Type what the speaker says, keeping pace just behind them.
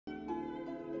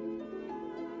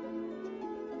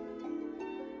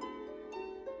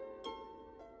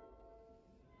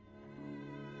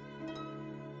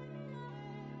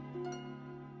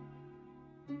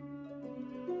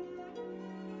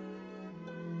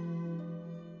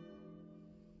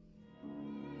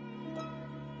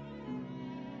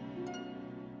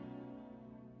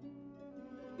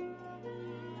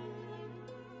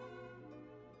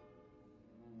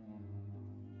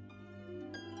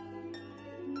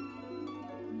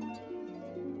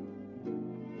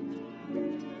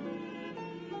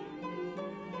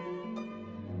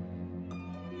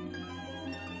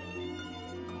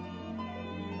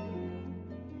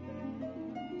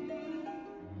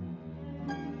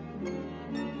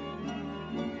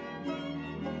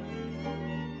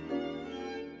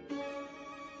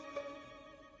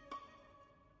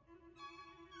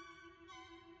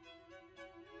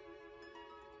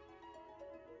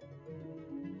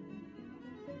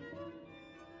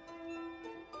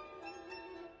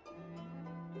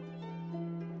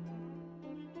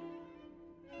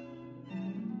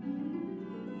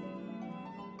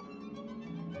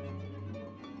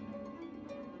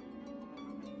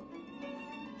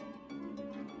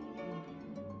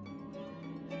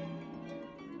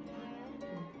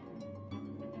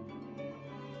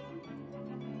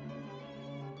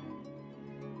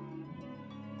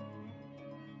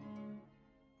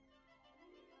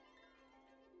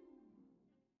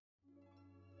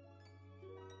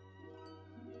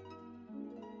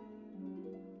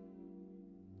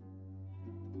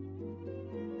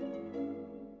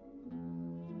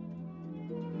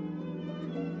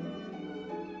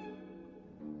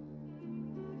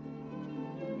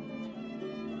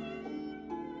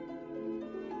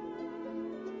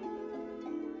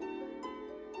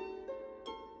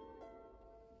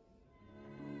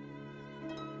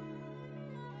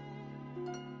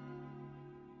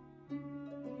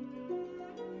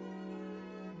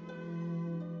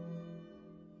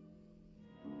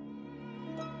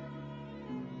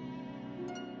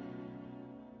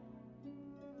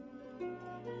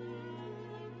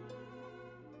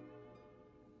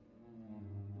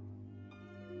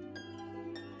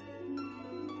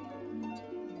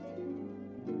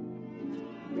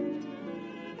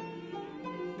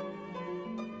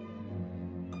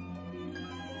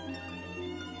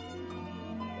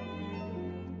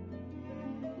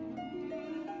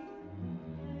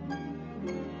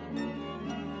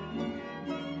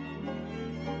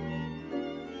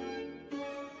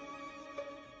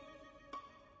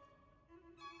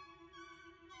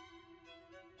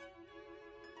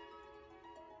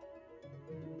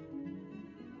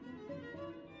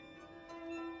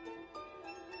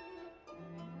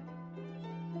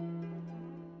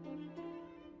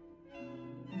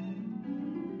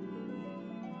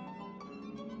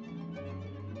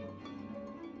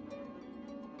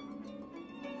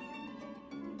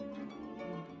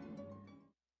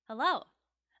Hello.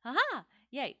 Aha!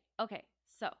 Yay. Okay,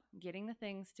 so getting the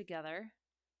things together.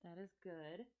 That is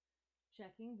good.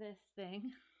 Checking this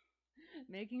thing.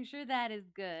 Making sure that is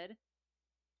good.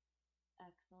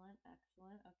 Excellent,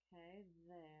 excellent. Okay,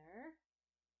 there.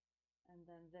 And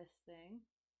then this thing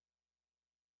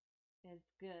is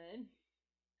good.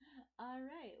 All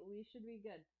right, we should be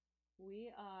good. We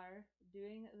are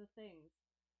doing the things.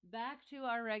 Back to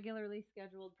our regularly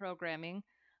scheduled programming.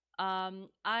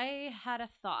 I had a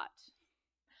thought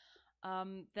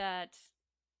that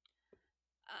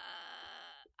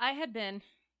I had been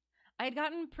I had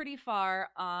gotten pretty far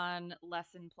on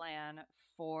lesson plan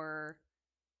for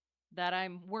that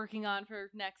I'm working on for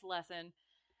next lesson,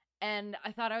 and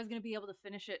I thought I was going to be able to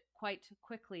finish it quite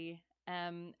quickly,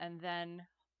 and then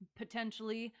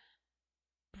potentially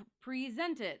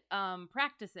present it,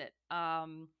 practice it,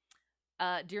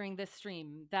 during this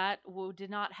stream. That did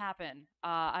not happen.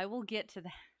 I will get to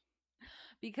that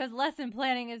because lesson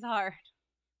planning is hard.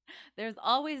 There's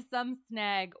always some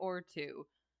snag or two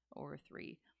or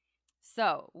three.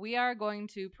 So we are going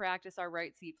to practice our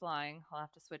right seat flying. I'll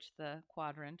have to switch the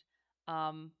quadrant.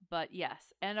 But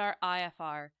yes, and our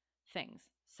IFR things.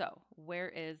 So where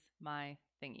is my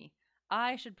thingy?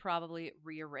 I should probably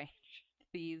rearrange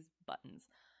these buttons.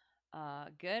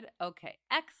 Good. Okay.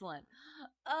 Excellent.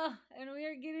 And we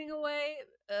are getting away,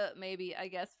 maybe, I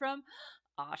guess, from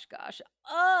Oshkosh.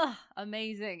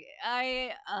 Amazing.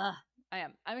 I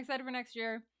am. I'm excited for next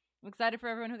year. I'm excited for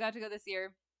everyone who got to go this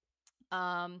year.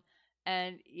 Um,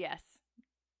 and yes,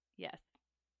 yes.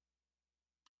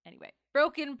 Anyway,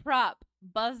 broken prop,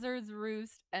 buzzards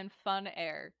roost, and fun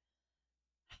air.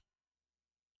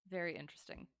 Very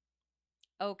interesting.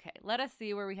 Okay, let us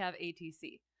see where we have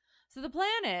ATC. So the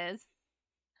plan is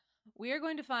we are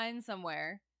going to find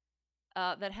somewhere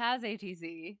that has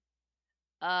ATC,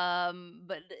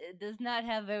 but it does not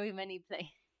have very many planes.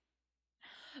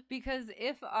 Because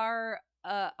if our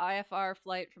IFR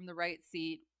flight from the right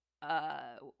seat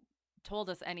uh, told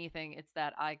us anything, it's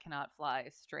that I cannot fly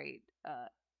straight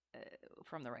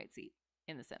from the right seat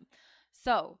in the sim.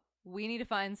 So we need to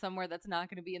find somewhere that's not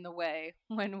going to be in the way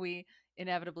when we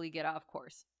inevitably get off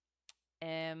course.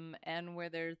 And where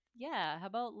there's, yeah, how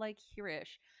about like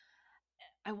here-ish?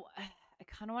 I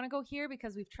kind of want to go here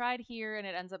because we've tried here and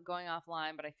it ends up going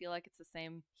offline, but I feel like it's the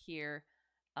same here.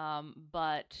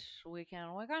 But we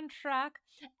can work on track.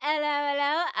 Hello,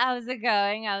 hello. How's it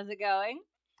going? How's it going?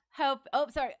 Hope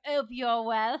you're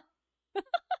well.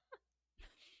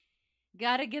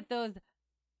 Gotta get those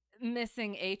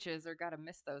missing H's or gotta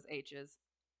miss those H's.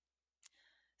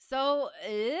 So,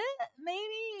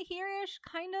 maybe here-ish,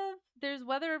 kind of. There's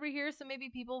weather over here, so maybe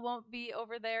people won't be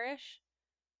over there-ish.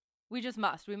 We just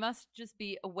must. We must just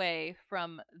be away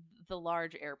from the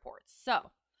large airports.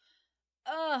 So,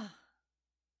 uh,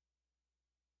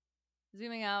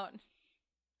 zooming out.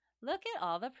 Look at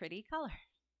all the pretty color.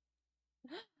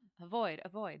 Avoid,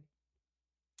 avoid.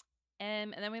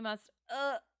 And then we must,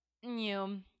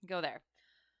 go there.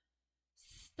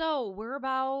 So we're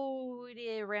about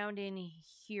around in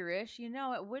here-ish. You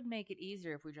know, it would make it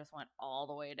easier if we just went all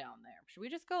the way down there. Should we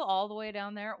just go all the way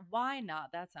down there? Why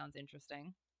not? That sounds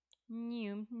interesting.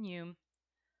 Noom, noom.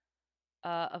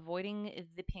 Avoiding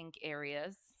the pink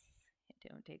areas.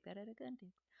 Don't take that at a gun.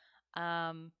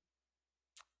 Um,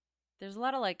 there's a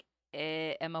lot of like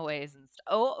MOAs and stuff.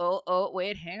 Oh,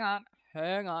 wait, hang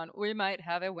on. We might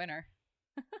have a winner.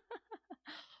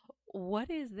 What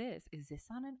is this? Is this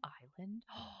on an island?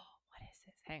 What is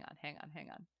this? Hang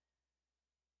on.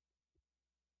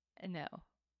 No.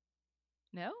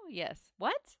 No? Yes.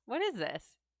 What? What is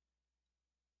this?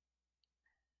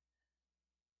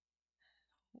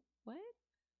 What?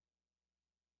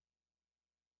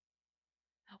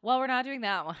 Well, we're not doing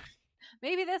that one.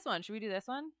 Maybe this one. Should we do this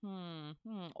one?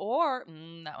 Or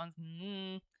that one's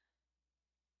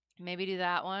maybe do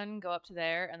that one, go up to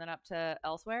there and then up to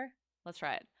elsewhere. Let's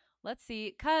try it. Let's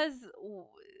see, cuz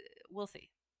we'll see.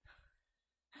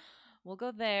 We'll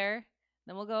go there,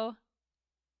 then we'll go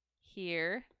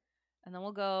here, and then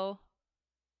we'll go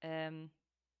um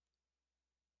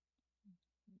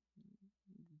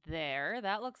there.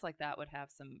 That looks like that would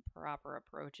have some proper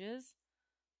approaches.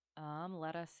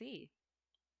 Let us see.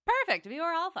 Perfect.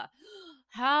 Viewer alpha.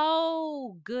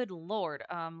 How good lord.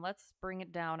 Let's bring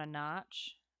it down a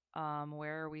notch.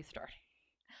 Where are we starting?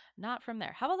 Not from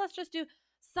there. How about let's just do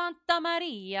Santa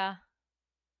Maria?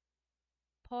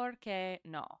 Porque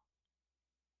no.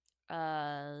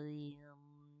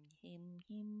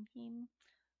 Him.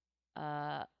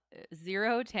 Uh,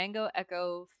 0 Tango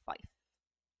Echo Fife.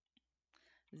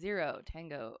 0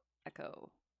 Tango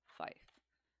Echo Fife.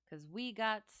 Because we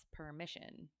got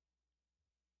permission.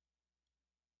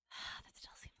 That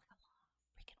still seems like a long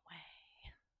freaking way.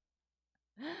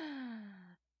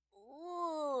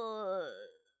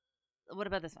 What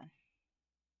about this one?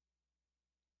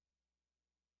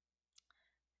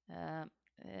 Um,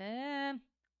 eh,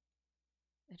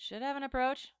 it should have an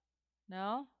approach.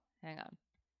 No? Hang on.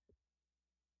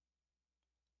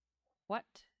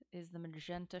 What is the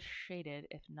magenta shaded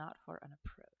if not for an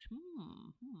approach?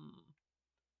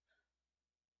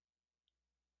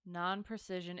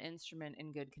 Non-precision instrument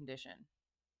in good condition.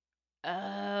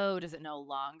 Oh, does it no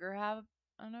longer have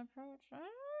an approach? I don't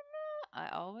know. I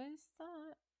always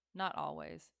thought. Not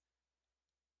always.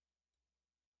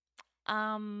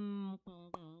 Um,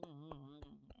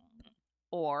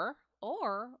 or.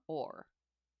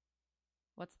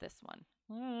 What's this one?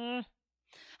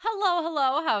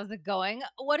 Hello, how's it going?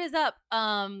 What is up?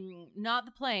 Not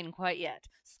the plane quite yet.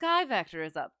 Sky Vector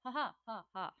is up. Ha ha ha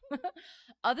ha.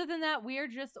 Other than that, we're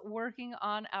just working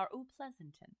on our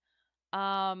Pleasanton.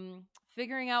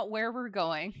 Figuring out where we're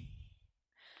going.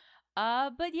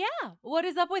 But yeah, what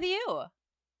is up with you?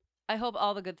 I hope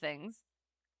all the good things.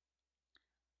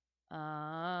 Ooh,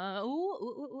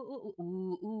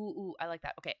 I like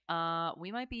that. Okay.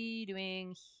 We might be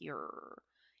doing here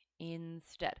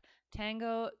instead.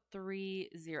 Tango 30.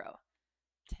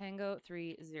 Tango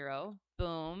 30.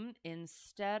 Boom.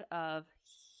 Instead of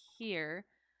here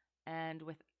and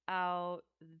without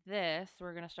this,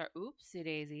 we're gonna start. Oopsie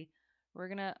daisy. We're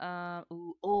gonna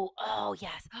oh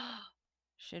yes.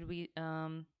 Should we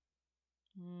no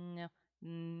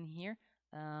here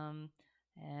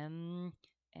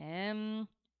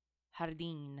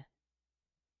Hardin.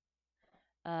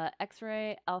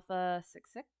 X-ray Alpha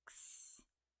 66.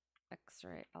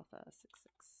 X-ray Alpha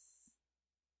 66.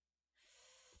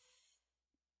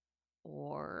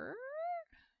 Or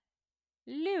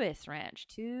Lewis Ranch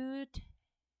 2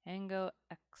 Tango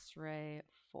X-ray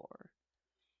 4.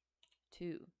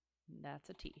 2. That's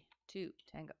a T. 2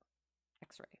 Tango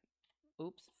X-ray.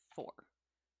 Oops, 4.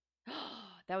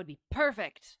 That would be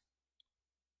perfect.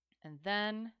 And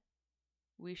then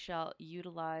we shall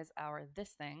utilize our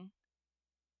this thing.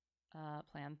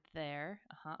 Plan there.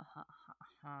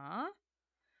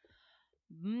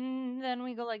 Then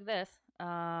we go like this.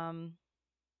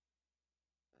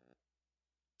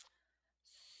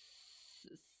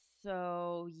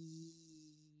 So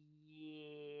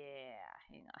yeah,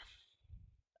 hang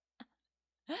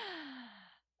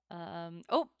on.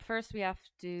 Oh, first we have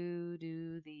to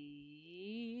do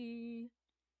the.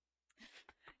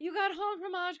 You got home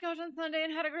from Oshkosh on Sunday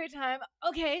and had a great time.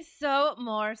 Okay, so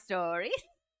more stories.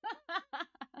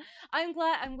 I'm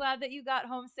glad that you got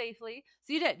home safely.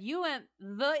 So you did. You went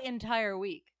the entire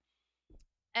week.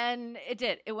 And it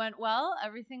did. It went well.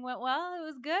 Everything went well. It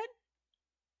was good.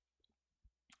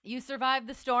 You survived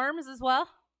the storms as well.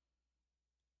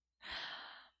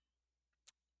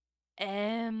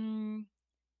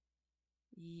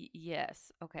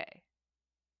 Yes. Okay.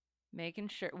 Making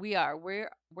sure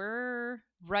we're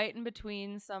right in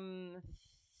between some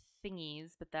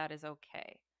thingies, but that is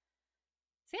okay.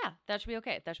 So yeah, that should be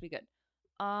okay. That should be good.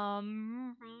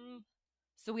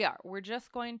 So we're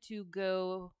just going to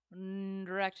go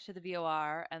direct to the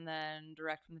VOR and then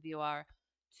direct from the VOR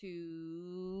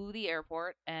to the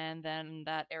airport, and then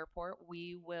that airport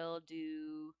we will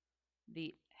do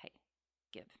the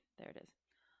there it is.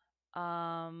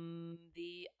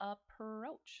 The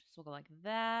approach. So we'll go like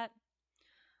that.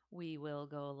 We will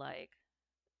go like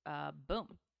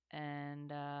boom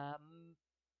and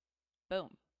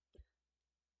boom.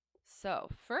 So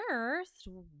first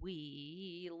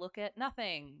we look at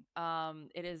nothing.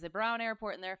 It is a brown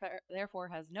airport and therefore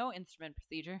has no instrument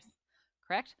procedures,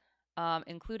 correct?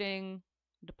 Including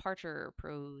departure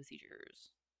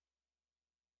procedures.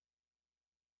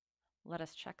 Let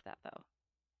us check that though.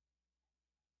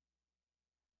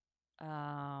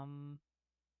 I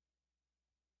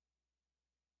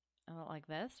don't like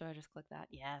this, so I just click that.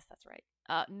 Yes, that's right.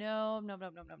 No.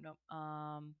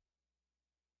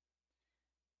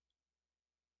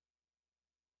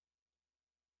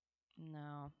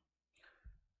 No.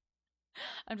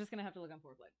 I'm just gonna have to look on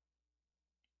foreplay.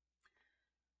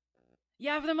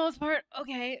 Yeah, for the most part,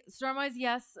 okay. Stormwise,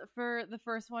 yes, for the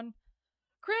first one.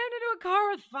 Crammed into a car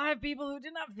with 5 people who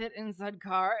did not fit inside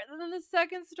car. And then the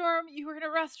second storm, you were in a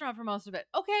restaurant for most of it.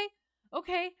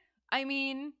 Okay. I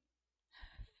mean,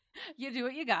 you do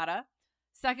what you gotta.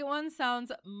 Second one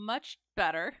sounds much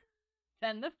better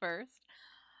than the first.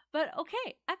 But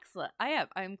okay, excellent.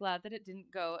 I'm glad that it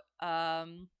didn't go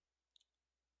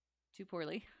too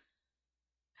poorly.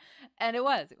 And it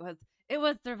was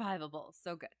survivable.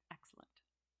 So good. Excellent.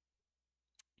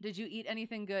 Did you eat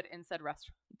anything good in said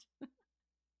restaurant?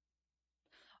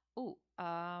 Ooh,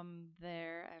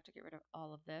 there. I have to get rid of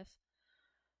all of this.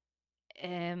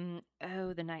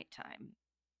 Oh, the nighttime.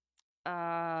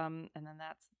 And then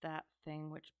that's that thing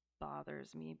which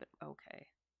bothers me, but okay.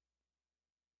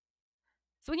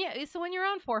 So when you're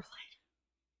on foreplay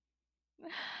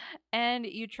and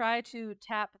you try to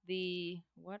tap the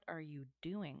what are you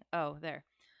doing? Oh, there.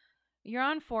 You're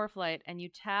on ForeFlight and you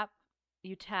tap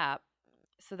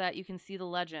so that you can see the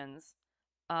legends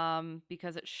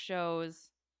because it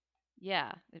shows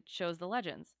it shows the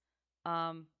legends.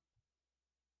 Um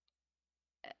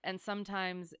and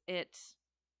sometimes it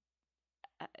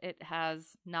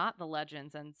has not the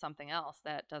legends and something else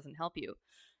that doesn't help you.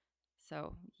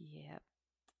 So, yeah.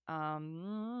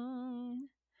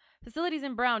 Facilities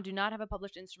in Brown do not have a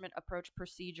published instrument approach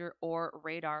procedure or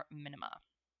radar minima.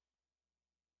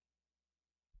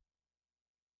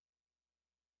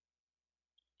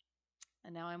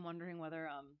 And now I'm wondering whether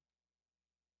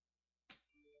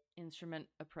instrument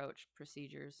approach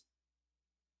procedures.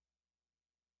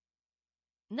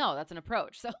 No, that's an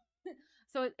approach.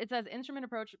 So it says instrument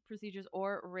approach procedures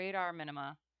or radar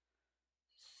minima.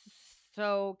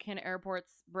 So can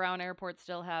Brown airports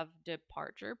still have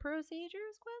departure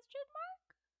procedures? Question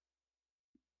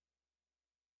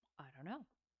mark. I don't know.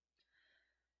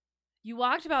 You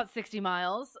walked about 60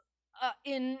 miles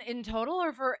in total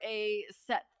or for a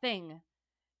set thing?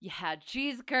 You had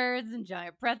cheese curds and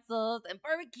giant pretzels and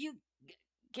barbecue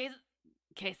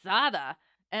quesada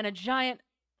and a giant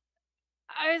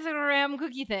ice cream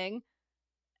cookie thing,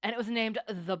 and it was named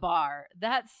The Bar.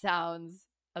 That sounds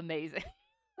amazing.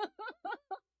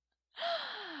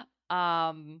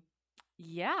 um,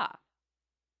 yeah.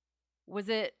 Was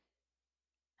it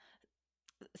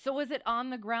was it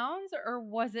on the grounds or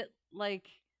was it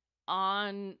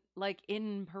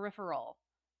in peripheral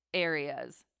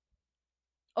areas?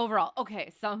 Overall.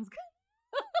 Okay, sounds good.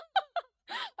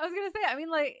 I was gonna say, I mean,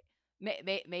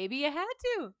 maybe you had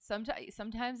to.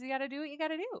 Sometimes you got to do what you got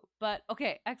to do. But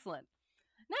okay, excellent,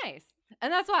 nice,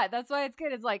 and that's why it's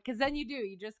good. It's like because then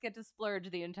you just get to splurge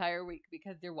the entire week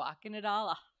because you're walking it all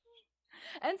off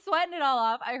and sweating it all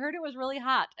off. I heard it was really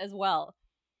hot as well.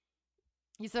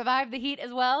 You survived the heat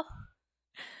as well.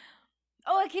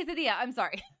 Oh, a quesadilla. I'm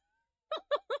sorry.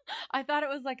 I thought it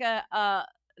was like a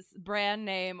brand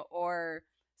name or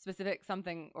specific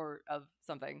something or of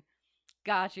something.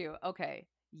 Got you. Okay.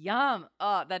 Yum.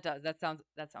 Oh, that sounds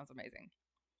amazing.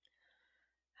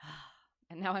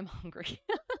 And now I'm hungry.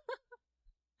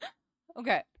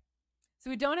 Okay. So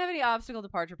we don't have any obstacle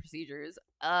departure procedures.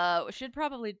 We should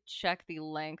probably check the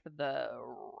length of the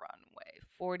runway.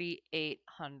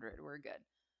 4,800. We're good.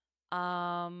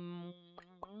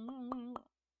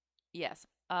 Yes.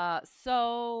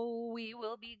 So we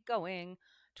will be going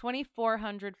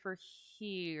 2,400 for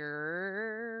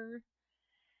here.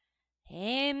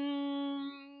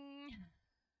 Um,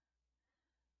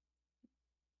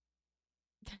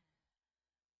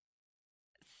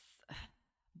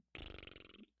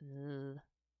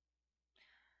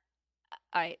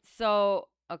 all right. So,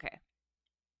 okay.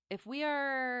 If we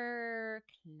are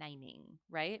climbing,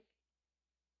 right?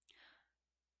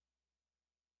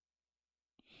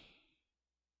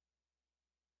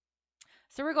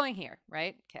 So we're going here,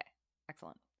 right? Okay.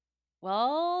 Excellent.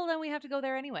 Well, then we have to go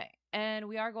there anyway. And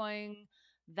we are going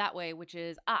that way, which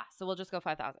is, so we'll just go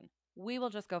 5,000. We will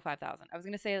just go 5,000. I was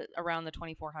going to say around the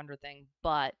 2,400 thing,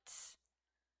 but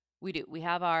we do. We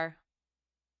have our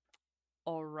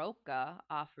Oroka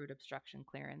off-route obstruction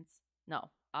clearance.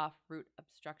 No, off-route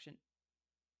obstruction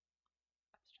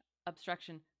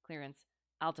clearance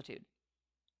altitude.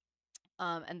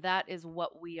 And that is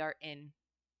what we are in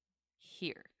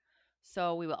here.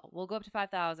 So we'll go up to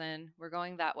 5,000. We're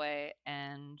going that way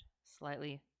and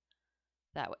slightly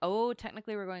that way. Oh,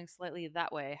 technically we're going slightly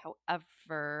that way.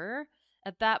 However,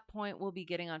 at that point we'll be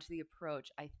getting onto the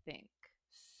approach, I think.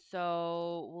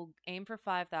 So we'll aim for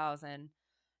 5,000.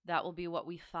 That will be what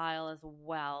we file as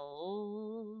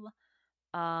well.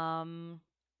 And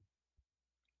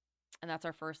that's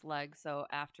our first leg. So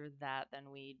after that,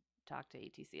 then we talk to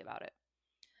ATC about it.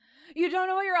 You don't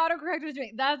know what your autocorrect is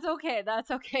doing. That's okay.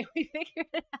 That's okay. We figured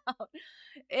it out.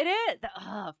 It is.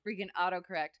 Freaking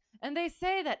autocorrect. And they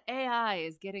say that AI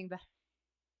is getting better.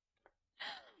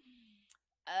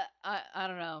 I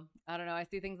don't know. I don't know. I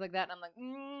see things like that and I'm like,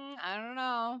 I don't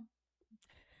know.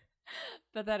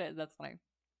 But that's funny.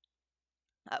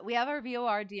 We have our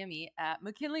VOR DME at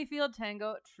McKinley Field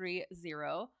Tango Tree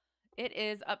 0. It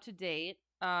is up to date.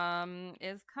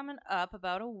 Is coming up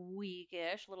about a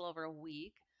weekish, a little over a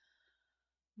week.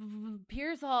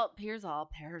 Pearsall,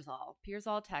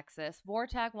 Texas.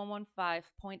 Vortac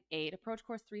 115.8. Approach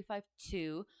course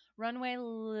 352. Runway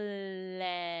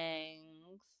length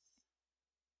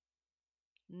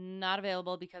not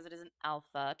available because it is an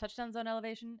alpha. Touchdown zone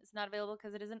elevation is not available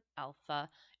because it is an alpha.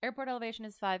 Airport elevation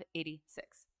is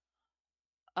 586.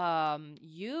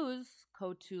 Use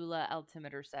Cotula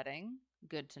altimeter setting.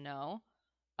 Good to know.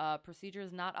 Procedure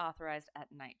is not authorized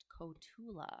at night.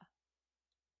 Cotula.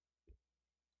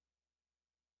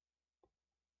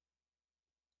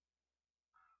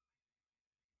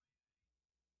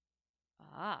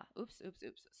 Oops.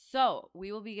 So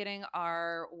we will be getting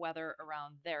our weather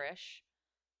around there-ish.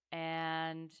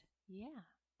 And yeah,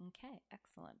 okay,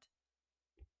 excellent.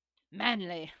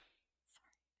 Manly.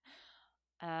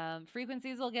 Sorry.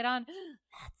 Frequencies will get on.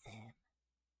 That's it.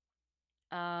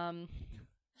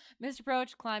 Missed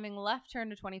approach, climbing left turn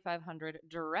to 2500,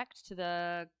 direct to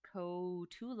the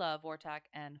Cotula Vortac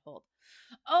and hold.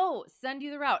 Oh, send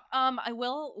you the route. I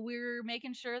will. We're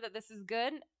making sure that this is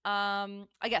good. I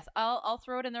guess I'll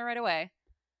throw it in there right away.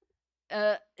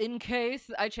 In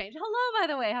case I change. Hello, by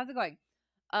the way. How's it going?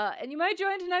 And you might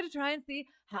join tonight to try and see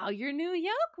how your new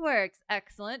yoke works.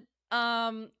 Excellent.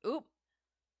 Oop.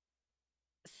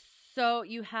 So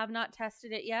you have not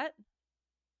tested it yet?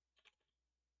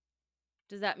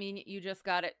 Does that mean you just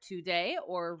got it today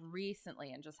or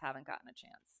recently and just haven't gotten a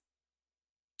chance?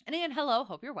 And again, hello.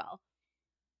 Hope you're well.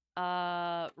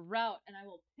 Route, and I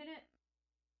will pin it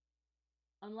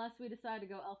unless we decide to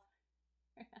go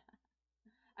elsewhere.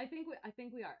 I think we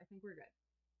are. I think we're good.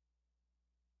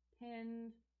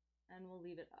 Pinned, and we'll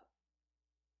leave it up.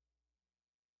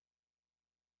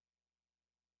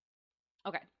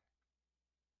 Okay.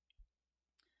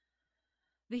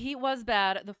 The heat was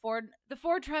bad. The Ford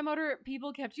Tri-Motor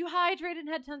people kept you hydrated and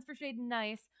had tons for shade.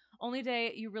 Nice. Only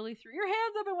day you really threw your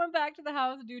hands up and went back to the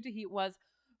house due to heat was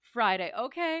Friday.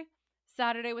 Okay.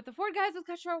 Saturday with the Ford guys was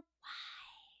cut short.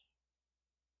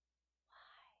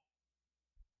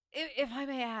 Why? If I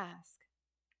may ask.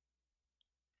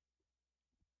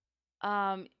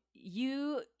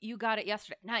 You got it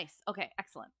yesterday. Nice. Okay,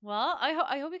 excellent. Well, I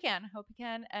hope you can.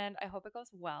 And I hope it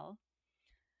goes well.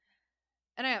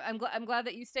 And I'm glad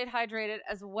that you stayed hydrated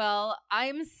as well.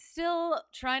 I'm still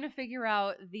trying to figure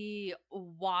out the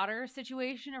water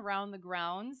situation around the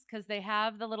grounds because they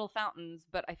have the little fountains,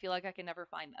 but I feel like I can never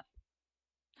find them.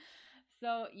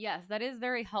 So yes, that is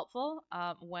very helpful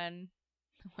when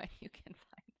you can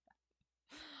find them.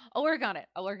 I'll work on it.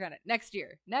 Next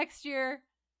year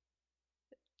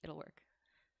it'll work.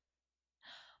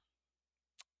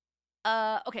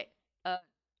 Okay.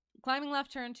 Climbing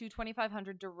left turn to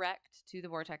 2500 direct to the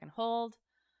Vortac and hold.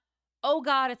 Oh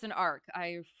god, it's an arc.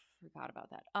 I forgot about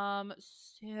that.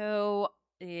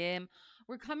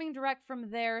 We're coming direct from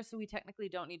there, so we technically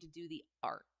don't need to do the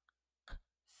arc.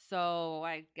 So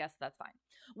I guess that's fine.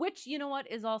 Which, you know what,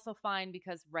 is also fine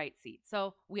because right seat.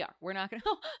 So we're not gonna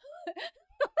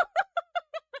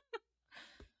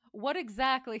What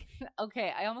exactly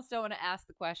okay, I almost don't want to ask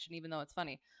the question even though it's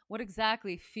funny. What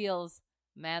exactly feels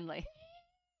manly?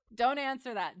 Don't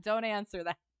answer that.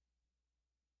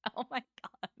 Oh my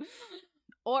god.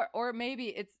 Or maybe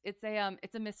it's a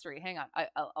mystery. Hang on.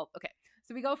 I'll okay.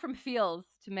 So we go from feels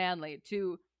to manly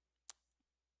to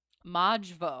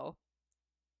Majvo.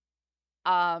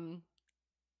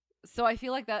 So I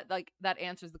feel like that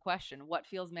answers the question. What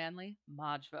feels manly?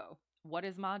 Majvo. What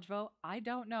is Majvo? I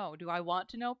don't know. Do I want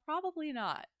to know? Probably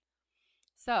not.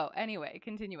 So anyway,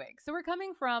 continuing. So we're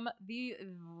coming from the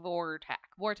Vortac.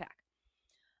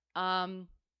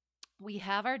 We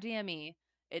have our DME.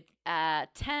 It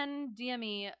 10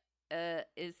 DME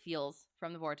is feels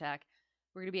from the Vortac.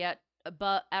 We're gonna be at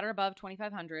or above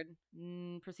 2500.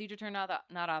 Procedure turn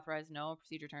not authorized. No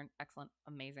procedure turn. Excellent,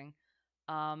 amazing.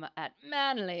 At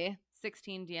Manly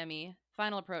 16 DME.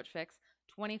 Final approach fix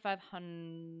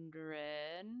 2500.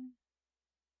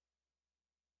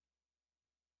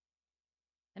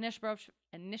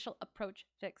 Initial approach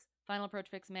fix. Final approach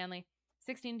fix Manly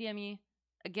 16 DME.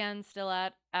 Again, still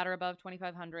at or above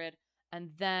 2500. And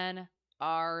then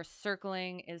our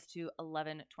circling is to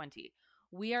 1120.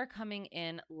 We are coming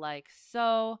in like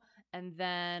so, and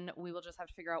then we will just have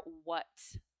to figure out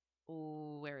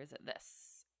where is it?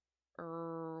 This,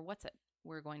 or what's it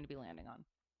we're going to be landing on.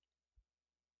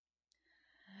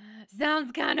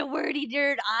 Sounds kind of wordy,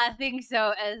 dirt. I think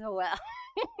so as well.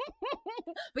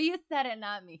 But you said it,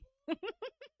 not me.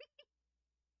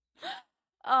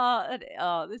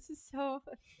 This is so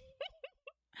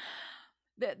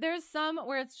there's some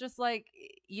where it's just like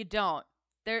you don't.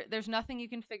 There's nothing you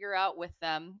can figure out with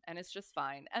them and it's just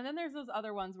fine. And then there's those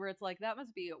other ones where it's like that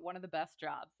must be one of the best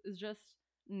jobs. Is just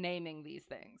naming these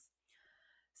things.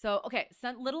 So, okay,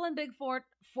 sent little and big for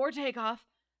takeoff.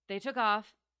 They took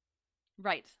off.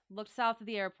 Right. Looked south of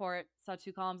the airport, saw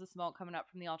 2 columns of smoke coming up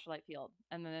from the ultralight field.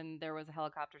 And then there was a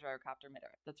helicopter gyrocopter midair.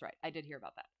 That's right. I did hear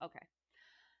about that. Okay.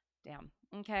 Damn.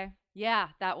 Okay. Yeah,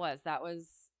 that was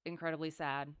incredibly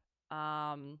sad.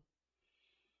 Um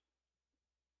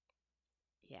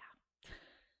yeah.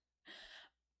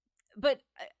 But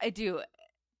I do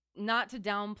not to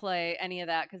downplay any of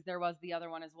that because there was the other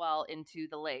one as well into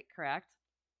the lake, correct?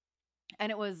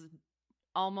 And it was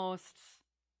almost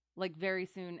like very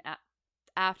soon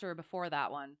after before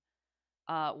that one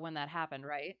when that happened,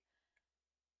 right?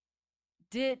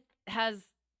 Did has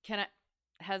can I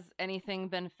has anything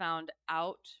been found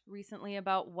out recently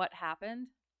about what happened?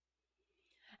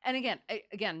 And again,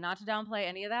 not to downplay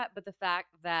any of that, but the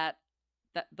fact that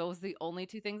those are the only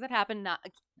two things that happened, not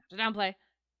to downplay,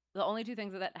 the only two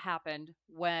things that happened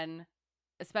when,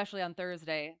 especially on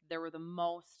Thursday, there were the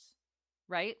most,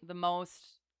 right? The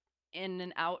most in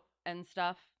and out and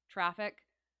stuff, traffic.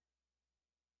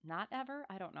 Not ever,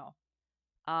 I don't know.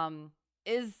 Um,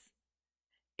 is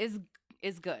is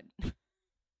is good.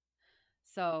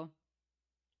 So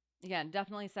again,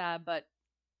 definitely sad, but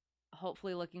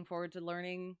hopefully looking forward to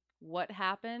learning what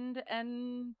happened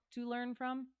and to learn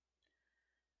from.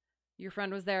 Your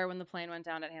friend was there when the plane went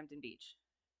down at Hampton Beach.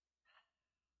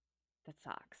 That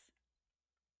sucks.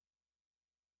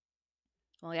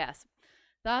 Well, yes.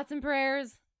 Thoughts and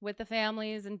prayers with the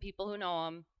families and people who know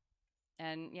them.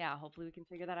 And yeah, hopefully we can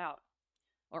figure that out.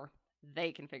 Or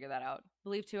they can figure that out. I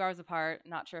believe 2 hours apart.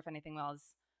 Not sure if anything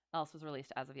else was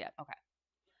released as of yet. Okay.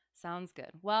 Sounds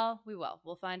good. Well, we will.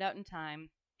 We'll find out in time.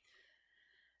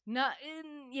 Not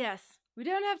in, yes. We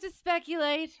don't have to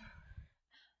speculate.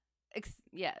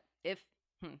 Yeah, if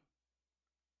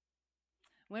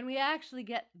when we actually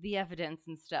get the evidence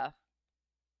and stuff,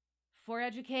 for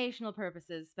educational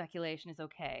purposes, speculation is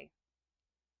okay.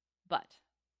 But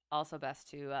also best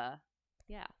to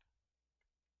yeah,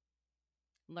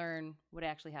 learn what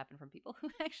actually happened from people who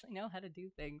actually know how to do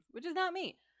things, which is not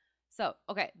me. So,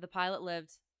 okay, the pilot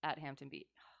lived at Hampton Beach.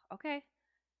 Okay.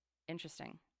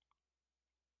 Interesting.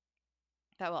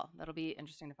 That'll be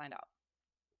interesting to find out.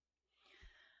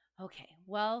 Okay.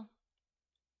 Well,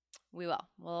 we will.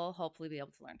 We'll hopefully be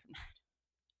able to learn from that.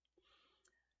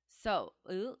 So,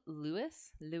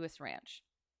 Lewis Ranch.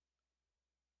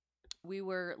 We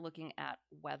were looking at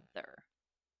weather.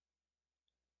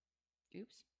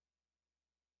 Oops.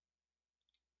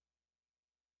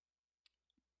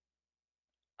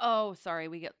 Oh, sorry.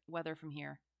 We get weather from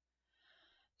here.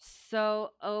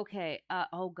 So, okay.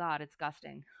 Oh God, it's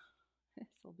gusting.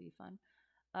 This will be fun.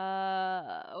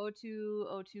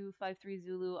 020253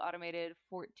 Zulu automated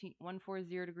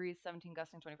 140 degrees 17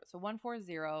 gusting 24. So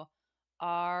 140.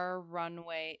 Our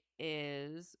runway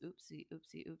is oops.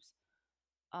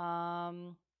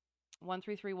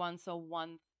 1331. So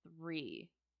 13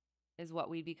 is what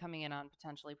we'd be coming in on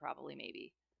potentially, probably,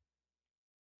 maybe.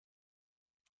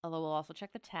 Although we'll also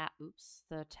check the TAF,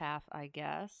 I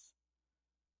guess.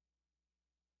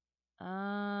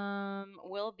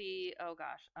 Will be, oh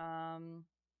gosh.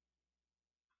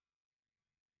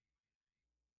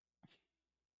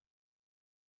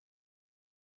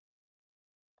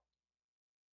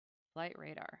 Flight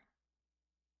radar.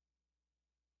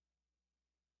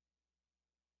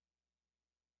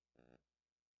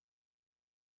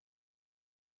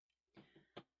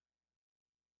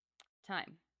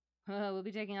 Time. We'll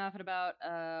be taking off at about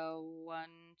 1,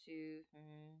 2,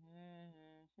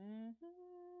 3.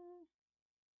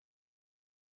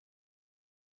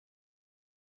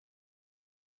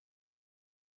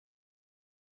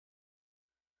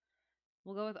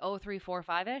 We'll go with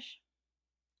 0345 ish.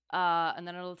 And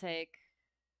then it'll take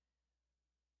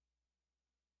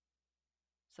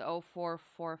so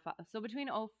 0445. So between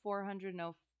 0400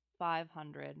 and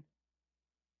 0500.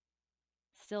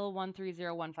 Still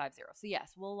 130150. So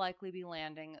yes, we'll likely be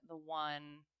landing the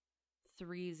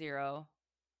 130.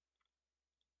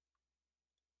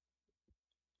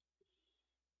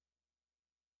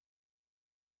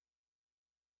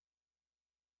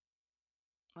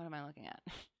 What am I looking at?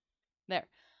 There.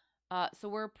 So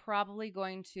we're probably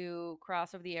going to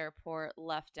cross over the airport,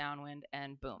 left downwind,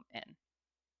 and boom, in.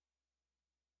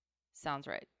 Sounds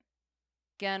right.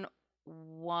 Again,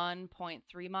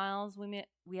 1.3 miles we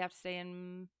have to stay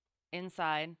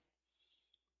inside.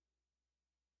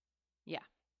 Yeah.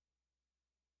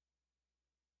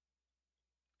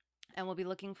 And we'll be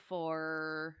looking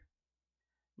for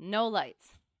no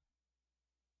lights.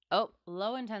 Oh,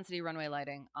 low intensity runway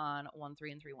lighting on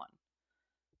 13 and 31.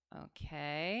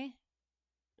 Okay.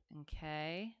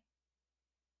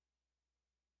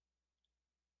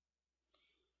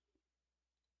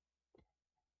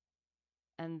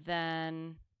 And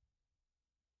then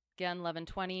again,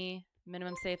 1120,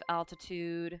 minimum safe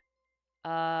altitude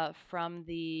from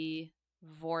the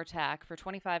Vortac for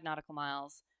 25 nautical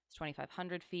miles. It's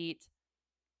 2,500 feet.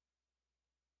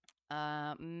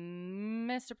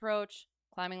 Missed approach,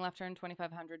 climbing left turn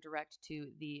 2,500 direct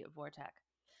to the Vortac.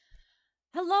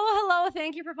 Hello.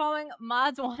 Thank you for following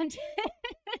Mods Wanted.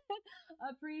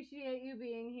 Appreciate you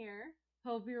being here.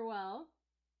 Hope you're well.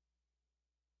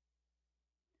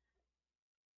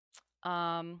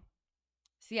 So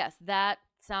yes, that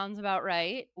sounds about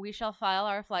right. We shall file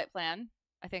our flight plan.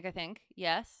 I think.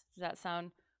 Yes. Does that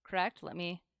sound correct? Let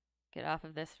me get off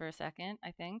of this for a second,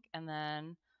 I think, and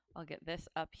then I'll get this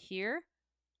up here.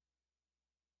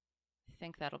 I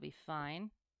think that'll be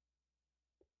fine.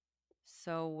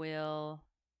 So we'll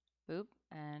boop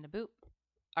and a boop.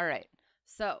 All right.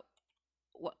 So,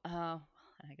 I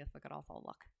guess I could also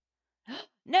look.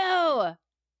 No!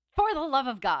 For the love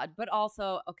of God. But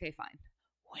also, okay, fine.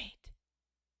 Wait.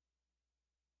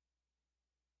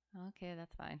 Okay,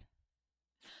 that's fine.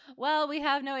 Well, we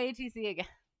have no ATC again.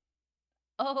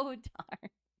 Oh, darn.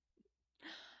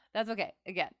 That's okay.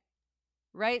 Again,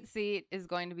 right seat is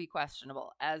going to be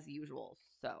questionable, as usual.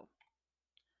 So,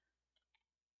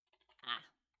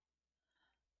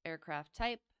 aircraft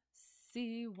type,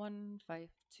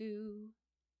 C-152,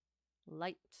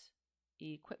 light,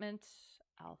 equipment,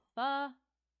 alpha,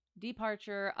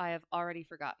 departure, I have already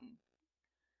forgotten.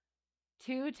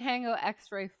 2 Tango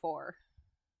X-ray 4.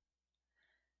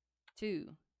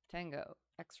 2 Tango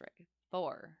X-ray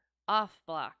 4. Off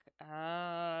block.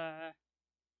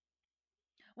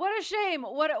 What a shame.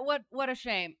 What a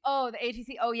shame. Oh, the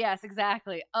ATC. Oh, yes,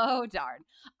 exactly. Oh, darn.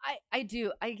 I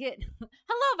get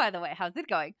hello, by the way. How's it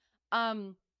going?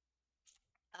 I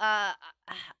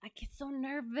get so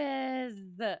nervous.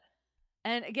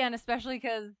 And again, especially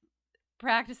because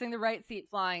practicing the right seat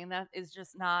flying, and that is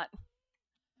just not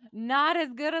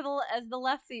as good as the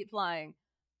left seat flying.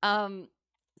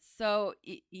 So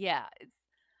yeah,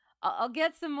 I'll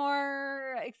get some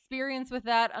more experience with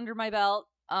that under my belt.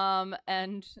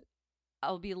 And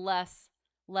I'll be less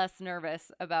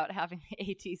nervous about having the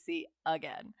ATC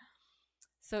again.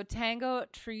 So Tango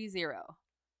Tree 0.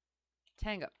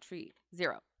 Tango Tree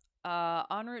 0.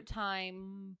 En route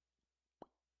time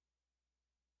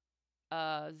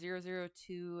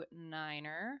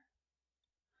 0029er.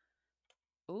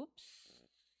 Oops.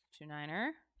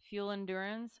 29er. Fuel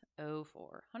endurance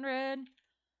 0400.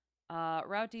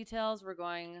 Route details, we're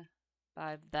going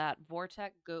by that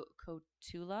Vortex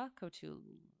Kotula.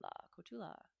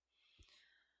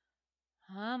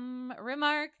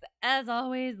 Remarks, as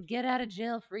always, get out of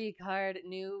jail free card,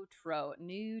 new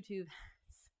to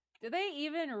do they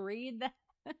even read that?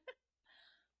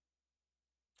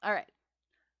 All right.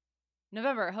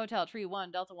 November, Hotel Tree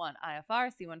 1, Delta 1,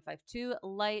 IFR, C152,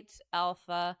 Light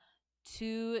Alpha,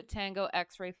 2 Tango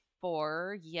X-Ray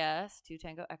 4. Yes, 2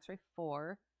 Tango X-Ray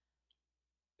 4.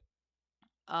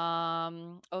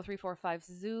 0345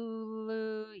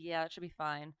 Zulu. Yeah, it should be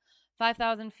fine.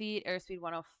 5,000 feet, airspeed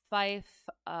 105.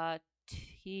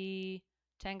 T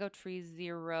Tango Tree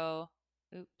 0.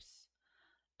 Oops.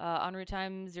 En route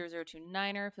time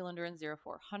 0029er. Fuel endurance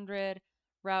 0400.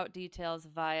 Route details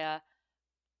via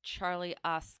Charlie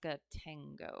Oscar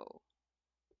Tango.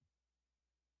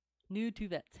 New to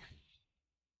vets.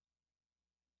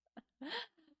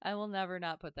 I will never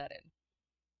not put that in.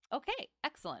 Okay,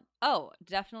 excellent. Oh,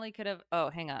 definitely could have. Oh,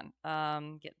 hang on.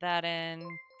 Get that in.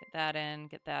 Get that in.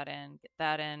 Get that in. Get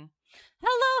that in.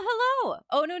 Hello.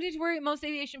 Oh, no need to worry. Most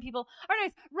aviation people are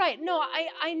nice. Right. No,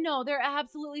 I know. They're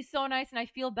absolutely so nice, and I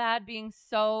feel bad being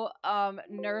so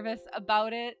nervous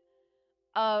about it.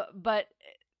 But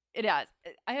it has.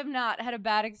 I have not had a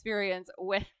bad experience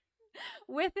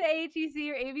with the ATC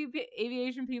or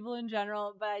aviation people in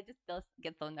general, but I just still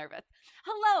get so nervous.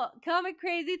 Hello, Comic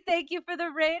Crazy. Thank you for the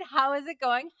raid. How is it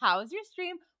going? How's your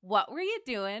stream? What were you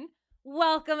doing?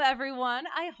 Welcome, everyone.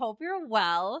 I hope you're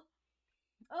well.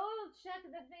 Oh, check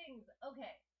the things.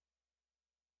 Okay.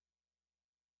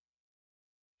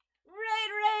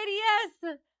 Raid, yes.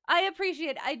 I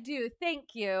appreciate it. I do.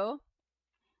 Thank you.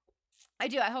 I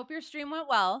do. I hope your stream went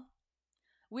well.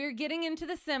 We're getting into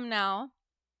the sim now.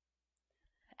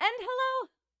 And hello.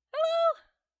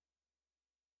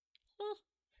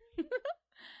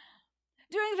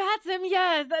 Doing VATSIM,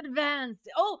 yes, advanced.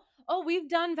 Oh, we've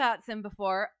done VATSIM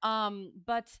before.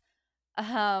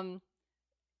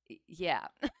 Yeah.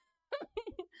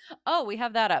 Oh, we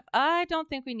have that up. I don't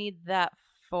think we need that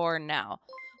for now.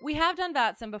 We have done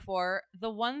VATSIM before.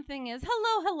 The one thing is,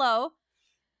 hello.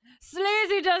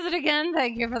 Sleazy does it again.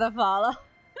 Thank you for the follow.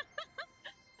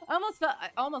 I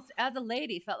almost as a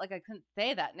lady felt like I couldn't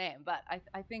say that name, but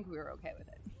I think we were okay with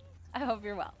it. I hope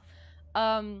you're well.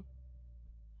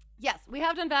 Yes, we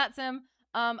have done VATSIM.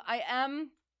 I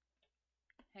am.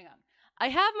 Hang on. I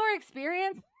have more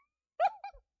experience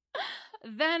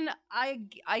than I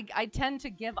tend to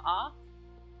give off.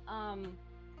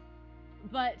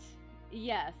 But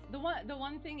yes, the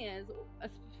one thing is,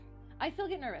 I still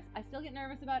get nervous. I still get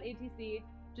nervous about ATC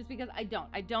just because I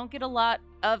don't get a lot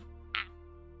of.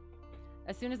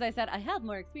 As soon as I said I have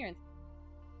more experience,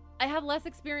 I have less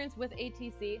experience with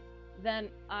ATC than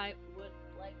I would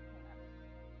like.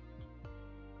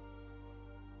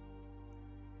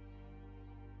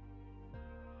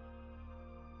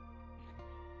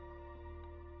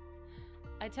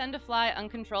 I tend to fly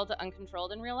uncontrolled to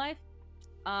uncontrolled in real life.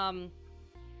 So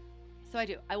I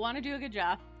do. I want to do a good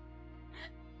job,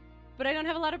 but I don't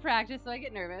have a lot of practice, so I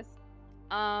get nervous.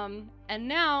 And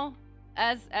now,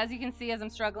 as you can see, as I'm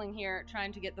struggling here,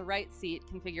 trying to get the right seat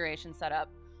configuration set up,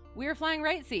 we're flying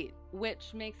right seat,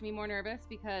 which makes me more nervous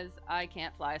because I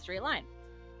can't fly a straight line.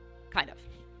 Kind of.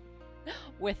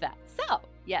 With that. So,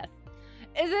 yes.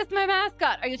 Is this my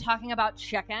mascot? Are you talking about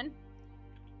Chicken?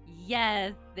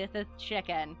 Yes, this is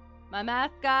Chicken. My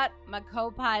mascot, my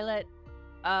co-pilot,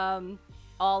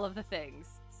 all of the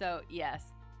things. So, yes.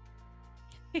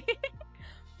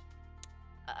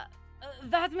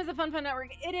 VATSIM is a fun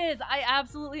network. It is. I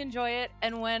absolutely enjoy it.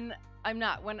 And when I'm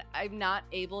not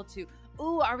able to...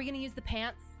 Ooh, are we going to use the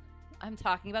pants? I'm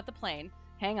talking about the plane.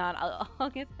 Hang on. I'll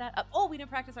get that up. Oh, we didn't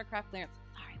practice our craft clearance.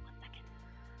 Sorry, 1 second.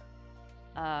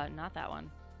 Not that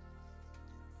one.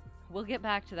 We'll get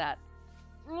back to that.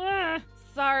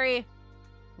 Sorry.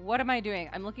 What am I doing?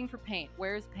 I'm looking for paint.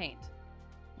 Where's paint?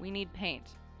 We need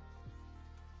paint.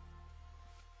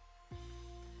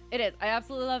 It is. I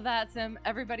absolutely love VATSIM.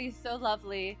 Everybody's so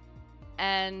lovely.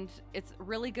 And it's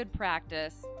really good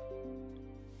practice.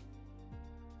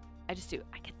 I just do.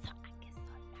 I get so nervous.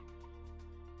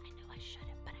 I know I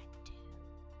shouldn't, but I do.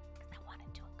 Because I want to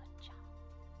do a good job.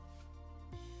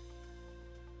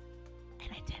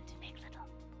 And I tend to make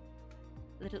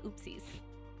little oopsies.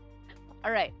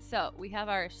 All right. So we have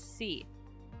our C.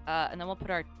 And then we'll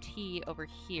put our T over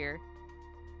here.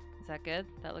 Is that good?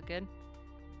 That look good?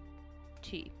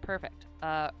 T. Perfect.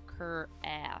 Craft.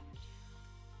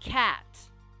 Cat.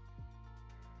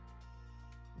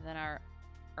 And then our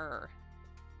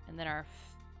and then our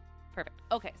perfect.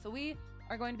 Okay, so we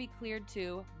are going to be cleared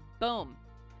to boom.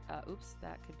 Oops,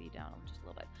 that could be down just a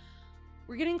little bit.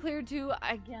 We're getting cleared to,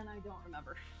 again, I don't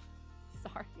remember.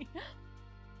 Sorry.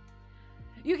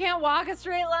 You can't walk a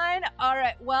straight line? All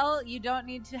right, well, you don't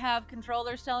need to have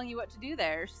controllers telling you what to do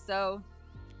there, so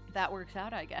that works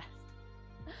out, I guess.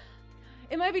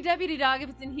 It might be Deputy Dog if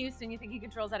it's in Houston. You think he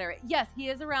controls that area? Yes, he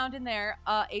is around in there.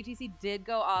 ATC did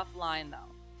go offline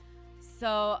though,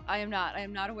 so I am not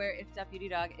aware if Deputy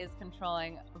Dog is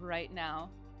controlling right now.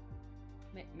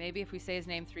 Maybe if we say his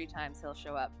name 3 times, he'll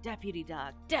show up. Deputy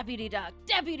Dog, Deputy Dog,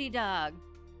 Deputy Dog.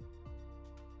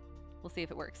 We'll see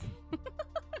if it works.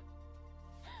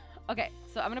 Okay,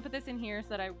 so I'm gonna put this in here so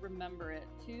that I remember it.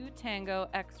 2 Tango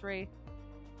X-ray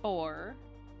 4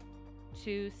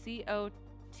 to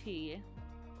COT.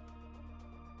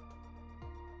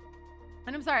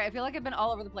 And I'm sorry, I feel like I've been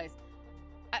all over the place.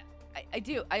 I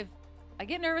do. I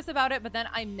get nervous about it, but then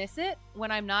I miss it when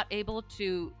I'm not able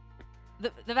to...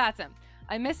 The VATSIM.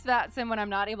 I miss VATSIM when I'm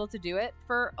not able to do it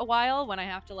for a while, when I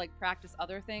have to, like, practice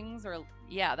other things or,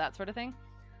 yeah, that sort of thing.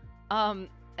 And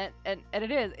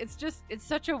it is. It's just... It's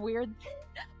such a weird...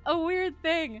 a weird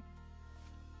thing.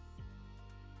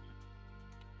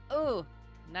 Ooh.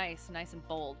 Nice. Nice and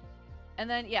bold. And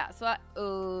then, yeah, so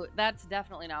that's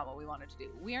definitely not what we wanted to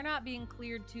do. We are not being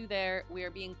cleared to there. We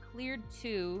are being cleared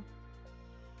to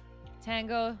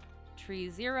Tango Tree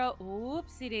 0.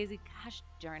 Oopsie daisy. Gosh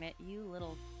darn it, you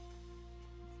little...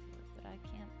 that I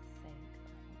can't say.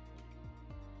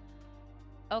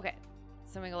 Okay,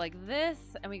 so we go like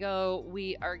this, and we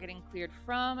are getting cleared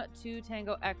from 2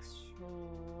 Tango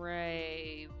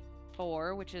X-ray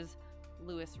 4, which is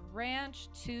Lewis Ranch,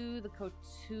 to the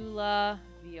Cotula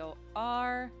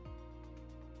VOR,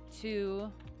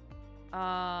 to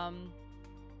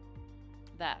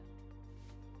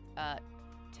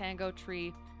Tango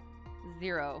Tree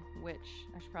 0, which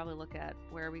I should probably look at.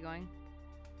 Where are we going?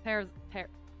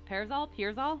 Pearsall?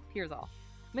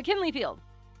 McKinley Field.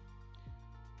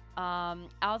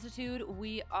 Altitude,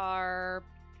 we are...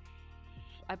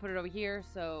 I put it over here,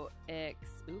 so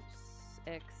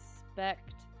expect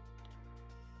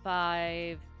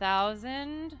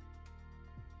 5,000.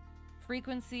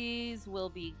 Frequencies will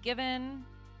be given.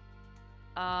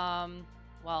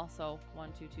 Well, so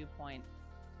 122.8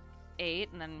 8,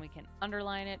 and then we can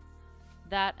underline it,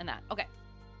 that and that. Okay.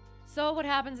 So what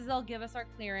happens is they'll give us our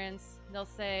clearance. They'll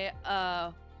say,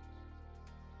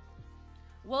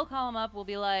 we'll call them up. We'll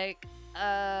be like,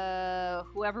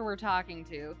 whoever we're talking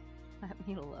to. Let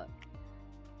me look.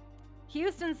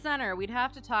 Houston Center. We'd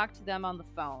have to talk to them on the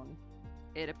phone,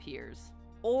 it appears.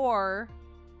 Or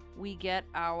we get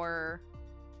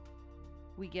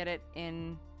it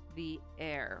in the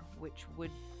air, which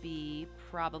would be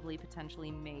probably,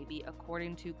 potentially, maybe,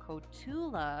 according to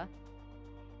Cotula,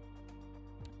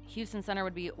 Houston Center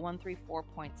would be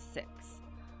 134.6. So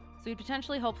we'd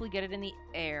potentially, hopefully, get it in the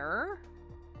air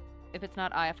if it's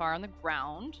not IFR on the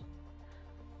ground.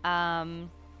 And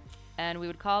we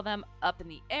would call them up in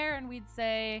the air, and we'd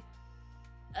say,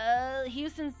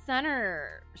 Houston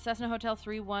Center, Cessna Hotel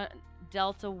 31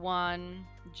 Delta 1,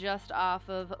 just off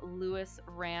of Lewis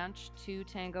Ranch, 2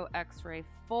 Tango X-Ray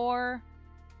 4,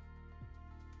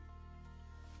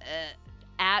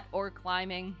 at or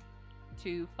climbing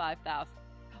to 5,000,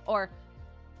 or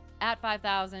at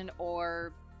 5,000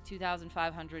 or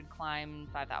 2,500 climb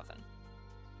 5,000.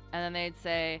 And then they'd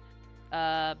say,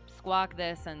 squawk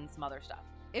this and some other stuff.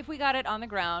 If we got it on the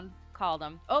ground, call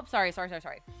them. Oh, sorry.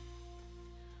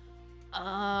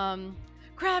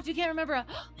 Craft, you can't remember I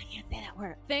can't say that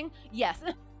word. Thing? Yes.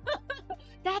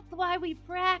 That's why we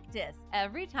practice.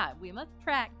 Every time. We must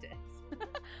practice.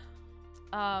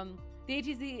 The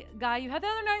ATC guy you had the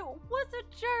other night was a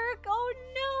jerk. Oh,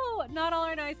 no. Not all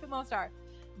are nice, but most are.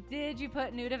 Did you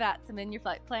put new to VATSIM in your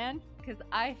flight plan? Because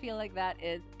I feel like that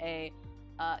is a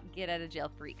get out of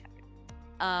jail free card.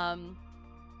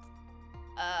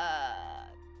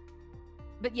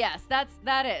 But yes,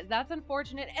 that's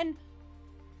unfortunate, and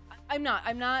I'm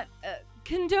not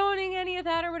condoning any of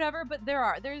that or whatever, but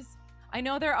I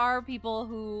know there are people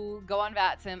who go on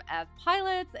VATSIM as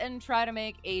pilots and try to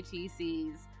make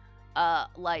ATC's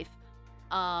life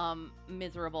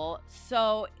miserable.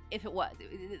 So if it was,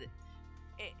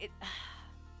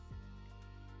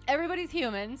 everybody's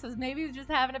human, so maybe he's just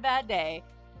having a bad day,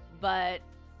 but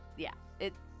yeah,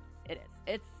 it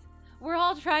is. We're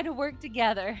all trying to work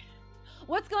together.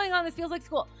 What's going on? This feels like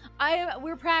school.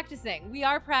 We're practicing. We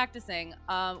are practicing.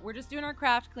 We're just doing our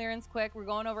craft clearance quick. We're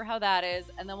going over how that is,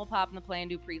 and then we'll pop in the plane,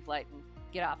 do pre-flight, and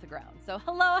get off the ground. So,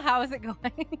 hello, how is it going?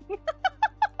 Am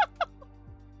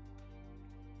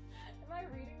I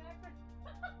reading that?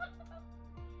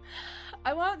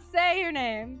 I won't say your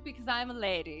name because I'm a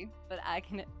lady, but I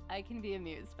can be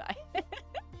amused by it.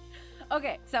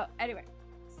 Okay, so anyway.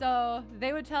 So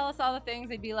they would tell us all the things.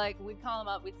 They'd be like, we'd call them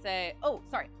up. We'd say, oh,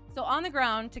 sorry. So on the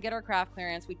ground to get our craft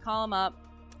clearance, we'd call them up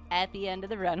at the end of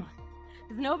the runway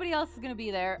because nobody else is going to be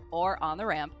there or on the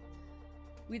ramp.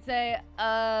 We'd say,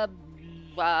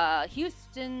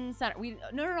 Houston Center.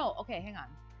 No. Okay, hang on.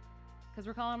 Because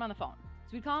we're calling them on the phone.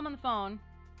 So we'd call them on the phone,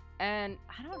 and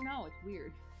I don't know. It's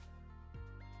weird.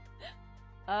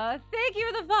 Thank you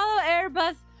for the follow,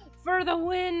 Airbus, for the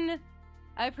win.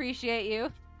 I appreciate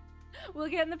you. We'll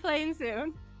get in the plane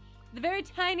soon. The very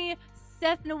tiny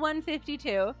Cessna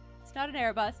 152. It's not an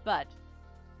Airbus, but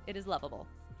it is lovable.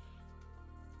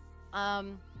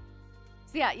 So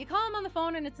yeah, you call them on the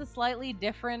phone, and it's a slightly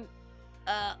different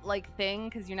thing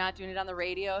because you're not doing it on the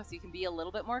radio, so you can be a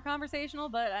little bit more conversational.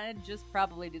 But I'd just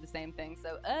probably do the same thing.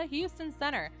 So Houston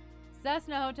Center,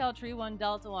 Cessna Hotel Tree 1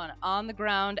 Delta 1, on the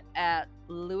ground at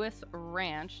Lewis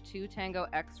Ranch, 2 Tango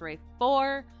X-Ray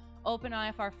 4. Open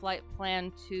IFR flight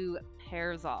plan to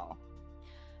Pearsall.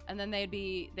 And then they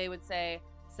would say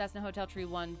Cessna Hotel Tree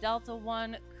 1 Delta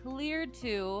 1 cleared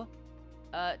to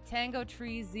Tango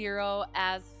Tree 0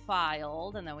 as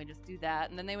filed, and then we just do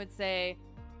that. And then they would say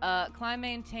climb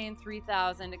maintain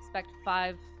 3,000, expect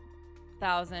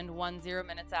 5,000 10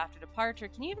 minutes after departure.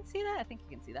 Can you even see that? I think you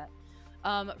can see that.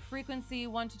 Frequency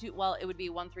 122, well, it would be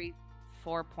 134.6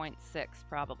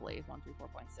 probably,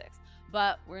 134.6.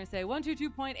 But we're going to say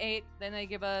 122.8. Then they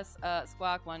give us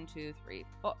squawk 1, 2, 3,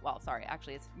 4. Well, sorry.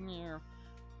 Actually, it's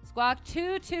squawk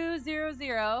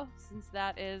 2200, since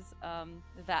that is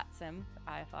VATSIM,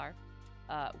 IFR,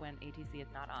 when ATC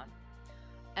is not on.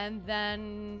 And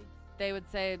then they would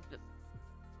say...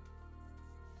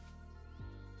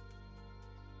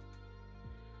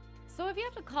 So if you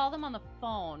have to call them on the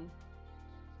phone,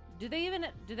 do they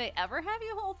ever have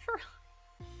you hold for...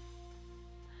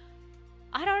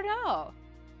 I don't know.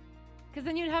 Because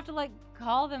then you'd have to,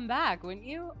 call them back, wouldn't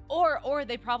you? Or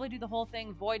they probably do the whole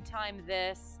thing, void time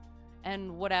this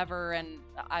and whatever, and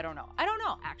I don't know. I don't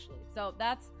know, actually. So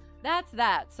that's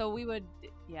that. So we would,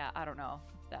 yeah, I don't know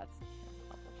if that's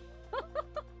helpful.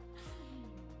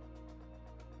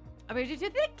 I mean,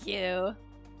 thank you.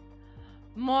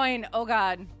 Moin, oh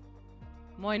God.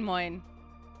 Moin.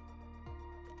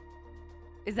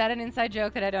 Is that an inside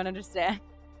joke that I don't understand?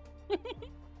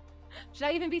 Should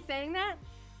I even be saying that?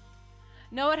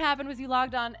 No, what happened was you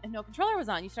logged on and no controller was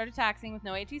on. You started taxiing with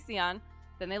no ATC on.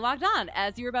 Then they logged on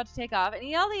as you were about to take off and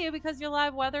he yelled at you because your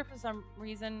live weather for some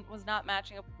reason was not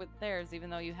matching up with theirs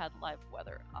even though you had live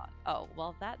weather on. Oh,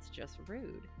 well, that's just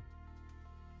rude.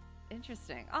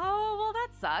 Interesting. Oh, well, that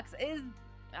sucks.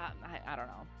 I don't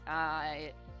know.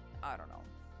 I don't know.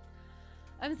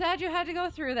 I'm sad you had to go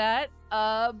through that,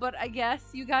 but I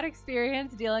guess you got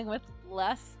experience dealing with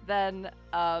less than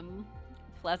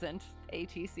pleasant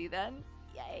ATC then.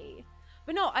 Yay.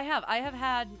 But no, I have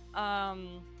had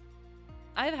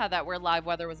that where live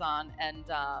weather was on and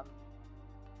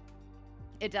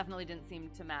it definitely didn't seem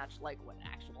to match like what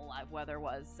actual live weather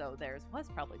was, so theirs was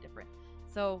probably different.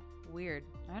 So weird.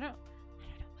 I don't know.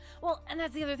 Well, and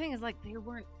that's the other thing is like they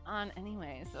weren't on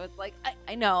anyway. So it's like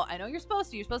I know you're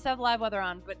supposed to have live weather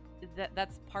on, but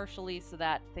that's partially so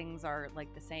that things are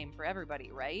like the same for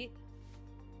everybody, right?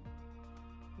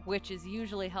 Which is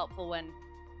usually helpful when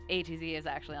ATZ is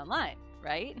actually online,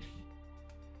 right?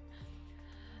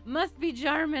 Must be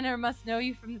German or must know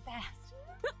you from the past.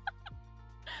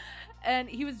 And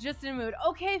he was just in a mood.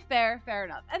 Okay, fair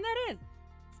enough. And that is.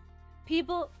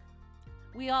 People,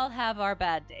 we all have our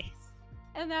bad days.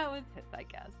 And that was his, I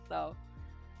guess. So,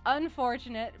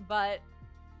 unfortunate, but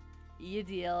you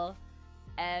deal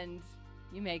and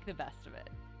you make the best of it.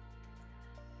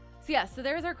 So yeah, so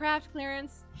there's our craft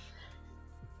clearance.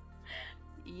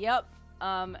 Yep.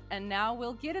 And now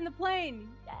we'll get in the plane.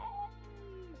 Yay!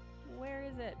 Where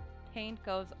is it? Paint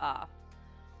goes off.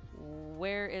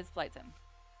 Where is flight sim?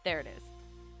 There it is.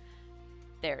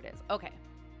 There it is. Okay.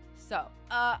 So,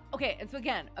 okay. And so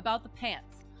again, about the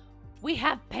pants. We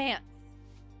have pants.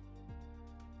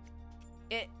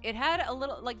 It had a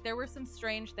little, like, there were some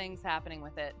strange things happening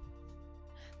with it.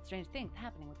 Strange things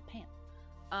happening with the pants.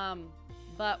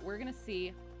 But we're gonna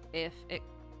see if it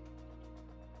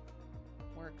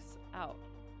works out.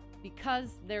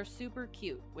 Because they're super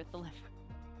cute with the liver.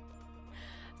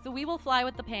 So we will fly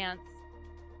with the pants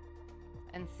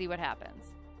and see what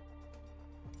happens.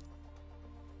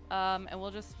 And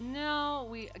we'll just, no,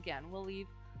 we'll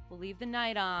leave the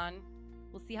night on.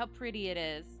 We'll see how pretty it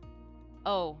is.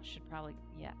 Oh, should probably,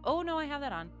 yeah. Oh, no, I have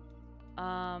that on.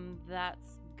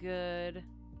 That's good.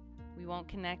 We won't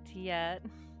connect yet.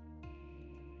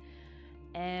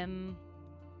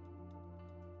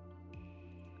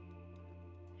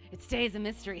 It stays a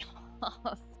mystery.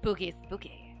 Spooky.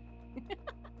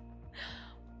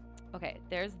 Okay,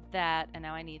 there's that. And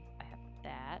now I have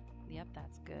that. Yep,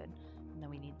 that's good. And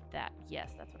then we need that.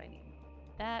 Yes, that's what I need.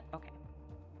 That, okay.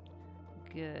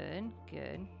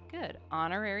 Good.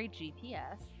 Honorary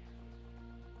GPS.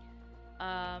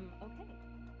 Okay.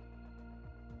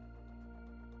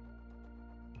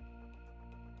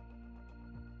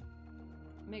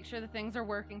 Make sure the things are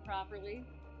working properly.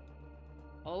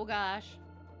 Oh gosh.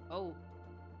 Oh,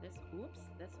 this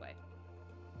way.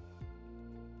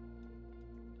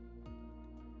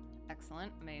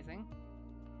 Excellent, amazing.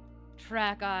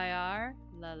 Track IR.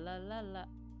 La.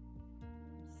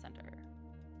 Center.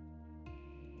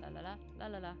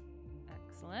 La.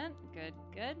 Excellent.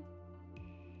 Good.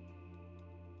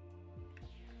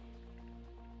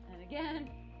 And again,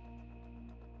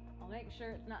 I'll make sure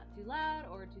it's not too loud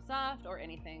or too soft or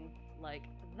anything like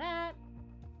that.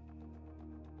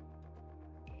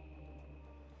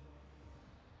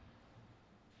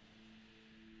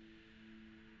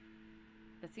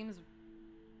 That seems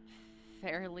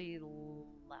fairly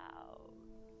loud.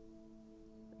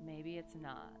 But maybe it's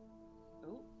not.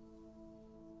 Oh.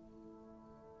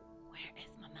 Where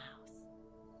is my mouse?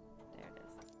 There it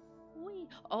is. Whee.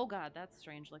 Oh god, that's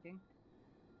strange looking.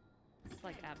 It's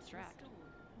like abstract.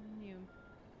 New.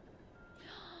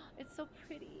 It's so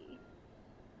pretty.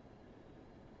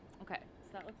 Okay,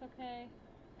 so that looks okay.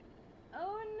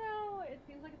 Oh no, it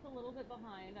seems like it's a little bit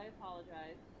behind. I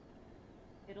apologize.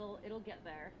 It'll get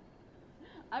there.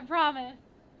 I promise.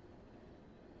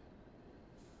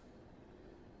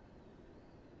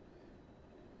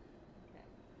 Okay.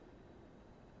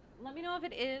 Let me know if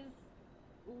it is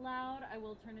loud. I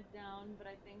will turn it down, but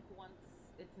I think once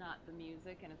it's not the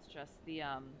music and it's just the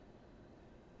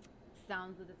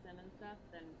sounds of the sim and stuff,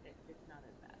 then it's not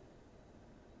as bad.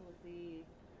 So we'll see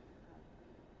how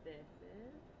this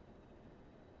is.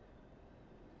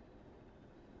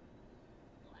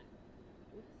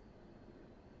 Oops.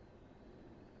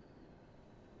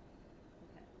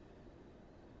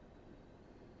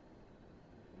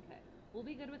 Okay. We'll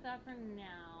be good with that for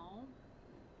now.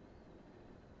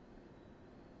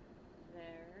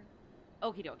 There.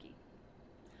 Okie dokie.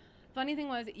 Funny thing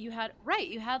was, you had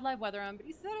live weather on, but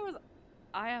you said it was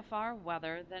IFR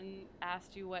weather, then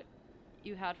asked you what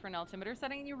you had for an altimeter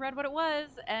setting, and you read what it was,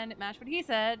 and it matched what he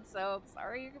said. So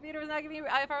sorry, your computer was not giving you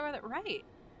IFR weather. Right.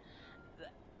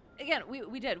 Again,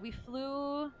 we did. We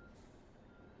flew.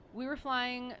 We were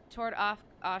flying toward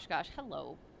Oshkosh.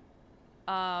 Hello.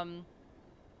 On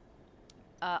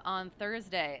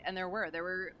Thursday, and there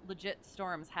were legit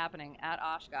storms happening at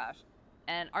Oshkosh,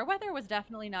 and our weather was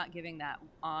definitely not giving that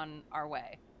on our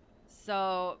way.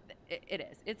 So it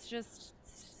is. It's just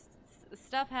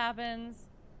stuff happens,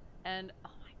 and oh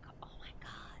my god,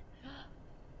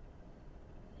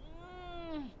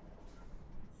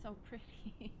 it's so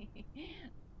pretty.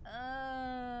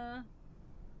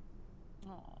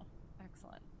 Oh,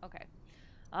 excellent. Okay.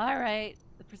 All right.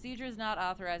 The procedure is not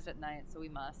authorized at night, so we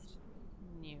must.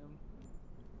 New.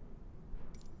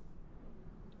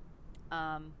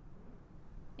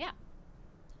 Yeah.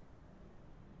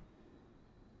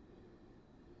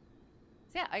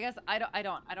 So yeah, I guess I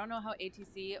don't know how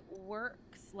ATC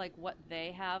works, like what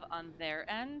they have on their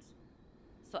end.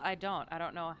 So I don't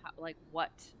know how, like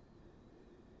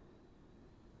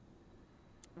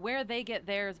where they get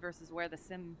theirs versus where the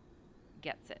sim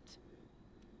gets it.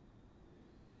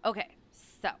 Okay,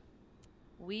 so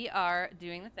we are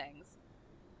doing the things.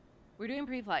 We're doing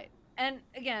pre-flight. And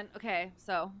again, okay,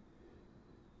 so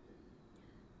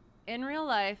in real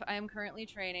life, I am currently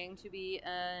training to be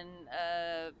an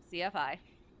CFI.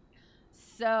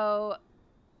 So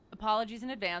apologies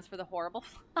in advance for the horrible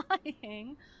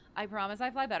flying. I promise I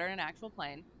fly better in an actual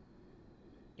plane.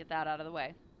 Get that out of the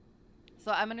way.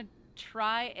 So I'm going to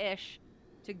try-ish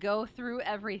to go through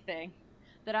everything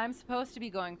that I'm supposed to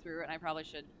be going through, and I probably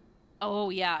should.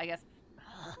 Oh, yeah, I guess.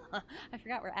 I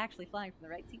forgot we're actually flying from the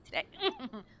right seat today.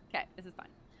 Okay, this is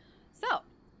fine. So,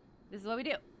 this is what we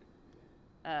do.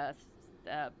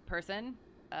 Person,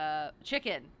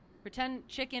 chicken. Pretend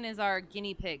chicken is our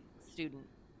guinea pig student.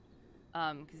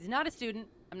 Because he's not a student.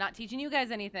 I'm not teaching you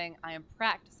guys anything. I am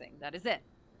practicing. That is it.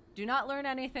 Do not learn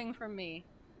anything from me.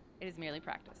 It is merely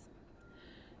practice.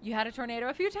 You had a tornado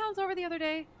a few towns over the other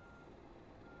day.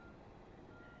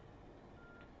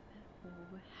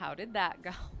 How did that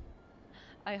go?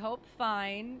 I hope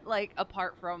fine. Like,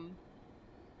 apart from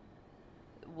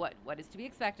what is to be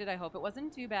expected, I hope it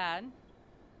wasn't too bad.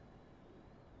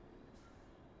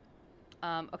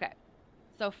 Okay.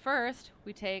 So first,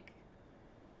 we take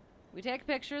a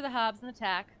picture of the hubs and the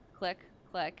tack. Click,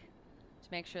 click, to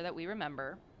make sure that we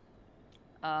remember.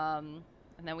 And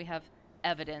then we have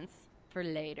evidence for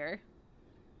later.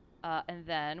 And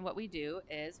then what we do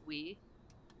is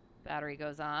battery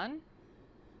goes on.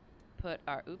 Put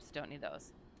our, oops, don't need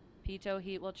those. Pitot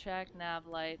heat will check, nav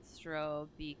light, strobe,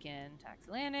 beacon, taxi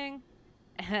landing.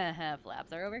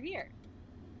 Flaps are over here.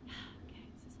 Okay,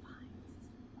 this is fine.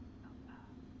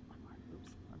 One more,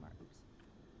 oops.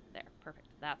 There, perfect.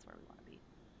 That's where we want to be.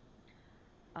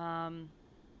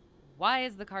 Why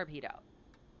is the carb heat out?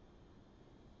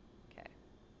 Okay.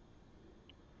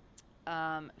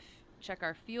 Check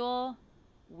our fuel.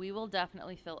 We will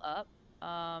definitely fill up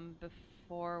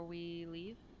before we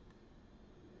leave.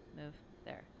 Move.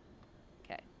 There.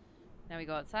 Okay. Now we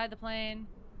go outside the plane.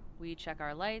 We check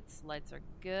our lights. Lights are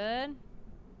good.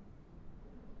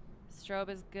 Strobe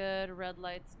is good. Red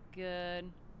light's good.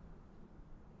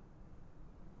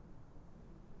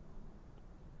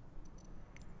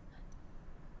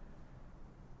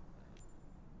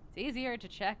 It's easier to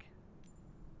check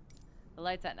the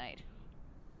lights at night.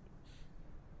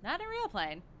 Not a real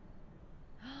plane.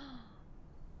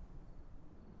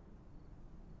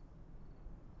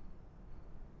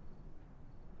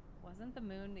 Wasn't the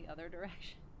moon the other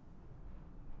direction?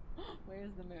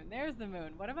 Where's the moon? There's the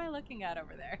moon. What am I looking at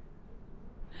over there?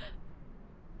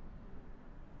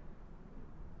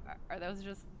 Are those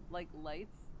just like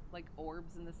lights? Like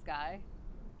orbs in the sky?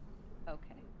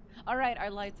 Okay. Alright, our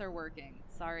lights are working.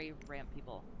 Sorry, ramp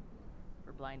people,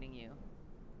 for blinding you.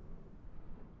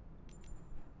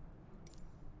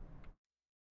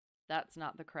 That's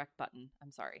not the correct button.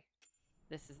 I'm sorry.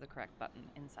 This is the correct button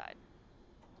inside.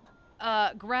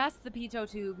 Grasp the pitot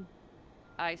tube.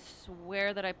 I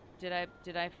swear that did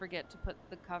I forget to put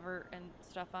the cover and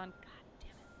stuff on? God damn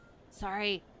it.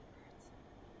 Sorry.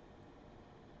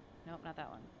 Nope, not that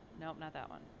one. Nope, not that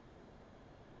one.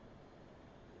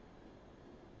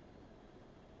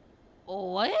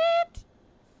 What?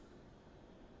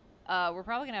 We're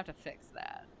probably gonna have to fix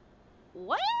that.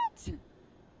 What?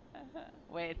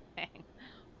 Wait, hang.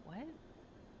 What?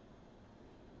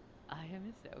 I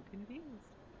am so confused.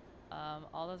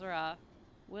 All those are off.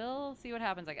 We'll see what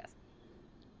happens, I guess.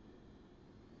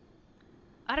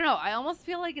 I don't know. I almost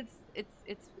feel like it's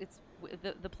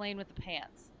the plane with the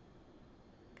pants.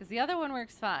 Because the other one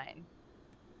works fine.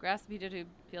 Grasp the pitot tube,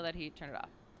 feel that heat, turn it off.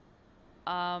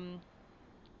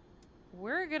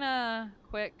 We're gonna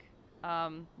quick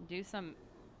do some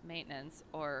maintenance,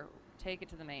 or take it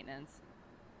to the maintenance.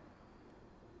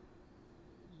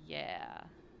 Yeah.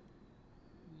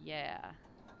 Yeah.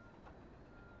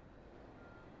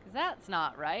 Because that's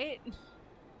not right.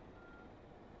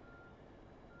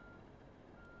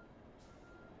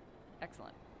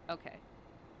 Excellent. Okay.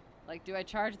 Like, do I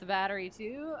charge the battery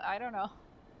too? I don't know.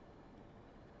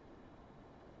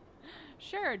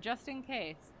 Sure, just in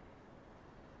case.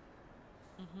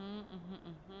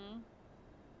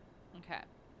 Okay.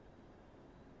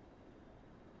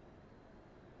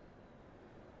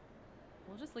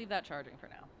 We'll just leave that charging for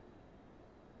now.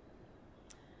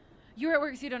 You're at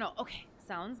work, so you don't know. Okay,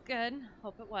 sounds good.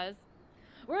 Hope it was.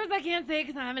 Words I can't say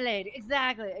because I'm a lady.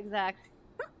 Exactly, exactly.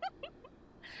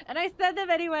 And I said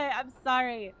them anyway. I'm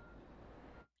sorry.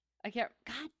 I can't.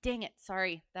 God dang it.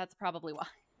 Sorry. That's probably why.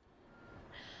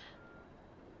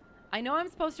 I know I'm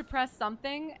supposed to press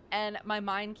something, and my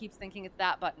mind keeps thinking it's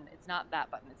that button. It's not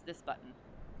that button. It's this button.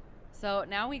 So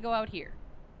now we go out here,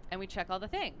 and we check all the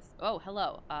things. Oh,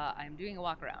 hello. I'm doing a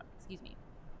walk around. Excuse me.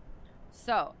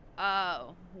 So,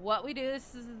 what we do,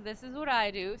 this is what I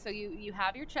do. So you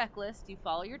have your checklist. You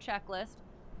follow your checklist.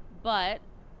 But,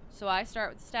 so I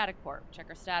start with the static port. Check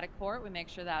our static port. We make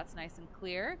sure that's nice and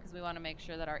clear, because we want to make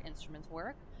sure that our instruments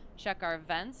work. Check our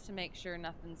vents to make sure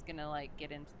nothing's going to, like,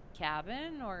 get into the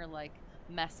cabin or, like,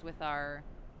 mess with our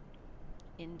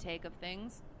intake of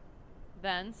things.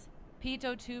 Vents.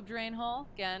 Pitot tube drain hole.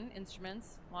 Again,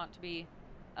 instruments want to be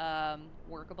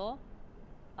workable.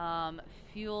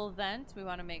 Fuel vent. We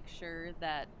want to make sure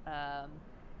that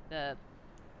the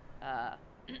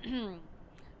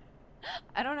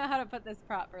I don't know how to put this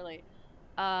properly.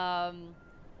 So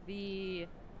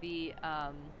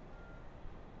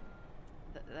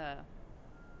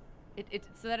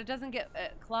that it doesn't get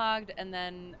clogged, and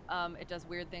then it does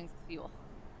weird things with fuel.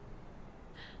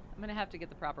 I'm gonna have to get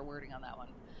the proper wording on that one.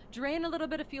 Drain a little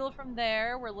bit of fuel from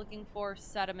there. We're looking for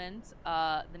sediment,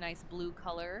 the nice blue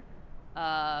color.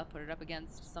 Put it up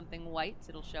against something white,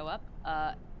 it'll show up.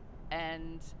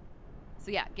 And so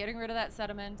yeah, getting rid of that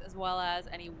sediment, as well as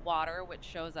any water, which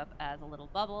shows up as a little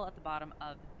bubble at the bottom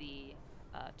of the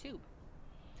tube.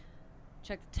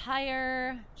 Check the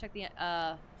tire, check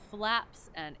the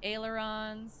flaps and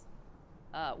ailerons,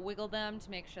 wiggle them to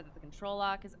make sure that the control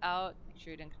lock is out. Make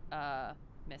sure you didn't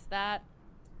miss that.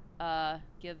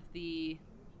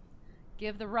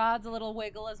 Give the rods a little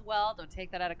wiggle as well. Don't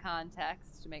take that out of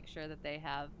context, to make sure that they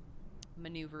have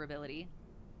maneuverability.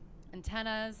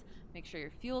 Antennas, make sure your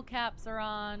fuel caps are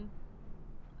on.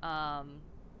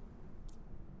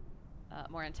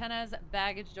 More antennas.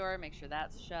 Baggage door, make sure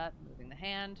that's shut, moving the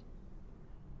hand.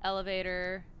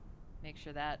 Elevator, make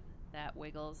sure that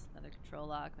wiggles. Another control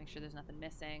lock, make sure there's nothing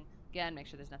missing. Again, make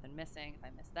sure there's nothing missing if I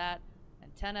miss that.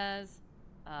 Antennas,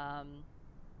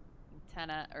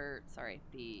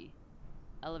 the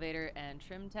elevator and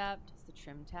trim tab. Does the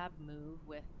trim tab move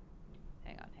with,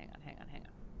 hang on.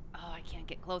 Oh, I can't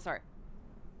get closer.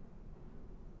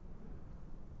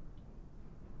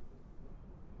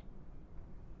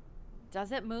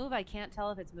 Does it move? I can't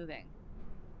tell if it's moving.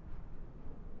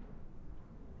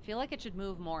 I feel like it should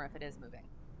move more if it is moving.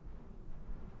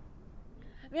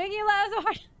 Making you laugh so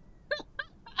hard.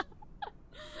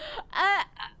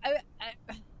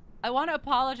 I want to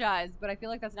apologize, but I feel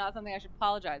like that's not something I should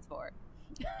apologize for.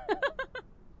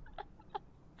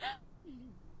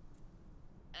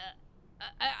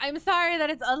 I'm sorry that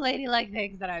it's unladylike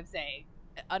things that I'm saying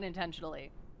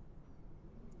unintentionally.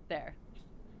 There.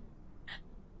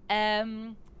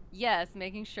 Yes,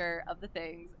 making sure of the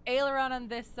things. Aileron on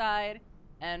this side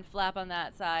and flap on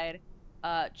that side.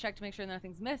 Check to make sure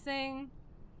nothing's missing.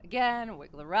 Again,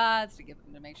 wiggle the rods to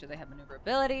make sure they have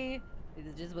maneuverability. This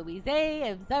is just what we say.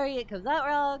 I'm sorry it comes out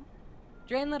wrong.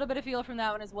 Drain a little bit of fuel from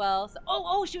that one as well. So,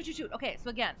 shoot. Okay, so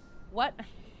again, what?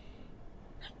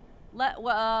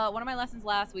 One of my lessons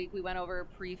last week, we went over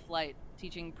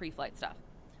teaching pre-flight stuff.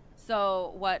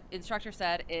 So what instructor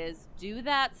said is, do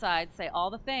that side, say all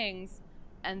the things,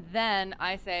 and then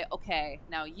I say, okay,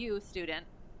 now you, student,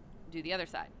 do the other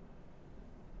side.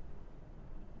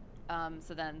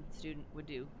 So then the student would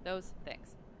do those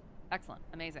things. Excellent,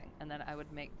 amazing. And then I would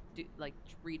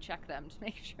recheck them to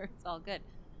make sure it's all good.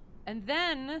 And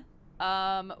then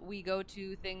we go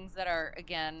to things that are,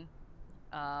 again,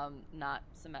 not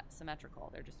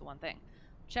symmetrical. They're just one thing.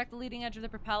 Check the leading edge of the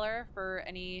propeller for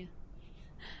any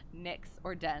nicks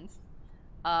or dents.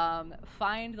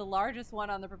 Find the largest one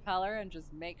on the propeller and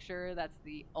just make sure that's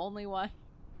the only one.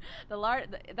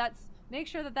 Make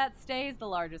sure that stays the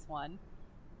largest one.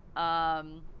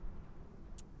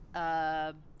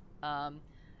 Uh, um,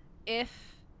 if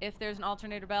there's an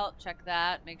alternator belt, check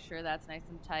that. Make sure that's nice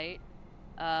and tight.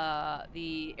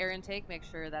 The air intake, make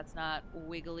sure that's not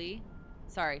wiggly.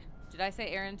 Sorry, did I say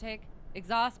air intake?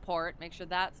 Exhaust port, make sure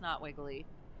that's not wiggly.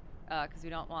 Because we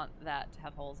don't want that to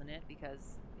have holes in it,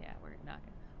 because yeah, we're not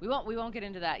gonna, we won't get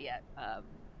into that yet.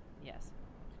 Yes.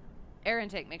 Air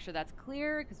intake, make sure that's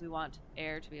clear, because we want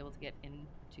air to be able to get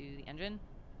into the engine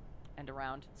and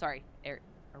around. Sorry, air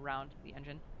around the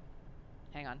engine.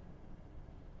 Hang on.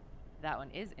 That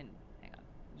one is in. Hang on.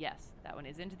 Yes, that one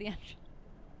is into the engine.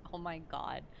 Oh my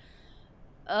god.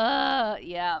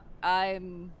 Yeah.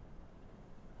 I'm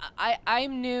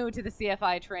new to the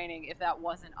CFI training, if that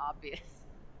wasn't obvious.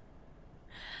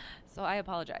 So I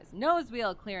apologize. Nose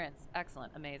wheel clearance.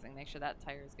 Excellent. Amazing. Make sure that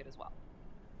tire is good as well.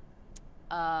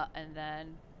 And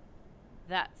then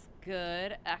that's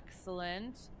good.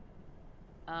 Excellent.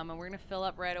 And we're going to fill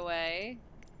up right away.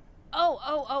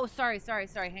 Oh, sorry.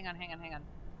 Hang on.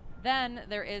 Then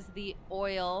there is the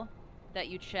oil that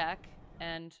you check.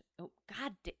 And, oh,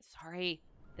 god, sorry.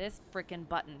 This freaking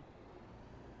button.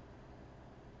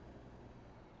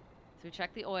 So we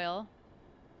check the oil.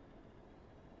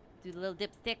 Do the little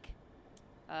dipstick.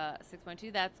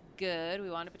 6.2, that's good. We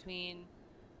want it between,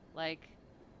 like,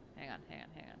 hang on.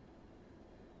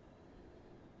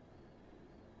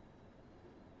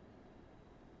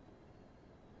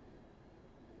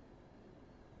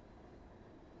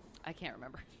 I can't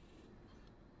remember.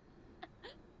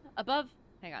 Above,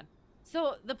 hang on.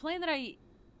 So the plane that I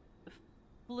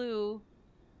flew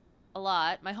a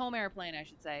lot, my home airplane, I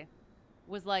should say,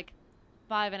 was like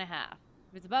 5.5.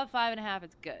 If it's above 5.5,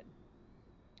 it's good.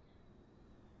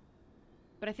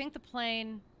 But I think the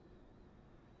plane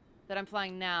that I'm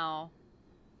flying now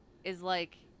is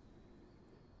like,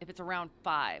 if it's around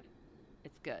 5,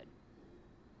 it's good.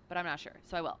 But I'm not sure,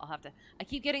 so I will. I'll have to. I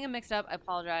keep getting them mixed up. I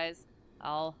apologize.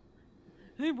 I'm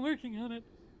working on it.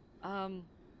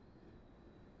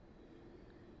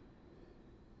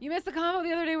 You missed the combo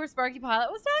the other day where Sparky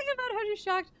Pilot was talking about how she's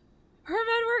shocked her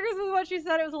med workers with what she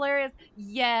said. It was hilarious.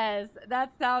 Yes,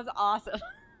 that sounds awesome.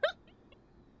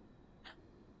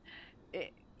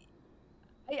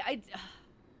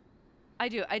 I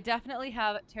do. I definitely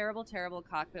have terrible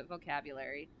cockpit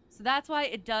vocabulary. So that's why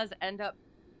it does end up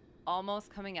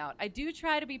almost coming out. I do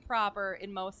try to be proper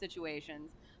in most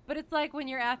situations, but it's like when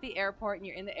you're at the airport and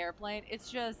you're in the airplane, it's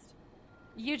just,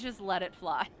 you just let it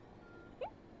fly.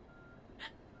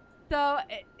 So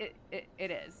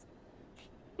it is.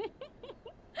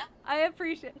 I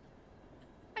appreciate it.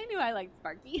 I knew I liked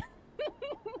Sparky.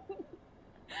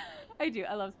 I do.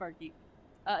 I love Sparky.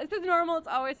 It's normal. It's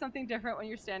always something different when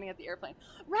you're standing at the airplane.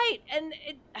 Right. And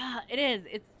it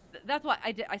is. That's what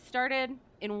I did. I started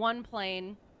in one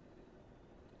plane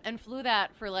and flew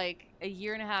that for like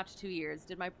 1.5 to 2 years.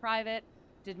 Did my private,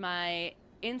 did my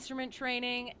instrument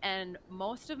training, and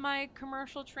most of my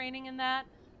commercial training in that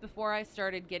before I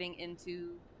started getting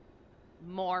into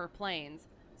more planes.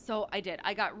 So I did.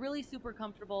 I got really super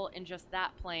comfortable in just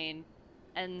that plane.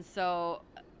 And so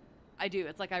I do.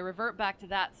 It's like I revert back to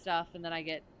that stuff and then I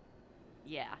get,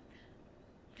 yeah.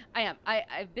 I am.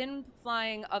 I've been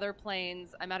flying other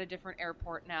planes. I'm at a different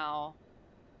airport now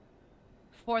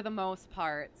for the most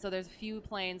part. So there's a few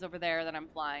planes over there that I'm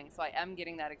flying. So I am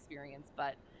getting that experience,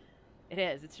 but it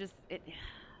is. It's just, it's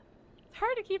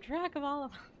hard to keep track of all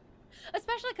of them.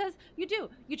 Especially because you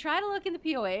try to look in the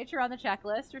POH or on the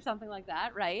checklist or something like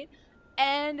that, right?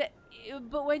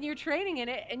 But when you're training in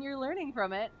it and you're learning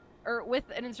from it, or with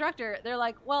an instructor, they're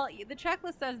like, well, the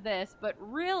checklist says this, but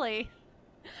really,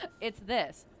 it's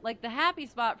this. Like, the happy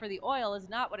spot for the oil is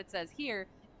not what it says here.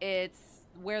 It's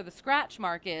where the scratch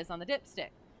mark is on the dipstick.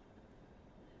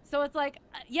 So it's like,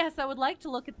 yes, I would like to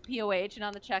look at the POH and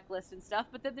on the checklist and stuff,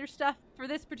 but then there's stuff for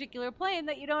this particular plane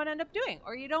that you don't end up doing,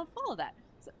 or you don't follow that.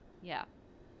 So, yeah.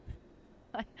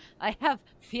 I have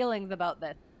feelings about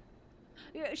this.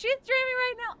 She's streaming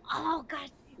right now. Oh, gosh.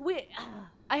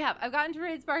 I've gotten to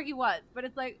raid Sparky once, but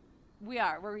it's like,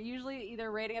 we're usually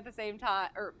either raiding at the same time,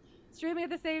 or streaming at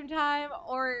the same time,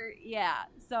 or, yeah.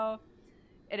 So,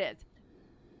 it is.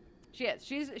 She is.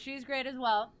 She's great as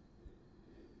well.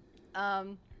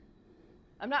 I'm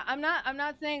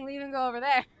not saying leave and go over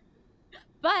there.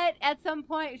 But at some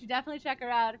point, you should definitely check her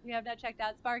out if you have not checked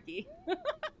out Sparky.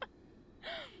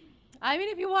 I mean,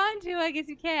 if you want to, I guess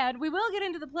you can. We will get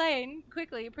into the plane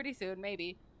quickly, pretty soon,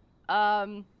 maybe.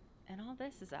 And all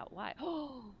this is out wide.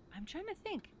 Oh, I'm trying to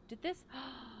think. Did this...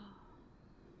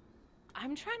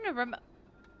 I'm trying to remember...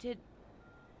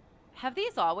 Have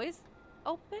these always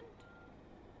opened?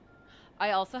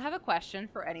 I also have a question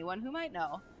for anyone who might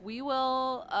know. We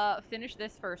will finish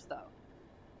this first, though.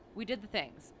 we did the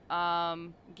things.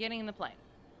 Getting in the plane.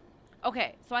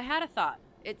 Okay, so I had a thought.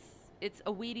 It's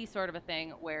a weedy sort of a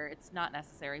thing where it's not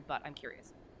necessary, but I'm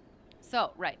curious.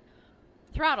 So, right.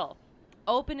 Throttle.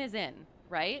 Open is in,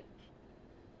 right?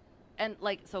 And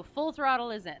like, so full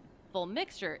throttle is in. Full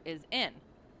mixture is in.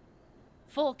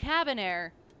 Full cabin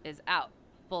air is out.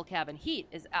 Full cabin heat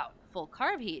is out. Full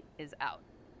carb heat is out.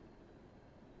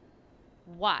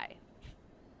 Why?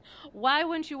 Why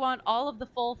wouldn't you want all of the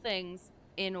full things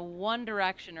in one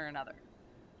direction or another?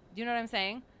 Do you know what I'm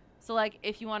saying? So like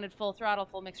if you wanted full throttle,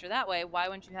 full mixture that way, why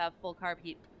wouldn't you have full carb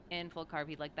heat in, full carb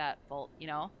heat like that, full, you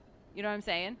know? You know what I'm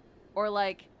saying? Or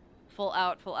like full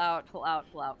out, full out, full out,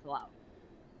 full out, full out.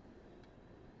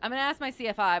 I'm going to ask my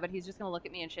CFI, but he's just going to look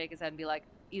at me and shake his head and be like,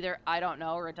 either I don't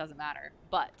know or it doesn't matter.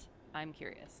 But I'm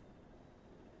curious.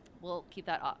 We'll keep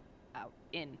that out,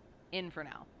 in for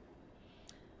now.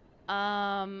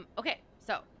 Okay,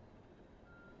 so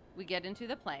we get into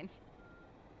the plane.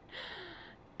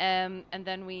 And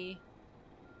then we,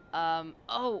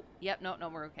 oh, yep, no,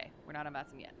 we're okay. We're not on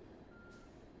VATSIM yet.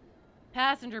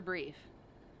 Passenger brief.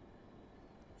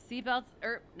 Seatbelts,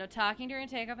 no talking during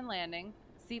takeoff and landing.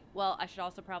 Well, I should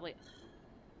also probably,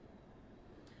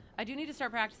 I do need to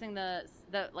start practicing the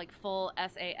like full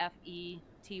SAFETY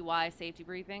safety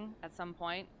briefing at some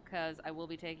point, because I will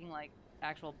be taking like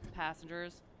actual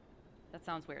passengers. That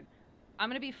sounds weird. I'm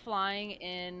going to be flying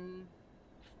in,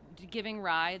 giving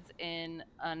rides in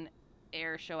an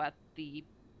air show at the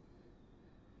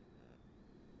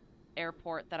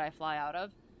airport that I fly out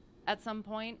of at some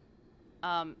point.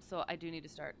 So I do need to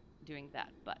start doing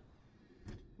that, but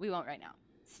we won't right now.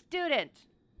 Student.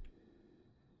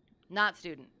 Not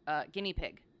student. Guinea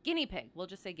pig. Guinea pig. We'll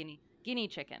just say guinea. Guinea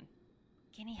chicken.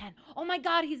 Guinea hen. Oh my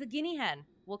God, he's a guinea hen.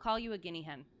 We'll call you a guinea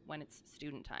hen when it's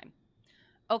student time.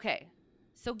 Okay,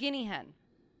 so guinea hen.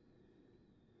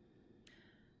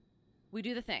 We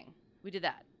do the thing. We did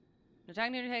that. No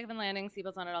talking during takeoff and landing.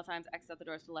 Seatbelts on at all times. Exit the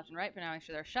doors to the left and right. For now, make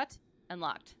sure they're shut and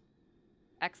locked.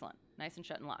 Excellent. Nice and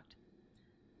shut and locked.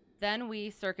 Then we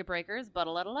circuit breakers. But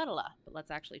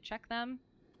let's actually check them.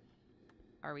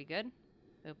 Are we good?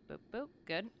 Boop, boop, boop.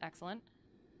 Good. Excellent.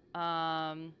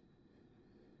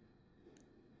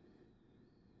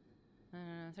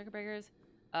 Circuit breakers.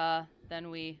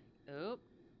 Then we, oop,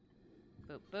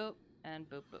 boop, boop, and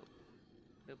boop, boop.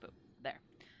 Boop, boop. There.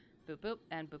 Boop, boop,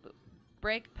 and boop, boop.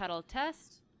 Brake pedal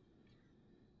test.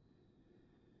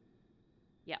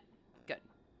 Yeah. Good.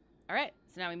 All right.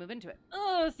 So now we move into it.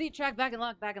 Oh, seat track, back and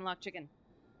lock, chicken.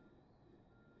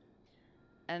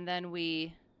 And then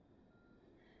we,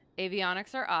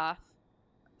 avionics are off.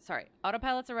 Sorry,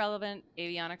 autopilot's irrelevant.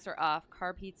 Avionics are off.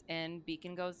 Carb heat's in.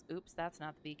 Beacon goes, oops, that's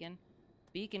not the beacon.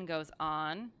 Beacon goes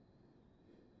on.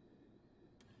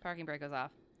 Parking brake goes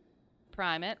off.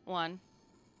 Prime it. 1,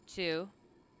 2.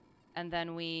 And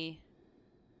then we,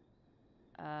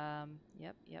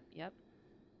 yep.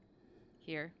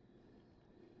 Here.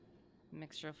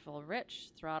 Mixture full rich.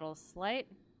 Throttle slight.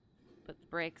 Put the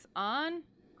brakes on.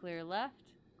 Clear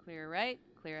left. Clear right.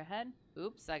 Clear ahead.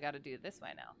 Oops, I gotta do it this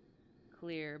way now.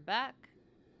 Clear back.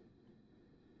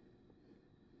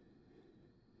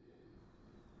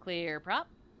 Clear prop.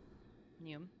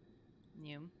 Noom.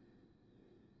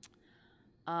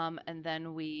 And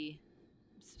then we,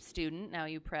 student, now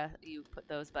you put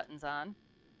those buttons on.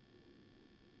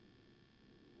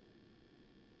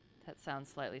 That sounds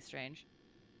slightly strange,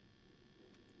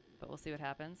 but we'll see what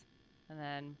happens. And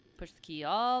then push the key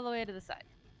all the way to the side.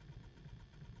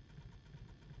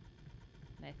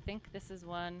 And I think this is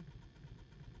one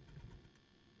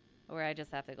where I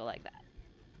just have to go like that.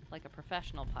 Like a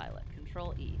professional pilot.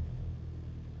 Control E.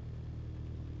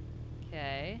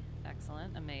 Okay.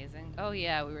 Excellent. Amazing. Oh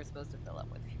yeah, we were supposed to fill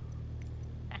up with you.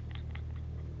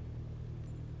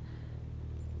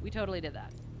 We totally did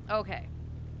that. Okay.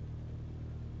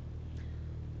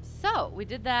 So, we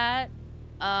did that.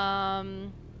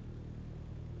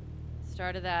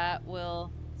 Started that.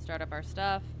 We'll start up our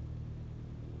stuff.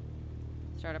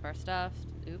 Start up our stuff.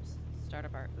 Oops. Start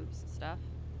up our stuff.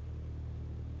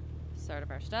 Start up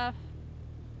our stuff.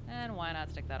 And why not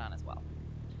stick that on as well?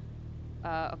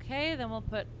 Okay, then we'll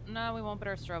put, no, we won't put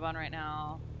our strobe on right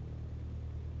now.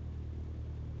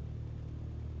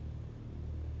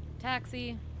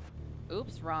 Taxi.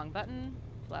 Oops, wrong button.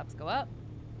 Flaps go up.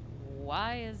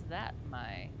 Why is that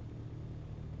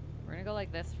we're gonna go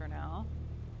like this for now.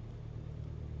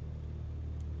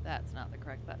 That's not the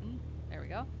correct button. There we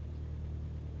go.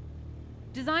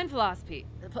 Design philosophy.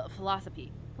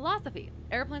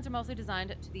 Airplanes are mostly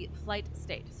designed to the flight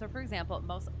state. So for example,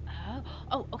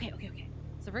 okay.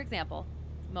 So for example,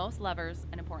 most levers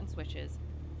and important switches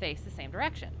face the same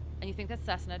direction. and you think that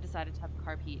Cessna decided to have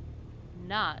carb heat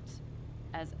not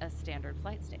as a standard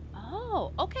flight state.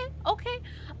 Oh, okay.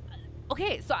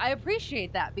 So I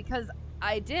appreciate that because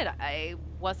I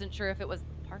wasn't sure if it was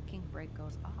parking brake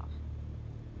goes off.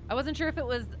 I wasn't sure if it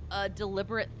was a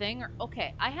deliberate thing or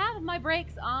okay. I have my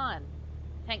brakes on.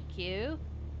 Thank you.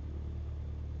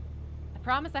 I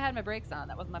promise I had my brakes on.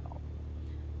 That wasn't my fault.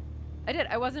 I did.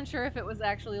 I wasn't sure if it was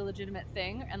actually a legitimate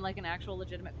thing and like an actual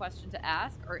legitimate question to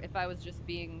ask or if I was just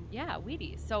being, yeah,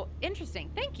 weedy. So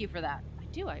interesting. Thank you for that.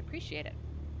 I appreciate it.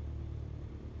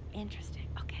 Interesting.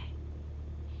 Okay.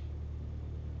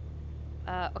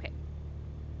 Okay.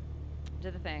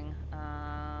 Do the thing.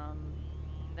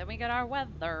 Then we get our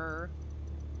weather.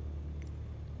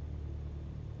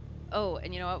 Oh,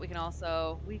 and you know what? We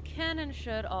can and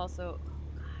should also. Oh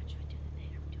God, should we do the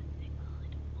thing? Are we doing the thing? Oh, I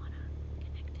don't wanna.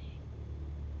 Connecting.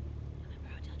 November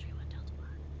Hotel Tree 1 Delta 1.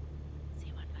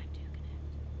 C152 connect.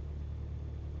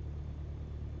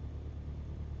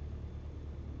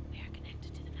 We are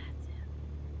connected to the VATSIM.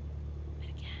 But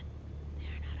again, they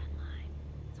are not online.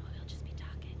 So we'll just be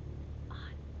talking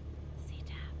on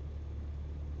CTAP.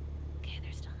 Okay,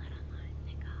 they're still not online.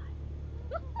 Thank God.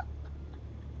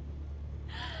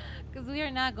 Because we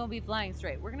are not going to be flying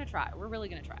straight. We're going to try. We're really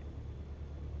going to try.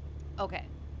 Okay.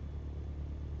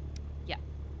 Yeah.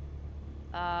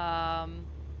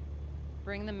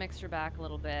 Bring the mixture back a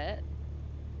little bit.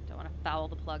 Don't want to foul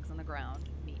the plugs on the ground.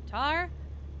 METAR.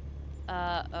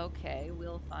 Okay.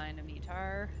 We'll find a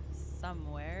METAR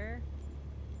somewhere.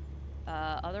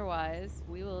 Otherwise,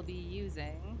 we will be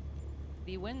using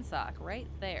the windsock right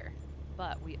there.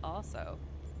 But we also...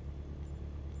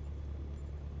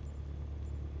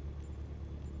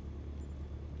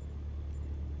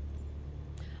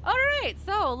 Alright,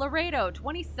 so Laredo,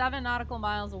 27 nautical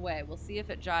miles away. We'll see if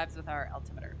it jives with our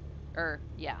altimeter.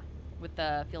 Yeah, with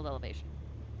the field elevation.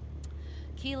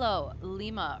 Kilo,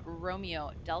 Lima,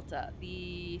 Romeo, Delta.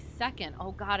 The second,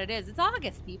 oh God, it is. It's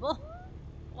August, people.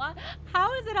 What?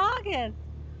 How is it August?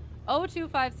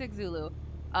 0256 Zulu.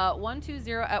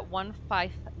 120 at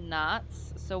 15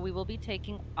 knots. So we will be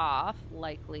taking off,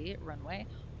 likely, runway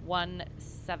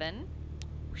 17.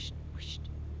 Whoosh, whoosh.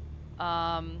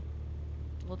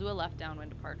 We'll do a left downwind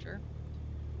departure.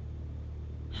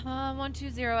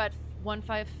 120 at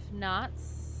 15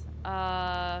 knots.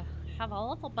 Have a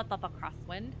little bit of a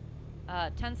crosswind.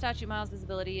 10 statute miles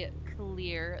visibility,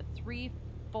 clear.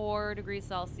 3-4 degrees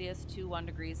Celsius, 2-1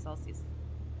 degrees Celsius.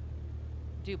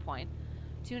 Dew point.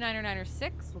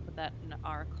 29906. We'll put that in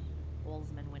our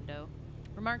Boltzmann window.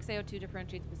 Remarks AO2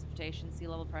 differentiates precipitation. Sea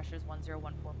level pressure is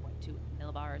 1014.2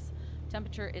 millibars.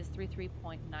 Temperature is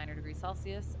 33.9 degrees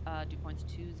Celsius. Dew point's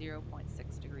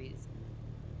 20.6 degrees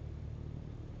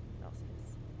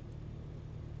Celsius.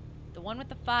 The one with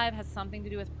the 5 has something to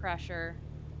do with pressure.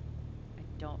 I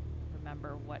don't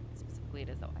remember what specifically it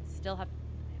is, though. I still have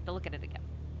to look at it again.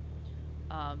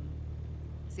 So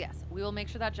yes, we will make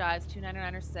sure that jives.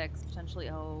 29906, potentially.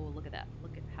 Oh, look at that.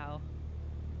 Look at how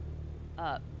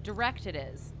direct it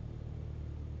is.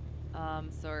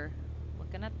 So we're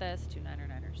looking at this.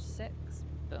 29906.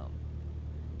 Boom.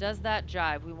 Does that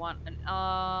jive? We want an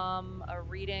a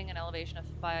reading, an elevation of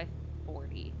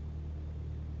 540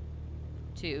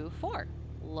 to 4.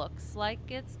 Looks like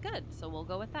it's good, so we'll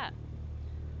go with that.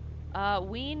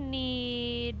 We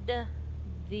need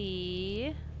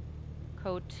the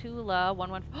Cotula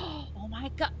 11. Oh my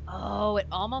God! Oh, it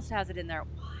almost has it in there.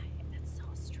 Why? That's so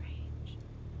strange.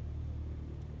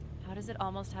 How does it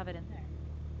almost have it in there?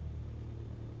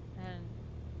 And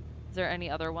is there any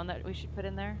other one that we should put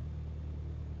in there?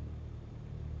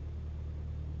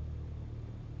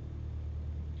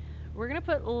 We're gonna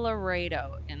put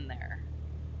Laredo in there.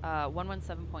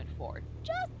 117.4,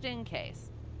 just in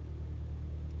case.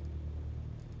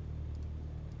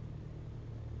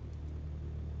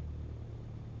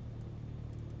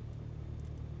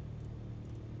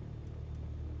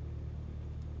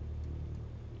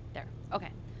 There.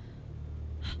 Okay.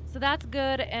 So that's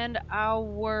good, and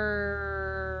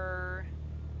our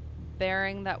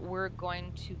bearing that we're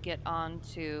going to get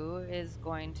onto is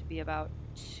going to be about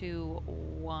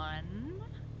 2-1.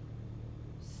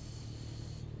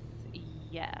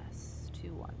 Yes,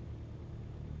 2-1.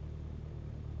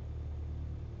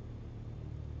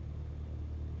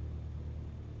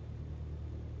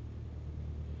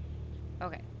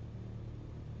 Okay.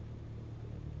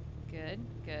 Good,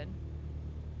 good.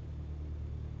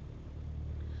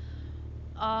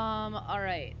 All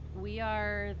right. We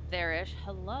are there-ish.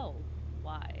 Hello.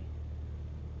 Why?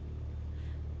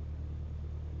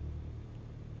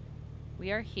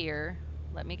 We are here.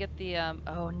 Let me get the,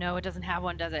 oh no, it doesn't have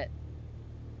one, does it?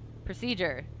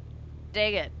 Procedure.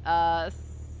 Dang it.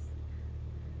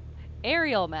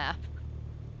 aerial map.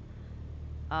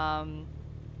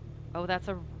 Oh, that's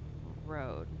a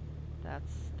road.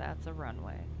 That's a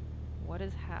runway. What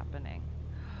is happening?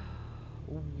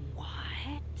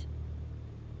 What?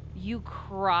 You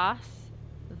cross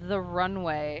the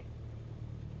runway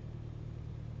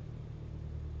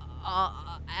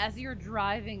as you're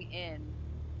driving in.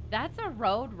 That's a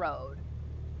road.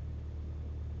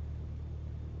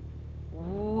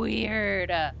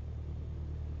 Weird.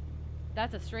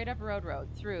 That's a straight up road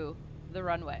through the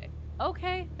runway.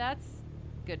 Okay, that's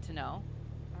good to know.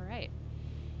 All right.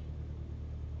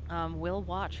 We'll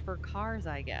watch for cars,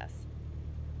 I guess.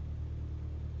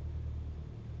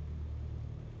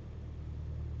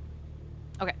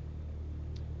 Okay.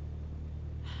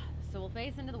 So we'll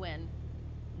face into the wind.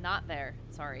 Not there.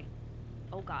 Sorry.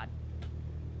 Oh, God.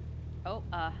 Oh,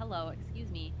 hello. Excuse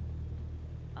me.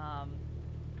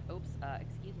 Oops.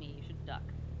 Excuse me. You should duck.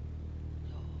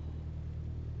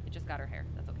 It just got her hair.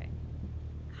 That's okay.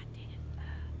 God dang it.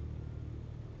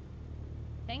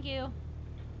 Thank you.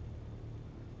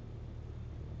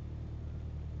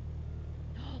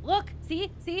 Look!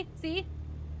 See?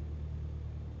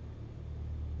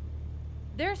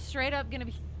 They're straight up gonna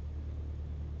be...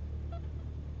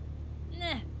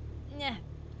 Nah.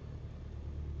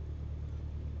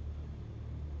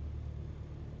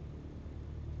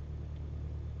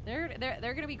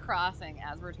 They're gonna be crossing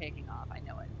as we're taking off. I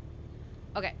know it.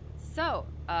 Okay, so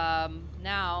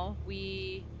now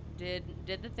we did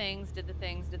the things.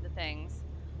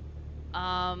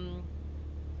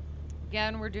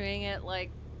 Again, we're doing it like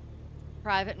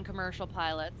private and commercial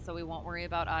pilots, so we won't worry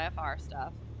about IFR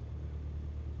stuff.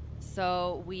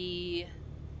 So the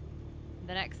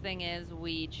next thing is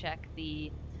we check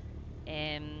the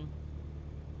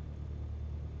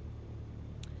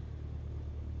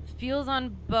fuels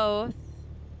on both,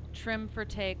 trim for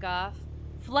takeoff,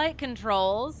 flight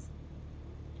controls.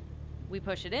 We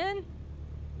push it in,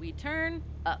 we turn,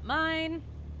 up mine,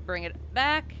 bring it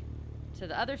back to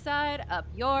the other side, up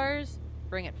yours,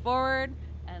 bring it forward,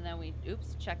 and then we,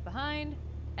 check behind,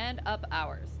 and up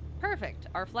ours. Perfect.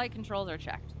 Our flight controls are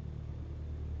checked.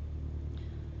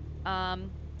 And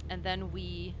then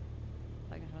we,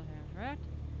 flight controls are correct.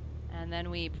 And then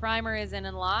we, primer is in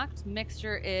and locked.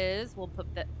 Mixture is, we'll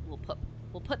put that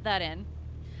in.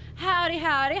 Howdy,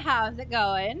 how's it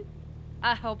going?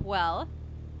 I hope well.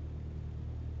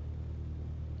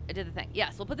 I did the thing.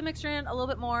 Yes, we'll put the mixture in a little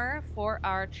bit more for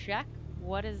our check.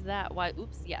 What is that? Why,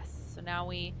 yes. So now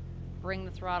we bring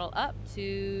the throttle up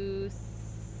to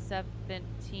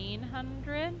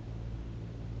 1700.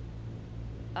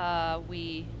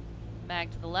 We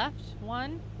mag to the left,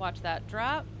 one, watch that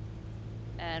drop,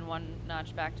 and one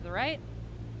notch back to the right.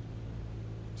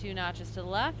 2 notches to the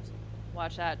left,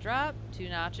 watch that drop, 2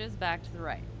 notches back to the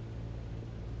right.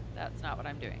 That's not what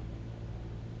I'm doing.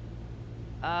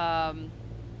 Oh my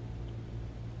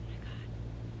God.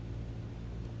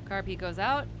 Car peak goes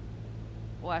out,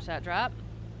 watch that drop.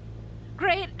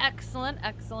 Great, excellent.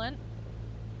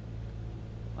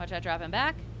 Watch that drop and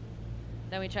back.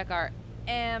 Then we check our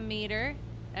ammeter,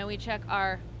 and we check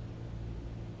our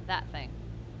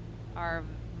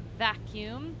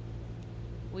vacuum.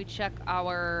 We check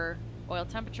our oil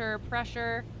temperature,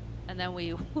 pressure, and then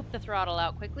we whoop the throttle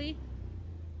out quickly.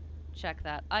 Check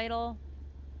that idle,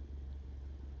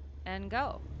 and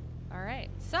go. All right,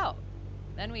 so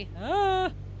then we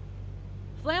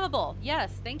flammable.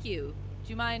 Yes, thank you. Do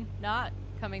you mind not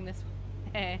coming this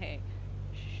way?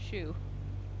 Shoo.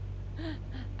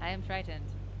 I am frightened.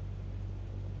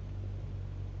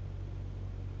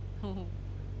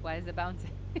 Why is it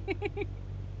bouncing?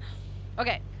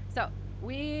 Okay, so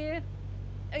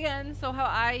how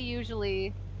I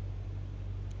usually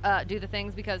do the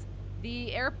things, because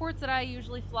the airports that I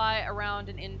usually fly around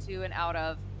and into and out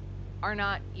of are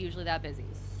not usually that busy.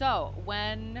 So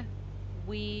when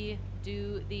we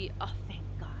do the, oh, thank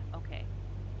God, okay.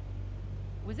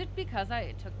 Was it because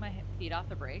I took my feet off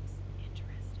the brakes?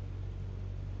 Interesting.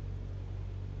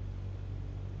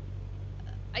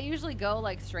 I usually go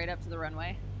like straight up to the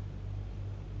runway.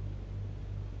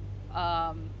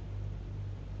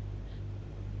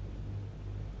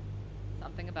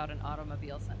 Something about an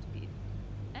automobile centipede.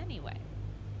 Anyway,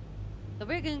 so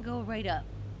we're gonna go right up,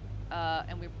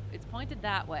 and it's pointed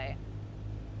that way.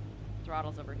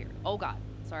 Throttle's over here. Oh God,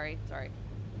 sorry.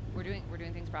 We're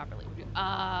doing things properly.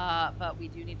 But we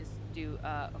do need to do.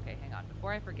 Okay, hang on.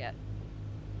 Before I forget.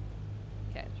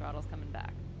 Okay, throttle's coming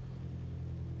back.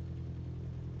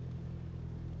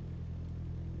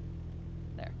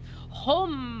 There. Oh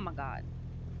my God.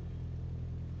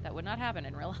 That would not happen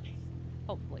in real life.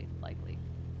 Hopefully, likely.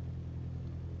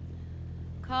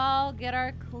 Call, get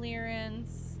our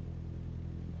clearance.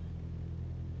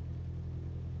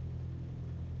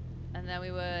 And then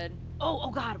we would... Oh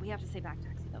God, we have to say back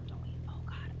taxi though, don't we? Oh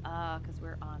God, because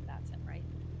we're on VATSIM, right?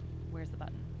 Where's the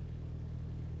button?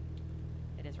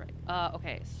 It is right.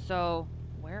 Okay, so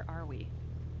where are we?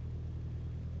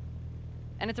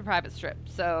 And it's a private strip,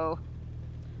 so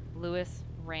Lewis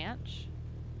Ranch.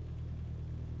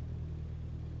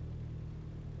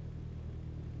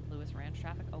 Lewis Ranch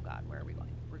traffic. Oh God, where are we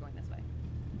going? We're going this way.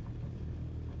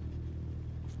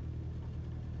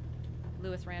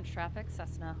 Lewis Ranch traffic,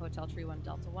 Cessna Hotel Tree 1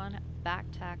 Delta 1, back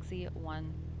taxi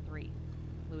 13.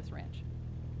 Lewis Ranch.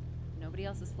 Nobody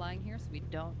else is flying here, so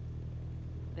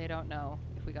they don't know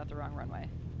if we got the wrong runway.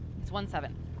 It's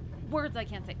 17. Words I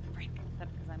can't say. Frank,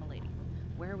 that's because I'm a lady.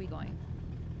 Where are we going?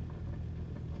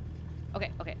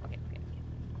 Okay. We're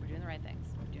doing the right things.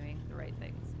 We're doing the right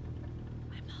things.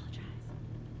 I apologize.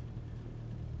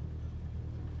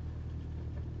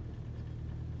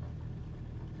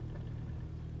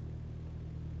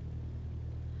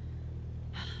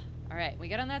 All right, we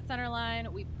get on that center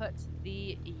line. We put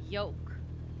the yoke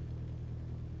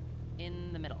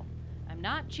in the middle. I'm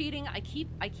not cheating. I keep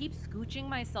scooching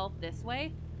myself this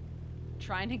way,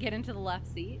 trying to get into the left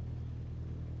seat,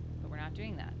 but we're not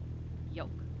doing that.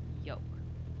 Yoke.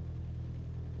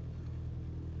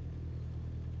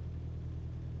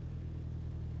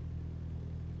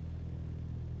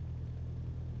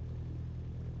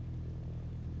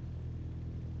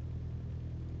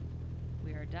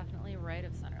 We are definitely right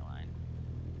of center line.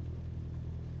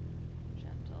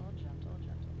 Gentle.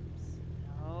 Oops.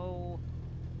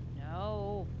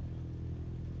 No.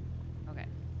 Okay.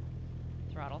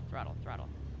 Throttle.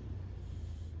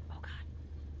 Oh God.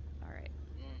 All right.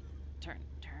 Turn.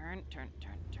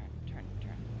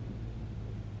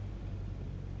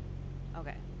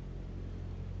 Okay.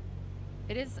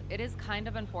 It is kind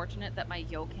of unfortunate that my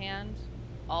yoke hand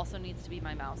also needs to be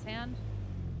my mouse hand,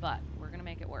 but we're gonna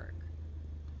make it work.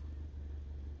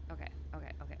 Okay.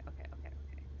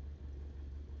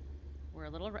 We're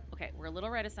a little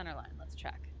right of center line. Let's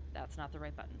check. That's not the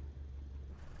right button.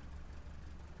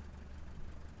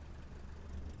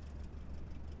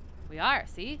 We are,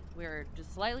 see? We're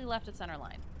just slightly left of center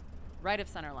line. Right of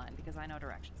center line, because I know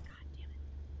directions. God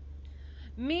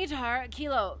damn it. Metar,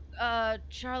 Kilo,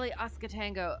 Charlie Oscar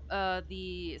Tango,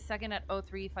 the second at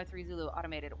 0353 Zulu,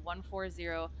 automated,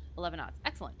 140, 11 knots.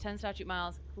 Excellent. 10 statute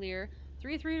miles, clear.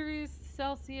 33 degrees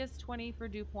Celsius, 20 for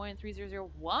dew point,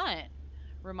 3001.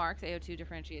 Remarks, AO2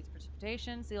 differentiates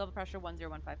precipitation, sea level pressure,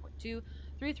 1015.2,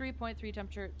 33.3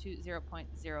 temperature,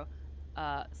 20.0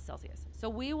 Celsius. So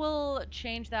we will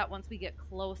change that once we get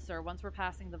closer, once we're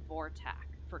passing the vortac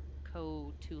for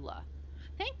Kotula.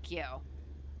 Thank you.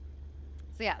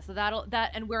 So yeah, so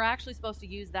and we're actually supposed to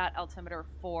use that altimeter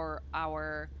for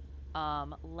our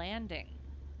landing,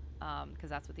 because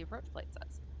that's what the approach plate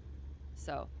says.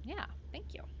 So yeah,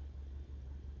 thank you.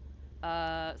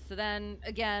 So then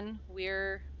again,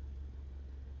 we're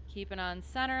keeping on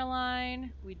center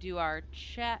line. We do our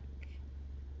check.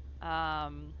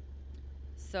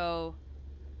 So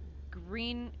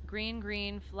green,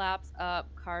 flaps up,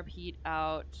 carb heat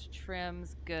out,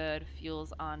 trims good,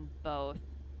 fuels on both.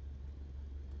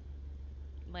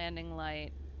 Landing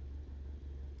light.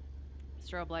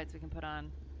 Strobe lights we can put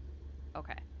on.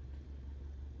 Okay.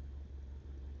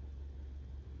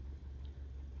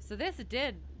 So this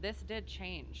did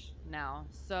change now.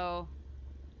 So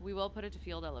we will put it to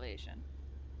field elevation,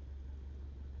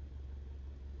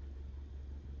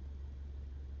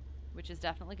 which is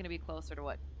definitely going to be closer to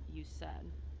what you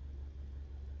said.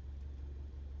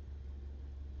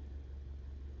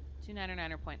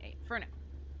 299.8 for now.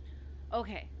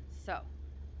 Okay, so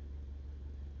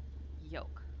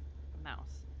yoke,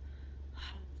 mouse.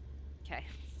 Okay,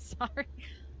 sorry.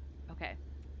 Okay,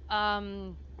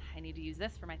 I need to use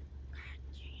this for my. God,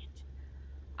 dang it.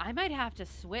 I might have to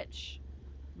switch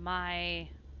my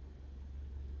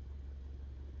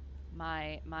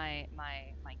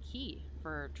key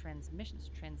for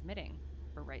transmitting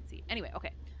for right seat. Anyway,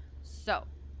 okay. So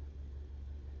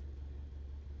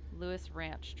Lewis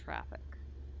Ranch traffic.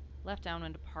 Left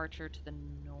downwind departure to the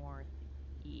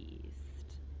northeast.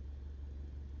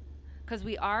 Because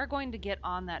we are going to get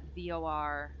on that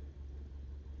VOR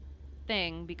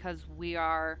thing because we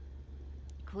are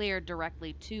cleared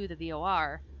directly to the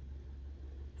VOR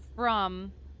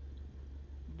from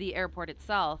the airport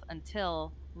itself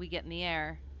until we get in the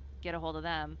air, get a hold of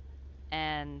them,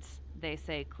 and they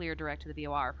say clear direct to the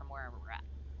VOR from wherever we're at.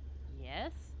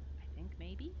 Yes? I think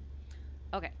maybe?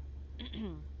 Okay.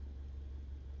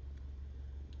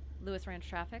 Lewis Ranch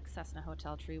traffic, Cessna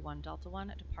Hotel Tree 1 Delta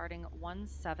 1, departing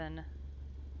 17,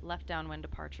 left downwind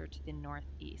departure to the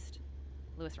northeast.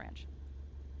 Lewis Ranch.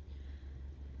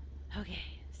 Okay,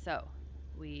 So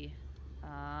we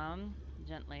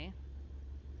gently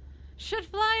should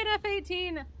fly an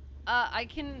F-18. I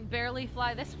can barely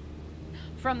fly this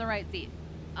from the right seat.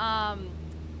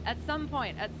 At some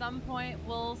point,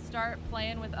 we'll start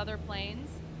playing with other planes.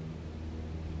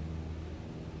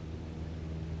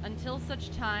 Until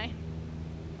such time.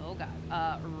 Oh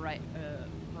god. Right.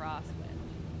 Crosswind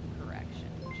correction.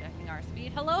 Checking our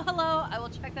speed. Hello, hello. I will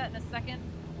check that in a second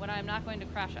when I'm not going to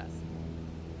crash us.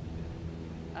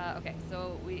 Okay,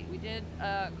 so we did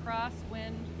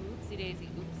crosswind. Oopsie daisy.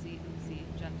 Oopsie.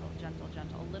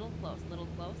 Gentle. Little close,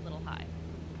 little high.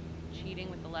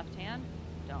 Cheating with the left hand.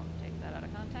 Don't take that out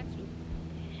of context.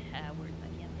 Words I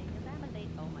can't think of validate.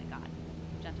 Oh my god.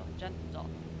 Gentle.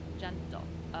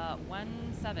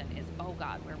 17 is, oh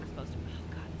god, where we're supposed to.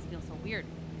 Oh god, this feels so weird.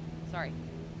 Sorry.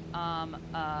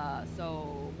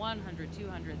 So 100,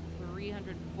 200,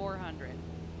 300, 400.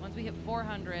 Once we hit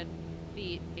 400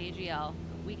 feet AGL,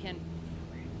 we can.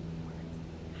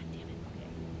 God damn it. Okay.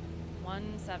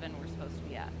 17 we're supposed to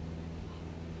be at.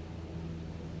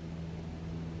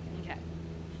 Okay.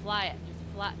 Fly it.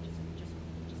 Just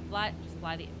fly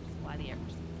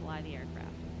the aircraft.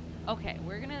 Okay,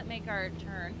 we're gonna make our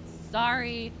turn.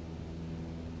 Sorry.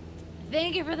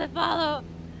 Thank you for the follow.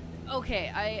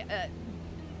 Okay,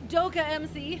 Doka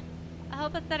MC.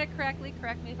 I'll pathetic correctly.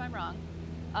 Correct me if I'm wrong.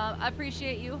 I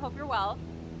appreciate you. Hope you're well.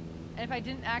 And if I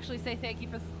didn't actually say thank you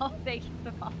for the follow, thank you for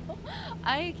the follow.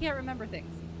 I can't remember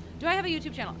things. Do I have a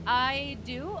YouTube channel? I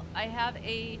do. I have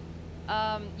a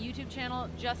YouTube channel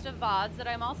just of VODs that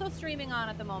I'm also streaming on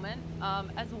at the moment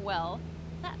as well.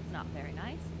 That's not very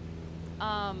nice.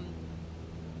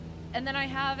 And then I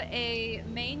have a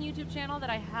main YouTube channel that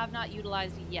I have not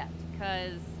utilized yet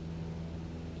because,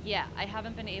 yeah, I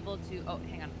haven't been able to. Oh,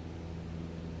 hang on.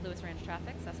 Lewis Ranch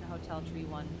traffic, Cessna Hotel, Tree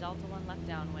 1, Delta 1, left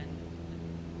downwind,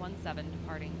 17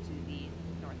 departing to the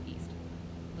northeast.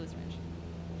 Lewis Ranch.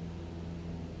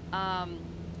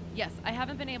 Yes, I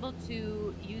haven't been able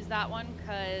to use that one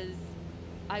because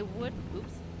I would.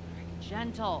 Oops.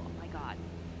 Gentle. Oh my god.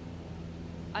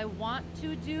 I want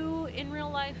to do in real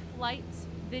life flight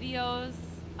videos,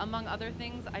 among other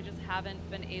things. I just haven't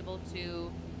been able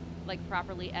to like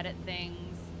properly edit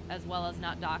things as well as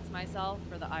not dox myself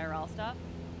for the IRL stuff.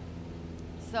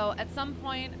 So at some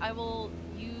point I will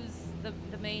use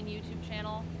the main YouTube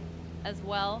channel as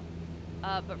well.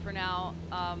 But for now,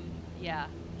 yeah,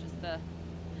 just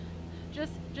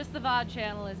the VOD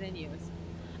channel is in use.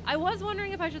 I was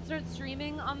wondering if I should start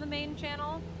streaming on the main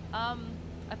channel.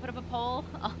 I put up a poll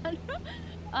on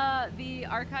the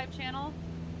archive channel.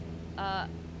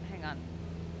 Hang on.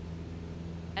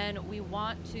 And we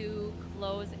want to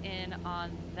close in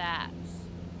on that.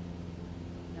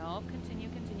 No, continue.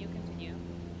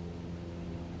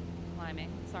 Climbing.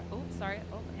 Sorry. Oh, sorry.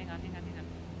 Oh, hang on.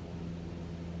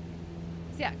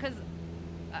 So yeah, because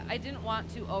I didn't want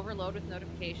to overload with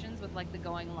notifications with like the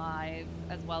going live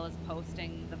as well as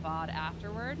posting the VOD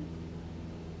afterward.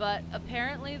 But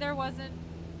apparently there wasn't.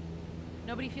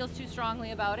 Nobody feels too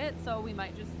strongly about it, so we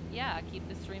might just, yeah, keep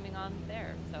the streaming on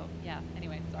there. So, yeah,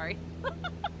 anyway, sorry.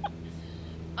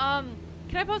 Can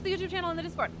I post the YouTube channel in the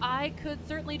Discord? I could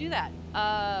certainly do that.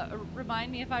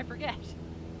 Remind me if I forget.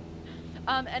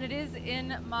 And it is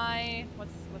in my,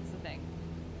 what's the thing?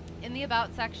 In the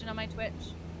About section on my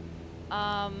Twitch.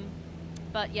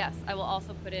 But yes, I will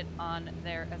also put it on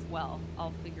there as well.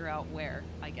 I'll figure out where,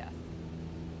 I guess.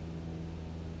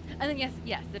 And then yes,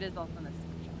 it is also in the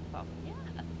description. Oh, yes.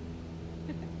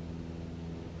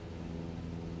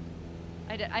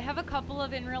 I have a couple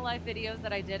of in real life videos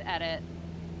that I did edit,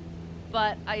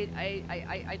 but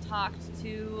I talked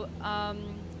to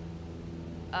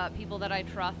people that I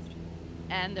trust,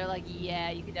 and they're like,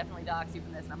 yeah, you could definitely dox you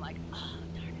from this, and I'm like, oh,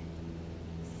 darn it.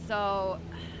 So,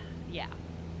 yeah.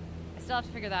 I still have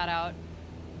to figure that out.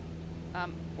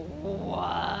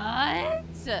 What?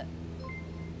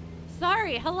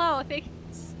 Sorry, hello, thanks.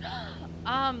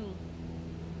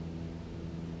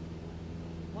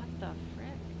 What the frick?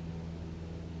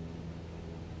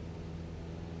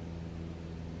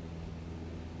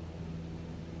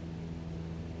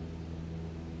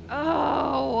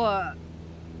 Oh!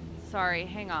 Sorry,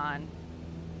 hang on.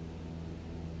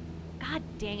 God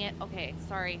dang it. Okay,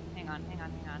 sorry. Hang on.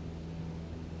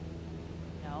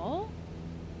 No?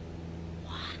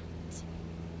 What?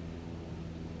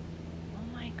 Oh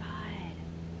my god.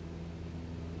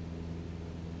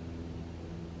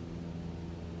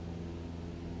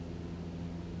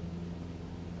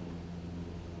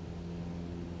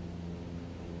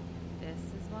 This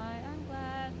is why I'm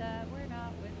glad that we're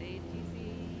not with ATC.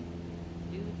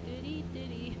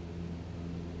 Doo-diddy-diddy.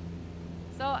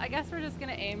 So I guess we're just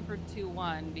gonna aim for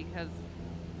 2-1 because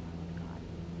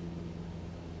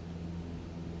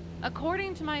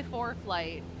According to my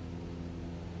foreflight,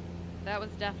 that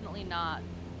was definitely not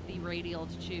the radial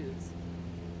to choose.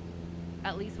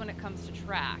 At least when it comes to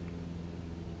track.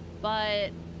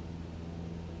 But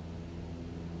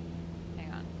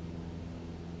hang on.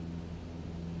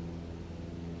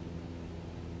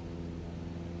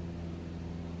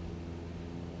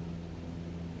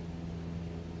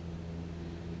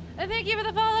 And thank you for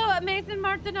the follow, Mason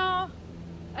Martineau.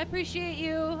 I appreciate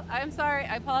you. I'm sorry.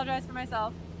 I apologize for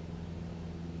myself.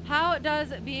 How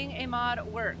does being a mod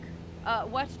work?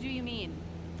 What do you mean?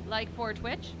 Like for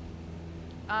Twitch?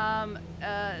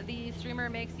 The streamer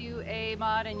makes you a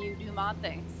mod and you do mod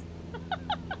things.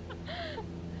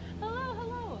 Hello,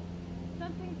 hello.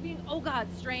 Something's being, oh God,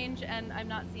 strange, and I'm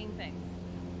not seeing things.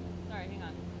 Sorry, hang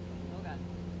on. Oh God.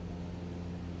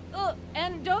 Oh,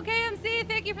 and DokeMC,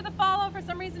 thank you for the follow. For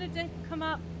some reason it didn't come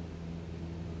up.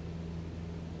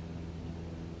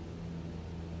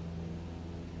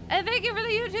 And thank you for the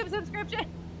YouTube subscription.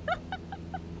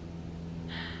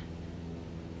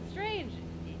 Strange.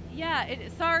 Yeah,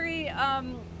 sorry,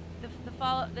 the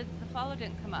follow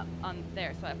didn't come up on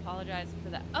there, so I apologize for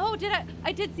that. Oh, did I?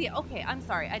 I did see it. Okay, I'm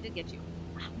sorry. I did get you.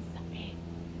 I'm sorry.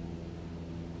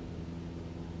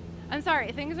 I'm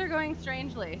sorry. Things are going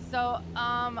strangely. So,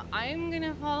 I'm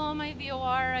gonna follow my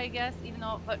VOR, I guess, even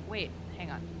though, but wait,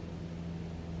 hang on.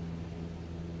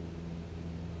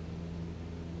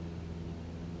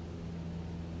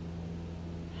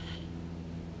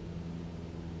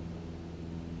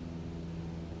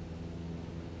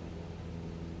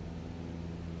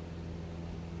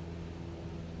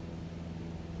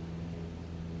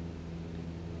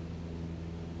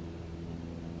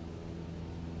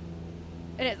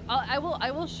 It is. I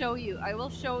will show you. I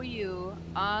will show you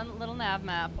on little nav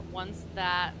map once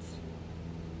that.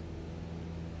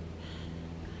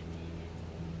 God dang it.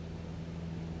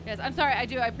 Yes, I'm sorry. I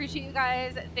do. I appreciate you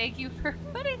guys. Thank you for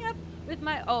putting up with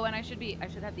my. Oh, and I should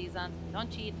have these on.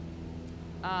 Don't cheat.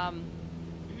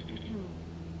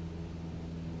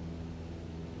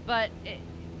 But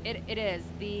it is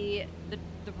the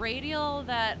radial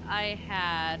that I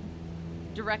had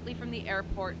directly from the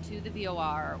airport to the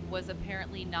VOR was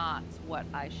apparently not what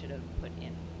I should have put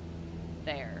in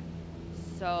there.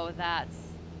 So that's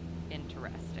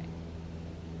interesting.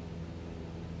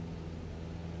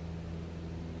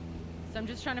 So I'm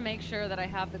just trying to make sure that I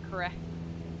have the correct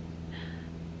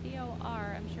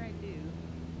VOR. I'm sure I do.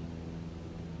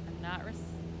 I'm not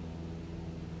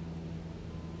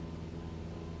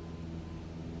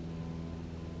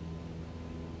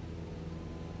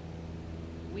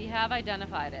We have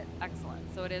identified it.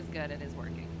 Excellent. So it is good. It is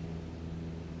working.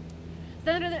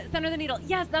 Center the needle.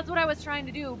 Yes, that's what I was trying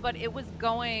to do, but it was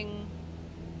going...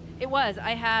 It was.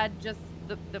 I had just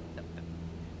the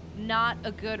not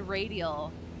a good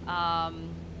radial.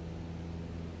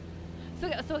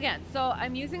 So again, so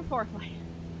I'm using foreflight.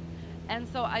 And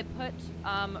so I put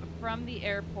from the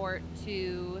airport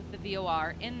to the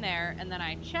VOR in there, and then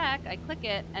I click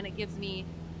it, and it gives me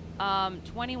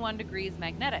 21 degrees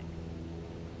magnetic.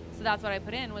 So that's what I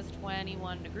put in was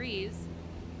 21 degrees.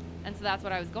 And so that's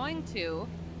what I was going to,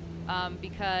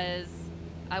 because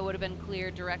I would have been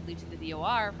cleared directly to the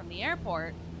VOR from the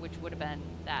airport, which would have been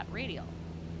that radial,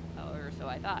 or so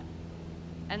I thought.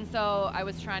 And so I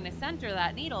was trying to center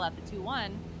that needle at the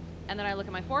 2-1, and then I look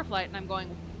at my foreflight and I'm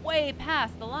going way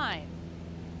past the line.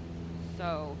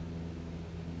 So,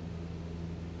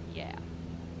 yeah.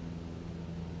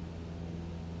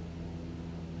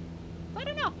 I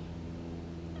don't know.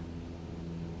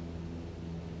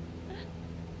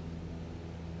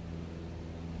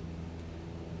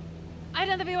 I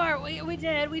done the VOR. We did,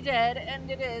 and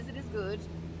it is good.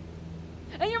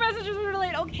 And your messages were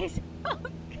late. Okay, so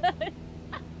good.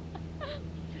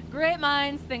 Great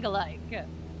minds think alike.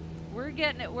 We're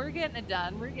getting it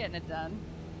done. We're getting it done.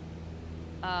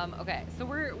 Okay, so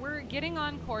we're getting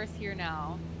on course here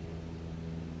now,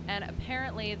 and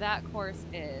apparently that course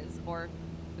is,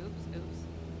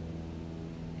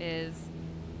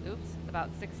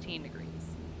 about 16 degrees.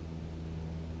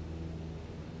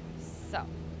 So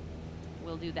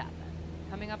we'll do that then.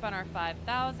 Coming up on our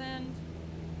 5,000.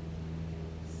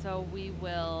 So we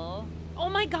will... Oh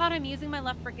my god, I'm using my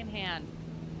left freaking hand.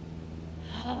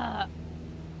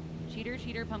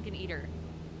 Cheater, pumpkin eater.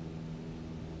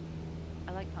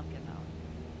 I like pumpkin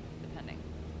though, depending.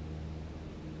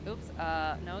 Oops,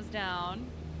 nose down.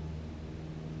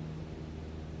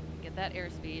 Get that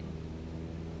airspeed.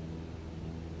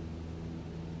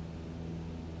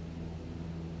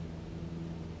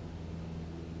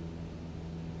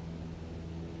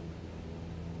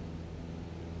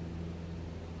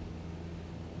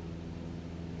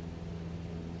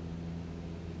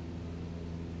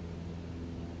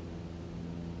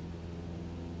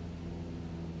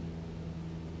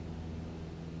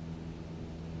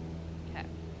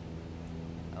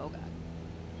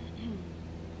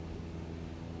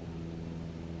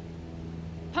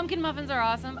 Pumpkin muffins are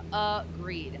awesome.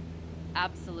 Agreed.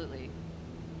 Absolutely.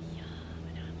 Yum,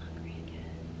 and now I'm hungry again.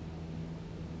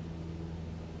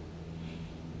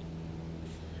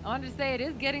 I wanted to say it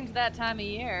is getting to that time of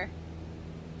year.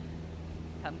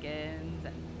 Pumpkins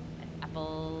and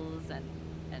apples and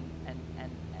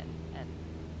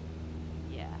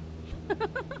yeah.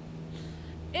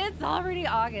 It's already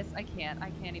August. I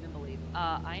can't even believe.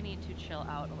 I need to chill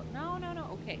out a little. No.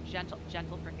 Okay, gentle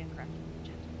freaking corrections.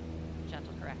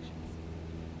 Gentle corrections.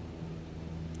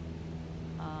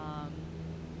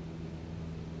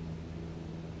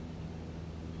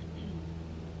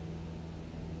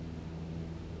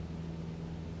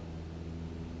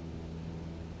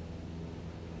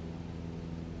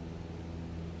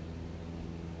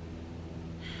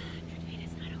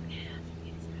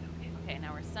 Okay,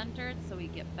 now we're centered, so we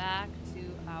get back to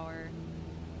our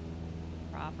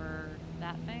proper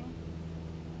that thing.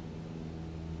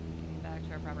 Getting back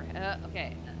to our proper.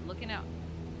 Okay, looking out.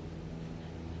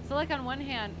 So, like on one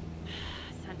hand,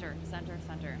 center.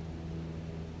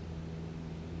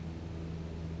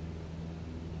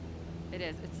 It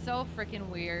is. It's so freaking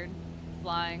weird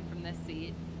flying from this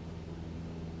seat.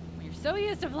 When you're so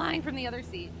used to flying from the other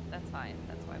seat, that's fine.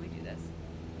 That's why we do this.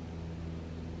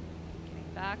 Getting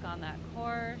back on that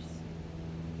course.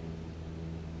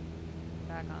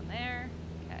 Back on there.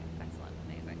 Okay, excellent.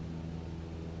 Amazing.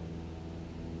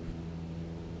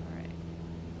 All right.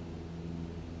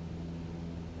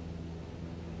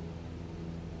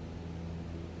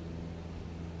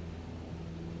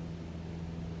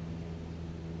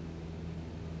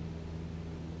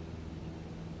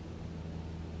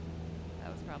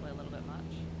 That was probably a little bit much.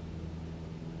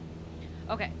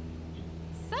 Okay.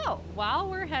 So, while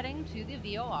we're heading to the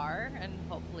VOR, and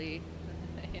hopefully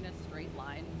in a straight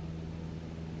line,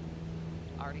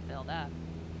 already failed that.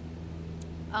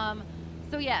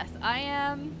 So yes, I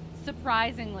am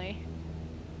surprisingly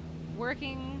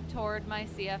working toward my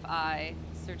CFI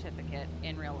certificate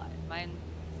in real life, my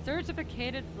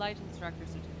certificated flight instructor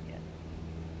certificate.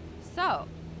 So,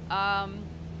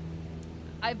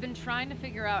 I've been trying to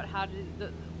figure out how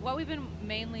to what we've been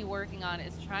mainly working on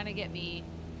is trying to get me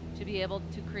to be able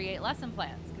to create lesson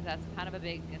plans, because that's kind of a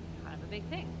big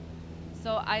thing.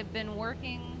 So I've been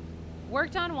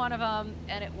worked on one of them,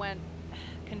 and it went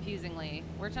confusingly.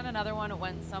 Worked on another one, it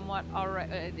went somewhat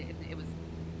alright.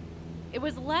 It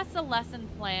was less a lesson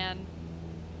plan.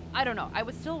 I don't know. I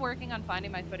was still working on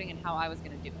finding my footing and how I was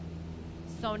going to do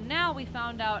it. So now we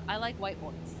found out I like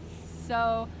whiteboards.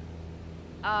 So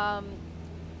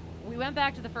we went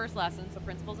back to the first lesson, so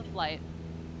Principles of Flight,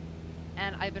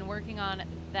 and I've been working on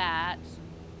that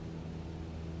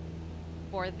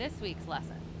for this week's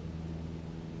lesson.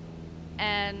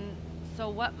 And so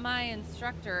what my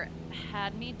instructor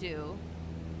had me do,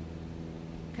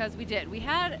 because we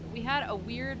had a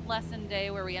weird lesson day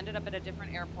where we ended up at a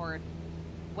different airport,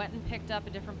 went and picked up a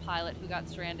different pilot who got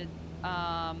stranded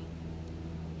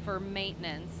for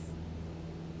maintenance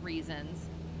reasons,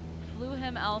 flew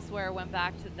him elsewhere, went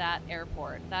back to that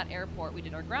airport. That airport we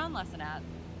did our ground lesson at,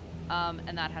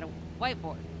 and that had a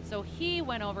whiteboard. So he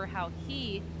went over how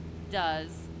he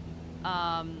does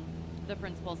the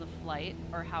Principles of Flight,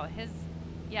 or how his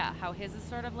is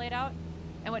sort of laid out.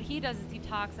 And what he does is he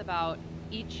talks about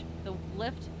the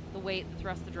lift, the weight, the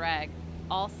thrust, the drag,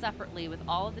 all separately with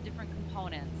all of the different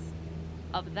components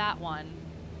of that one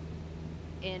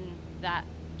in that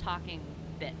talking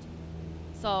bit.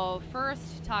 So first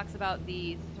he talks about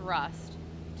the thrust,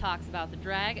 talks about the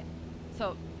drag.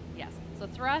 So yes, so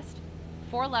thrust,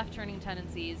 4 left turning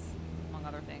tendencies, among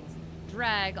other things.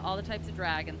 Drag, all the types of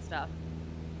drag and stuff.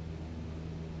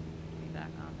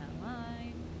 Back on that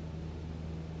line.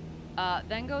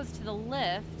 Then goes to the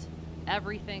lift,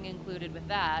 everything included with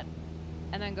that,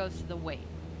 and then goes to the weight.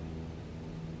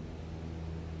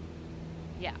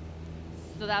 Yeah.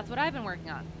 So that's what I've been working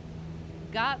on.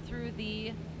 Got through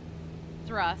the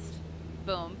thrust,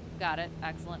 boom, got it,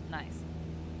 excellent, nice.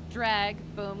 Drag,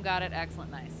 boom, got it,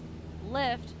 excellent, nice.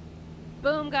 Lift,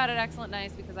 boom, got it, excellent,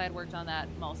 nice, because I had worked on that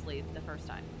mostly the first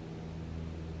time.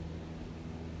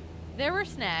 There were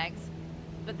snags,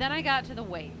 but then I got to the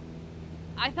weight.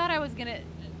 I thought I was gonna,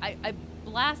 I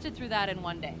blasted through that in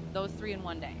one day, those 3 in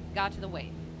one day, got to the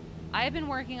weight. I have been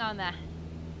working on that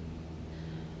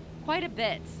quite a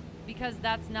bit, because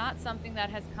that's not something that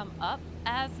has come up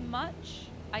as much,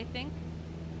 I think,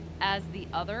 as the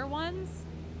other ones.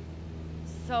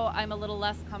 So I'm a little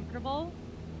less comfortable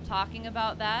talking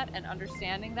about that and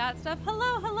understanding that stuff.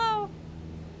 Hello.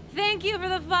 Thank you for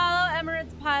the follow,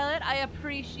 Emirates Pilot. I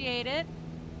appreciate it.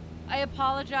 I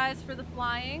apologize for the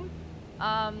flying.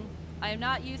 I am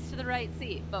not used to the right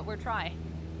seat, but we're trying.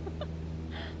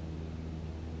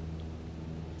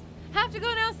 Have to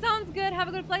go now. Sounds good. Have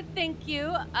a good flight. Thank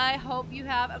you. I hope you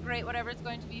have a great whatever it's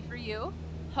going to be for you.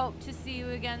 Hope to see you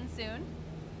again soon.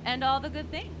 And all the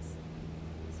good things.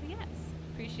 So yes,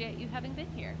 appreciate you having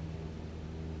been here.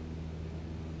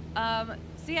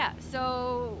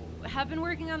 So have been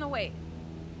working on the weight.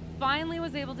 Finally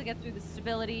was able to get through the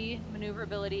stability,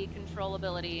 maneuverability,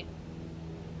 controllability.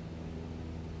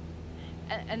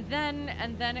 And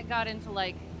then it got into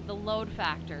like the load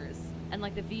factors and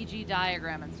like the VG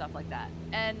diagram and stuff like that.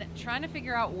 And trying to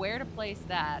figure out where to place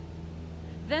that.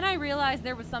 Then I realized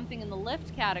there was something in the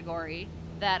lift category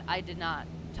that I did not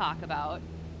talk about.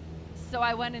 So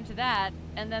I went into that,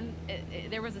 and then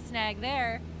there was a snag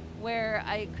there where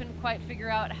I couldn't quite figure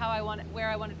out where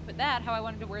I wanted to put that, how I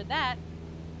wanted to word that.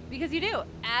 Because you do,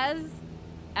 as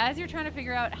you're trying to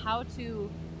figure out how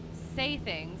to say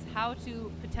things, how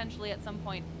to potentially at some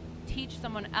point teach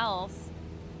someone else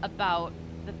about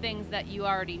the things that you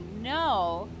already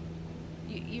know,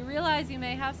 you realize you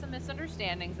may have some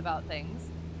misunderstandings about things,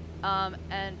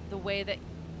 and the way that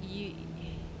you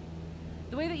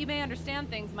may understand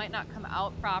things might not come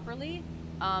out properly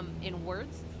in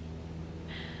words.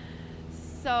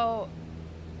 So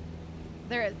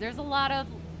there's a lot of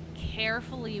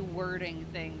carefully wording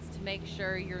things to make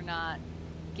sure you're not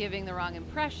giving the wrong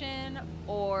impression,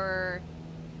 or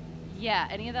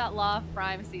any of that law of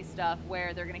primacy stuff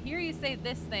where they're going to hear you say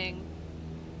this thing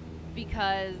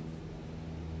because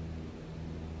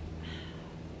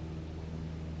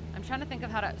I'm trying to think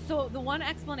of how to. So the one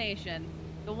explanation,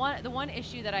 the one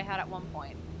issue that I had at one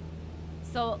point.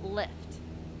 So lift.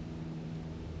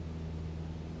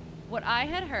 What I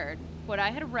had heard, what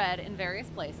I had read in various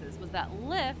places was that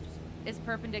lift is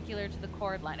perpendicular to the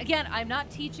chord line. Again, I'm not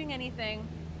teaching anything.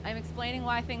 I'm explaining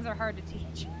why things are hard to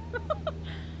teach.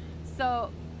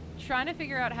 So, trying to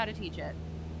figure out how to teach it.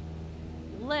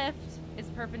 Lift is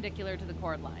perpendicular to the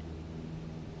chord line.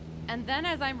 And then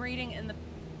as I'm reading in the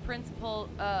principle,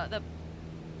 the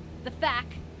FAQ,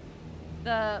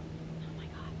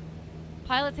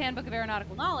 Pilot's Handbook of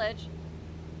Aeronautical Knowledge,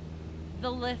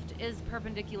 the lift is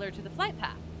perpendicular to the flight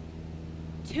path.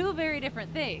 Two very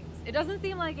different things. It doesn't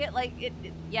seem like it,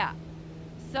 yeah.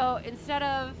 So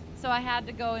so I had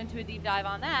to go into a deep dive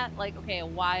on that, like, okay,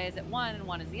 why is it one and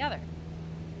one is the other?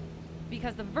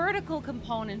 Because the vertical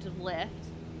component of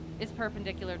lift is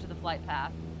perpendicular to the flight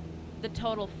path. The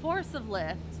total force of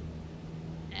lift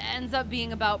ends up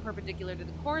being about perpendicular to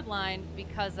the chord line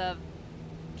because of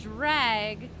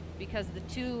drag, because the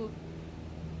two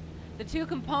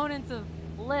components of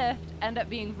lift end up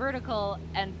being vertical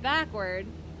and backward,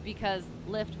 because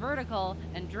lift vertical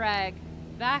and drag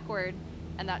backward,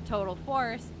 and that total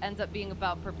force ends up being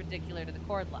about perpendicular to the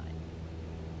chord line.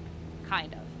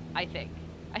 Kind of, I think.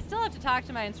 I still have to talk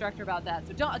to my instructor about that,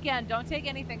 so don't take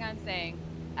anything I'm saying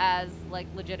as like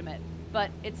legitimate,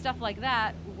 but it's stuff like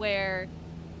that where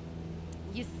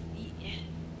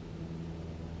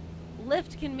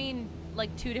lift can mean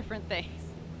like two different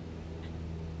things.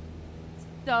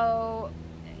 So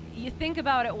you think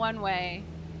about it one way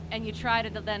and you try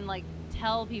to then like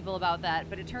tell people about that,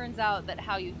 but it turns out that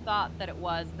how you thought that it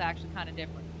was is actually kind of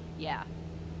different. Yeah.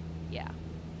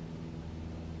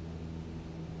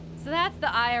 So that's the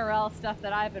IRL stuff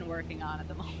that I've been working on at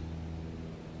the moment.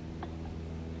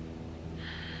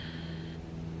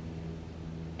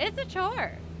 It's a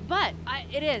chore, but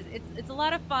it is. It's a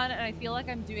lot of fun, and I feel like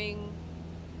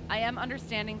I am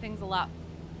understanding things a lot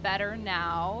better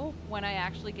now when I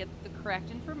actually get the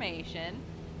correct information,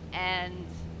 and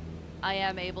I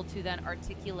am able to then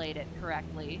articulate it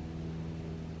correctly.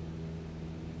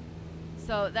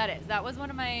 So that was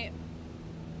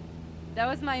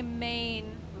my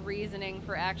main reasoning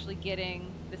for actually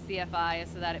getting the CFI,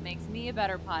 so that it makes me a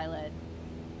better pilot.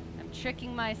 I'm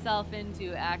tricking myself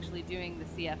into actually doing the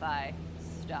CFI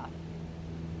stuff.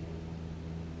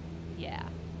 Yeah.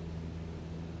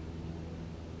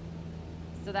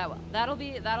 So that'll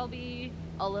be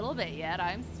a little bit yet.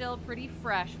 I'm still pretty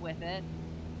fresh with it,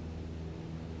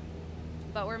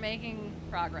 but we're making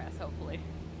progress, hopefully.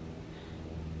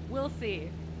 We'll see.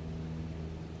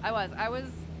 I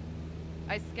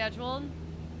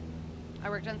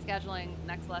worked on scheduling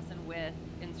next lesson with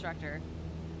instructor,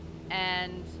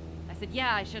 and I said,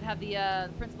 yeah, I should have the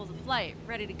principles of flight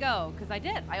ready to go, because I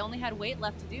did. I only had weight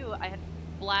left to do. I had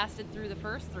blasted through the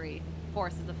first 3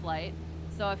 forces of flight,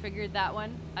 so I figured that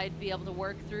one I'd be able to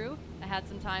work through. I had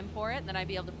some time for it, and then I'd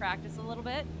be able to practice a little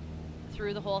bit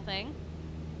through the whole thing.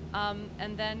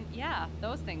 And then, yeah,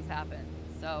 those things happen.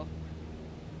 So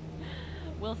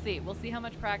we'll see. We'll see how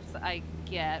much practice I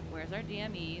get. Where's our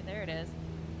DME? There it is.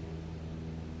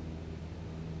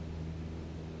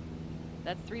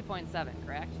 That's 3.7,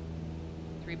 correct?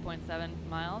 3.7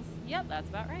 miles. Yep, that's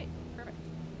about right. Perfect.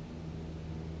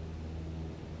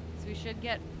 So we should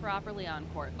get properly on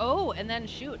course. Oh, and then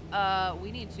shoot,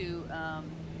 we need to,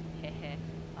 okay,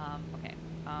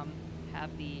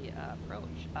 have the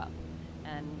approach up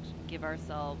and give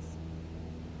ourselves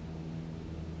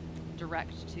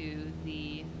direct to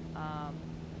the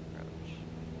approach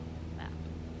map.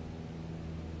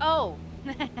 Oh!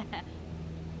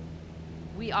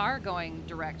 We are going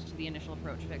direct to the initial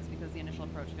approach fix because the initial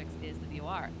approach fix is the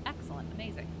VOR. Excellent,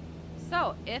 amazing.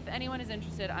 So, if anyone is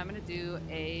interested, I'm going to do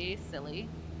a silly,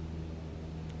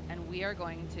 and we are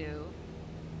going to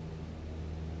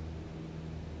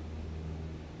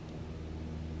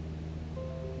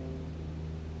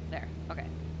there. Okay,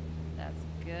 that's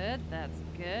good. That's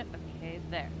good. Okay,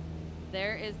 there.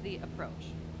 There is the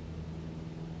approach.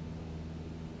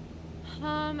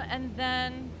 And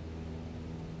then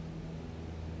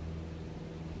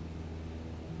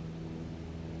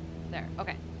there.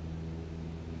 Okay.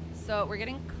 So we're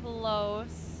getting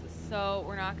close. So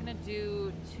we're not going to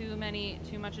do too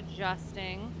much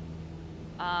adjusting.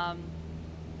 And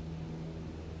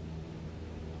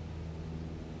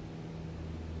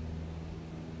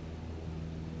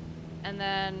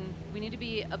then we need to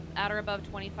be at or above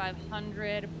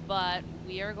 2,500, but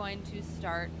we are going to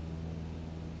start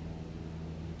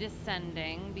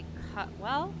descending because,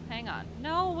 well, hang on.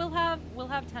 No, we'll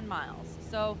have 10 miles.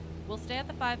 So we'll stay at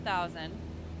the 5,000.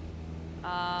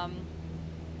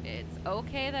 It's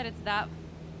okay that it's that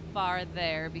far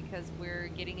there because we're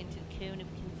getting into cone of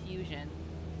confusion.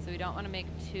 So we don't want to make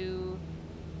too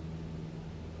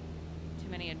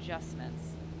many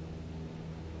adjustments.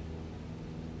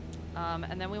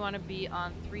 And then we want to be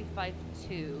on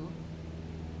 352.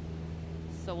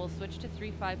 So we'll switch to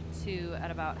 352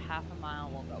 at about half a mile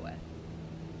we'll go with.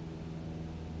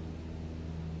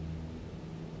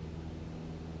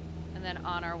 And then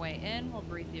on our way in, we'll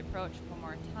brief the approach one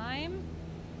more time.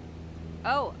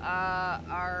 Oh,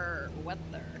 our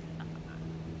weather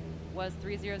was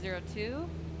 3002.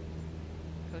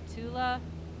 Kotula,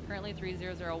 currently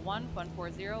 3001.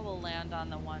 140 will land on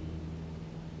the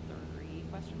 13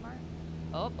 question mark.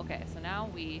 Oh, okay, so now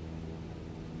we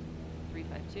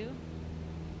 352.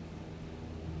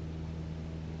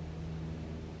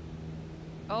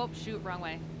 Oh, shoot, wrong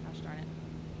way. Gosh darn it.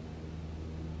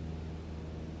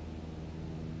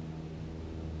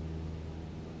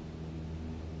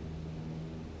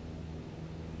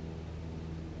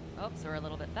 Oh, so we're a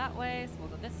little bit that way, so we'll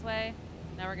go this way.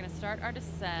 Now we're going to start our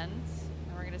descent,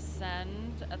 and we're going to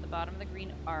descend at the bottom of the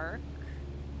green arc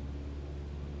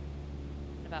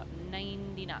at about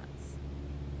 90 knots.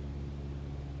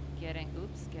 Getting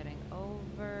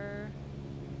over.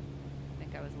 I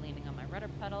think I was leaning on my rudder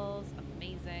pedals.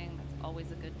 Amazing. That's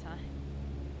always a good time.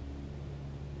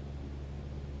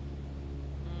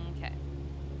 Okay.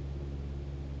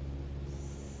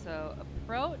 So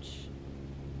approach.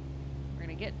 We're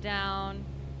going to get down.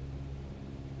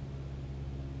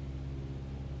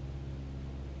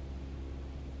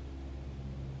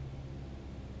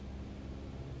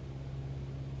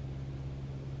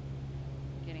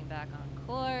 Getting back on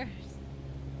course.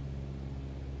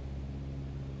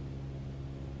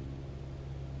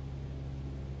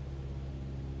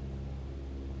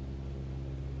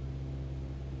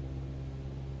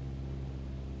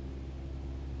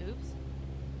 Oops.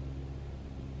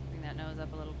 Bring that nose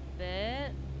up a little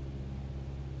bit.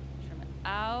 Trim it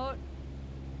out.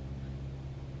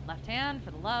 Left hand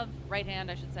for the love. Right hand,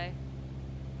 I should say.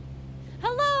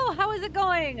 Hello! How is it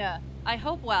going? I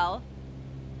hope well.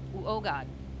 Ooh, oh God.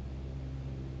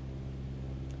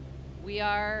 We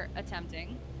are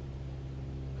attempting.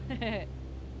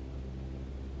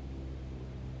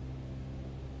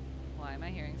 Why am I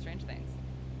hearing strange things?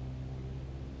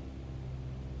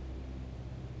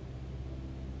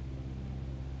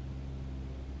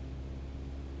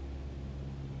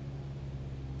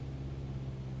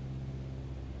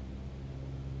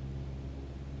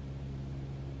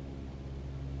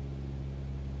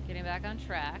 Getting back on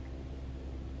track.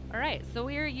 All right, so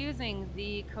we are using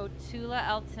the Kotula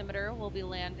altimeter. We'll be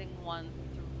landing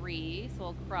 13, so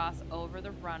we'll cross over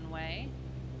the runway.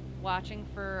 Watching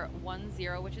for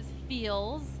 10, which is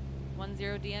feels. 10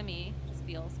 DME, which is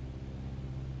feels.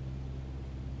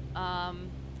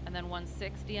 And then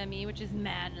 16 DME, which is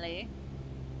manly.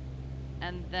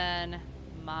 And then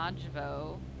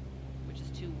Majvo, which is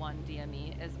 21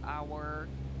 DME, is our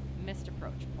missed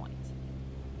approach point.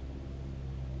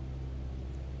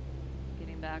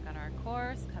 Getting back on our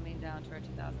course, coming down to our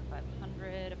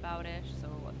 2,500 about-ish, so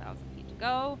 1,000 feet to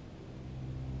go.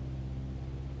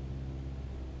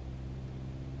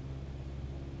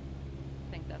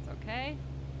 I think that's okay.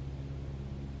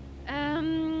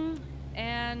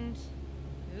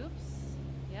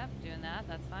 that.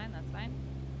 That's fine. That's fine.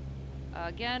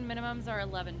 Again, minimums are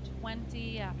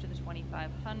 1120 after the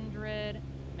 2500.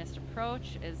 Missed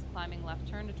approach is climbing left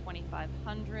turn to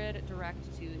 2500,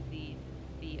 direct to the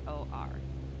VOR.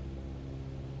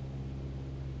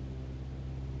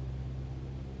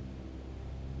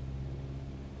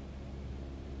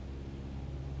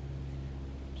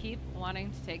 Keep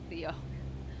wanting to take the yoke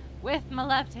with my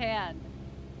left hand.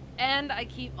 And I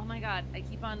keep, oh my god, I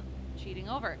keep on cheating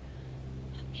over.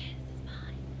 Okay, this is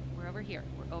fine. We're over here.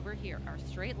 We're over here. Our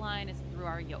straight line is through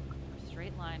our yoke. Our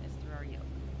straight line is through our yoke.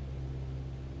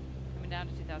 Coming down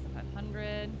to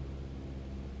 2,500.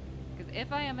 Because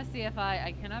if I am a CFI,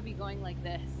 I cannot be going like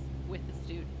this with the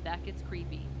student. That gets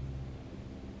creepy.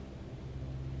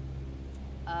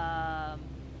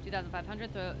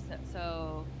 2,500,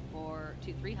 so for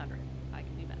 2,300, I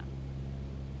can do math.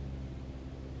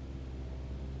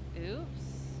 Oops.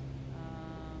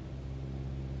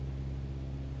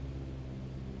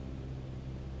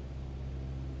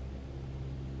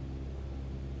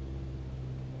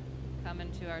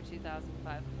 Coming to our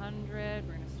 2,500,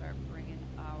 we're going to start bringing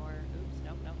our, oops,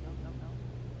 nope.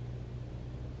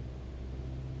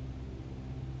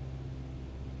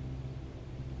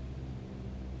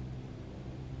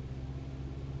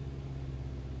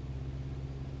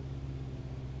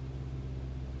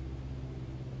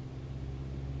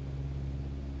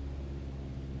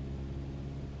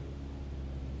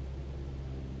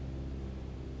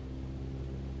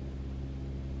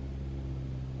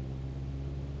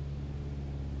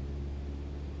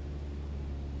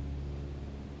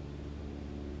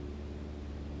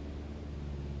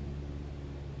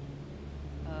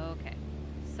 Okay,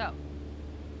 so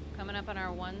coming up on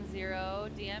our 10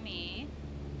 DME,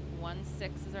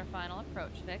 16 is our final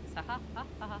approach fix. Ha ha ha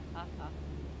ha ha ha ha.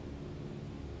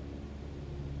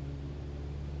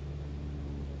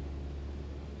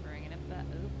 Bringing it back,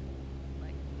 oop,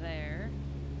 like there.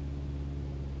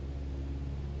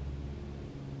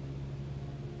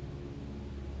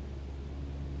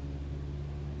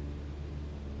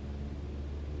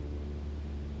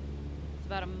 It's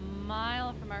about a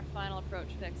mile from our final approach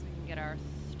fix. We can get our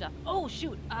stuff. Oh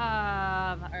shoot!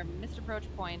 Our missed approach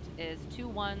point is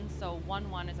 2-1, so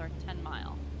 1-1 is our 10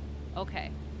 mile.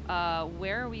 Okay.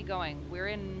 Where are we going? We're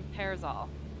in Pearsall.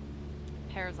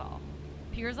 Pearsall.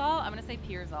 I'm gonna say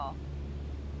Pearsall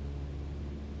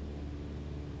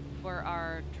for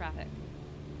our traffic.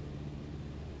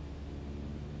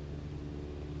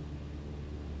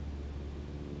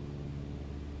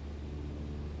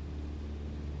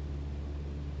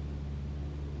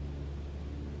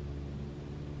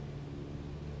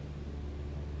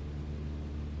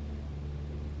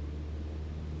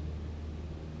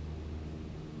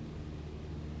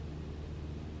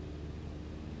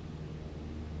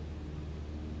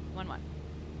 One.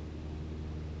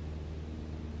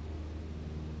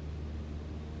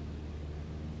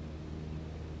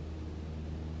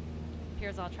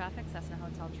 Pearsall traffic, Cessna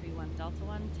Hotel Tree 1 Delta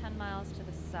 1, 10 miles to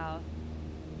the south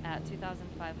at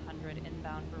 2,500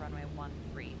 inbound for runway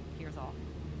 13, Pearsall.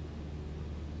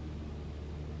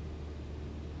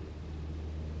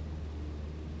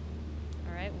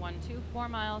 Alright, 1-2, 4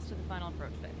 miles to the final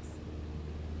approach fix.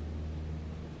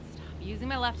 Stop using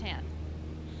my left hand.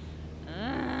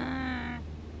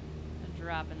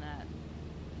 Dropping that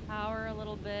power a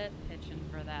little bit, pitching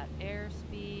for that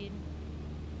airspeed.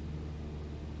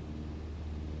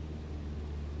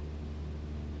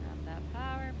 Drop that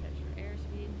power, pitch for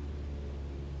airspeed.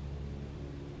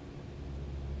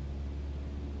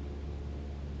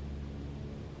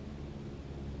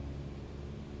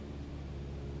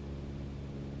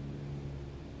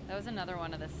 That was another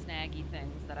one of the snaggy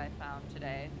things that I found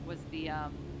today, was the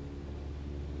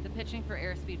pitching for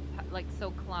airspeed, like,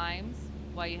 so climbs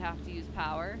while you have to use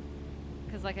power.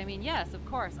 Because, like, I mean, yes, of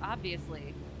course,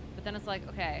 obviously. But then it's like,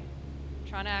 okay,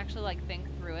 trying to actually, like, think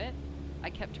through it. I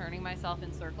kept turning myself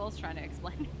in circles trying to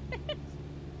explain it.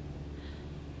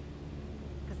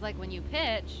 Because, like, when you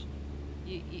pitch,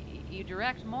 you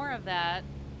direct more of that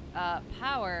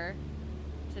power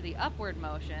to the upward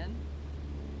motion,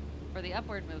 or the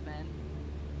upward movement.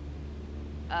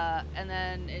 And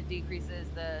then it decreases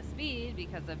the speed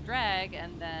because of drag,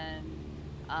 and then,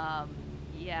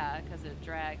 yeah, because of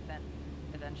drag, then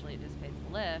eventually it dissipates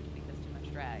the lift because too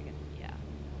much drag, and yeah.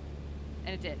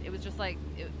 And it did. It was just like,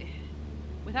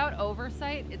 without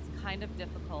oversight, it's kind of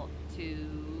difficult to,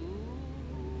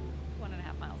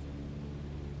 1.5 miles,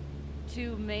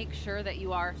 to make sure that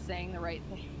you are saying the right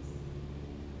things.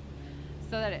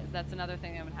 So that's another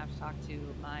thing I'm going to have to talk to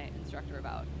my instructor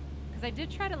about. I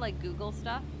did try to, like, Google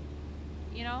stuff,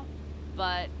 you know,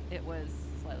 but it was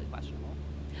slightly questionable.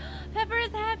 Pepper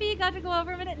is happy. Got to go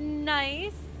over a minute.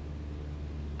 Nice.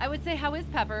 I would say, how is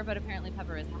Pepper? But apparently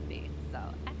Pepper is happy. So,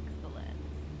 excellent.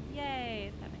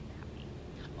 Yay. That makes her happy.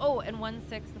 Oh, and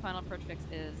 1-6, the final approach fix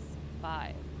is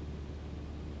 5.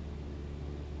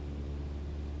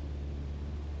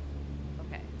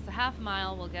 Okay, so half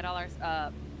mile, we'll get all our,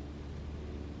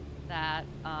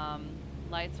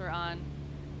 lights are on.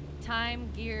 Time,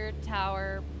 gear,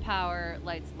 tower, power,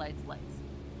 lights, lights, lights.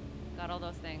 Got all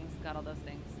those things, got all those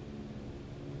things.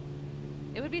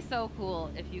 It would be so cool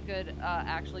if you could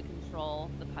actually control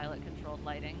the pilot-controlled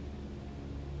lighting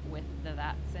with the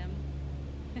VATSIM.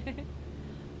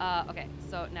 Okay,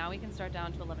 so now we can start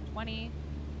down to 1120,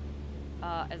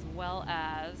 as well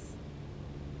as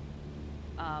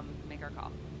make our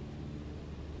call.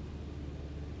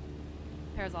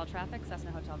 Pairs all traffic, Cessna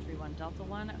Hotel Tree 1 Delta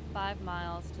 1, 5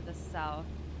 miles to the south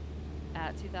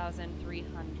at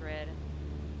 2,300.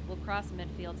 We'll cross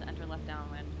midfield to enter left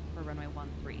downwind for runway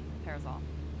 13. Pairs all.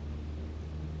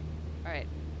 Alright,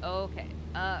 okay,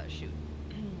 shoot.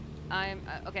 I'm,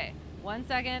 okay, 1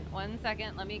 second,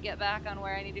 let me get back on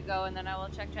where I need to go, and then I will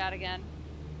check chat again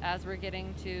as we're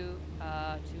getting to,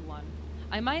 2-1.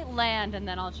 I might land, and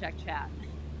then I'll check chat.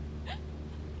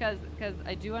 Because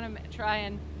I do want to try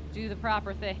and do the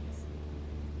proper things.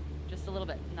 Just a little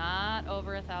bit. Not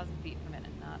over 1,000 feet per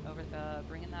minute. Not over,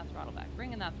 bringing that throttle back,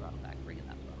 bringing that throttle back, bringing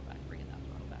that throttle back, bringing that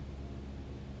throttle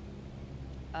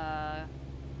back.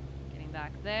 Getting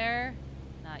back there.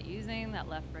 Not using that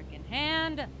left frickin'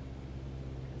 hand.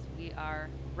 Because we are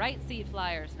right seat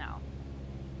flyers now.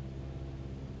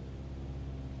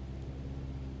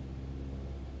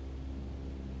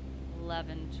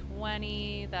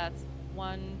 $11.20. That's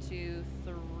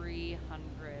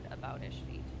 300 about-ish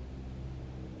feet.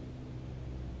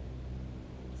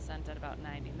 Descent at about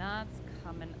 90 knots.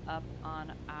 Coming up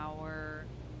on our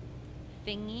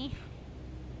thingy.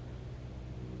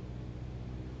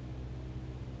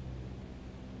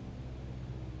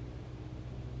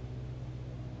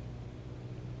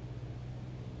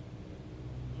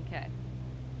 Okay.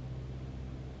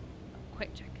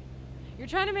 Quick check. You're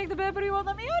trying to make the bed, but he won't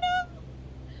let me. Oh no!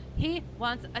 He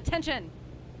wants attention.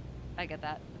 I get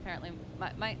that. Apparently,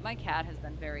 my cat has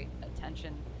been very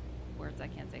attention, words I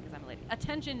can't say because I'm a lady,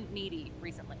 attention needy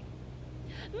recently.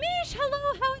 Mish,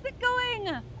 hello, how's it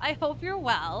going? I hope you're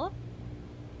well.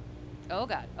 Oh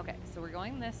God, okay, so we're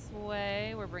going this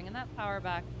way. We're bringing that power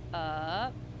back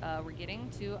up. We're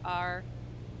getting to our,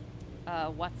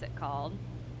 what's it called?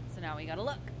 So now we gotta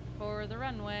look for the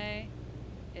runway.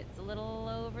 It's a little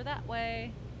over that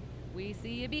way. We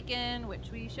see a beacon,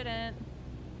 which we shouldn't.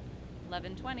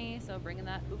 11:20, so bringing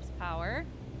that, oops, power.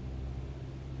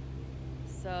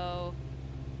 So,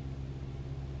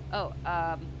 oh,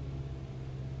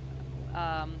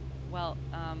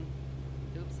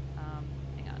 oops,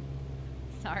 hang on.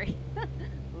 Sorry.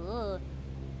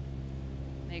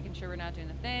 Making sure we're not doing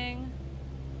the thing.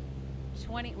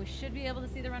 20, we should be able to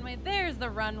see the runway. There's the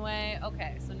runway.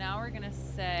 Okay, so now we're gonna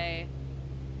say,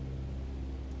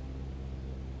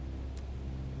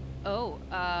 oh,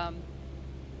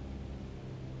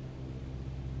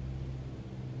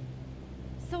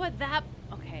 so at that,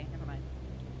 okay, never mind.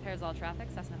 Pairs all traffic,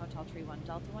 Cessna Hotel Tree 1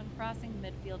 Delta 1, crossing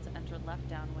midfield to enter left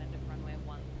downwind of runway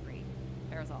 13.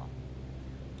 Pairs all.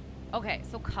 Okay,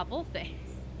 so couple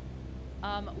things.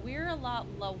 We're a lot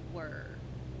lower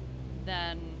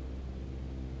than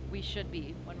we should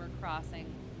be when we're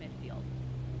crossing midfield.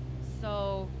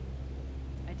 So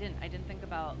I didn't think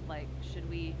about, like, should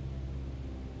we,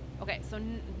 okay, so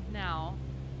now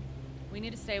we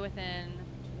need to stay within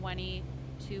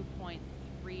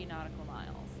 22.3 nautical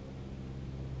miles.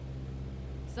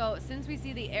 So since we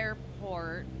see the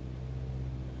airport,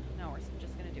 no, we're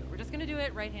just gonna do it. We're just gonna do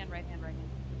it right hand, right hand, right hand.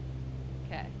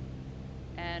 Okay.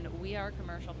 And we are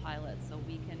commercial pilots, so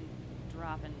we can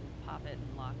drop and pop it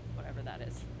and lock whatever that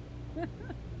is.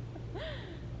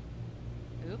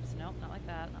 Oops, nope, not like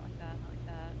that, not like that, not like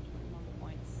that.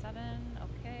 21.7,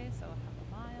 okay, so half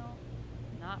a mile.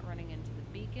 Not running into the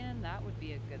beacon, that would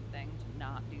be a good thing to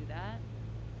not do that.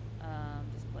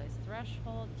 Displace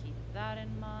threshold, keep that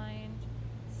in mind.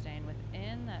 Staying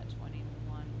within that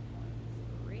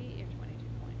 21.3 or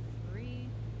 22.3.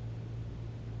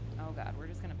 Oh God, we're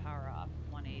just gonna power off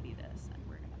 180 this and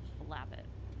we're gonna flap it.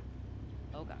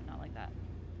 Oh God, not like that.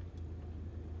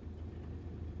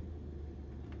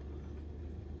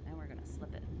 And we're gonna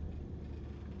slip it.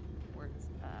 Words,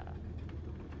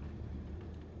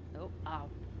 oh, ow.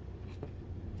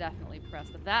 Definitely press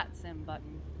the VATSIM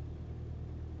button.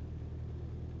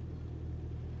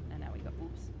 And now we go,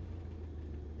 oops.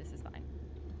 This is fine.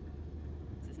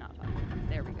 This is not fine.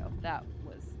 There we go. That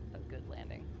was a good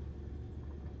landing.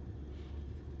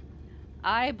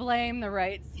 I blame the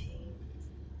right seat.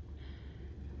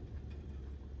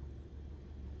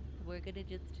 We're gonna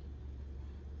just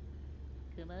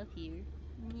come up here.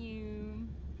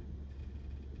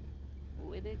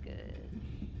 With it good.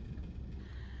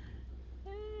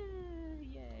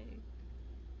 Yay.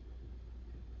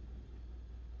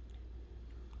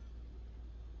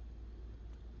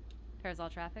 Parasol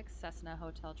traffic, Cessna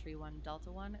Hotel Tree 1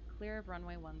 Delta 1, clear of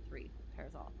runway 13.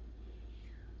 Parasol.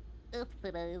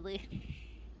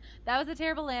 That was a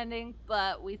terrible landing,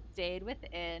 but we stayed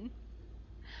within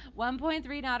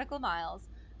 1.3 nautical miles.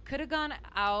 Could have gone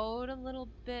out a little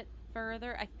bit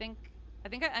further. I think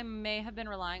I may have been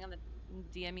relying on the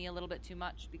DME a little bit too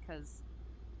much because,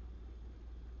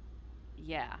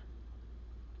 yeah.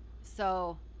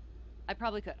 So I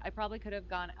probably could have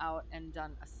gone out and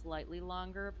done a slightly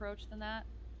longer approach than that.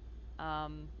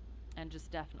 And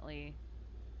just definitely,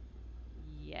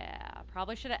 yeah,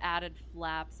 probably should have added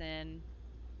flaps in.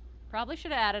 Probably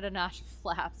should have added a notch of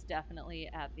flaps definitely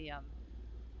at the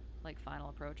like final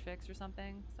approach fix or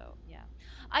something. So yeah,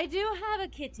 I do have a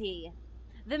kitty,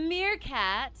 the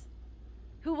meerkat,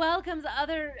 who welcomes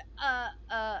other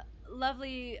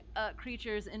lovely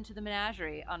creatures into the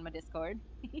menagerie on my Discord.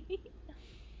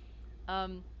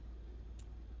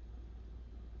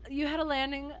 You had a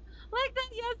landing like that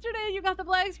yesterday. You got the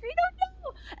black screen. Oh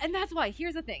no! And that's why.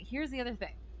 Here's the thing. Here's the other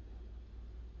thing.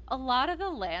 A lot of the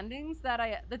landings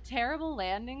the terrible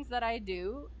landings that I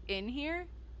do in here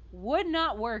would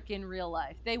not work in real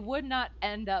life. They would not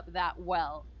end up that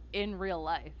well in real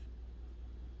life.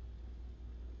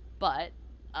 But,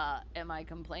 am I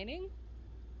complaining?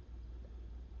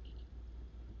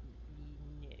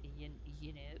 You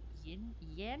know?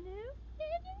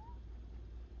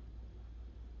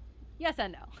 Yes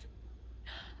and no.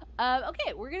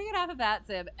 Okay, we're gonna get off of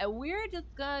VATSIM, and we're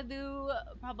just gonna do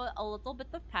probably a little bit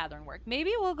of pattern work.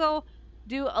 Maybe we'll go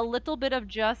do a little bit of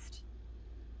just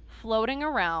floating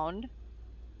around,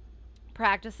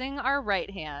 practicing our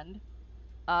right hand,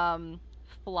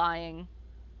 flying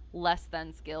less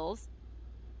than skills,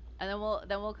 and then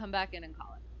we'll come back in and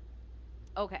call it.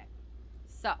 Okay,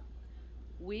 so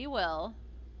we will,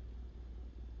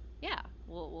 yeah,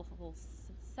 we'll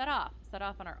set off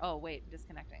on our, oh wait,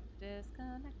 disconnecting.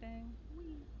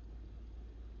 Whee.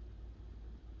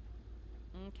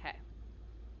 Okay.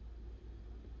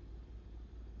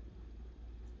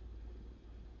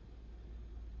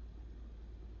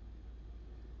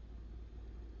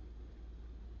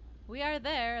 We are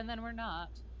there, and then we're not.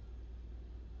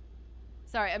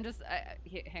 Sorry, I'm just,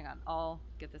 hang on, I'll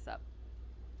get this up.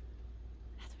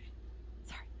 That's what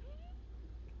sorry.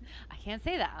 I can't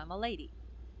say that, I'm a lady.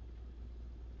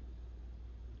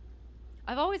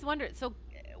 I've always wondered, so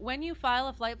when you file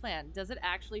a flight plan, does it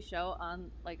actually show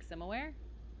on, like, SimAware?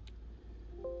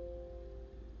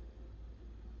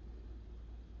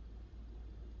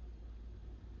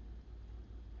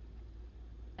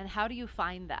 And how do you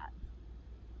find that?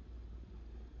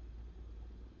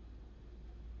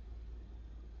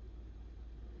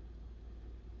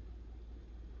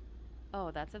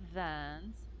 Oh, that's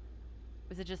events.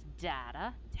 Was it just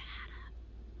data?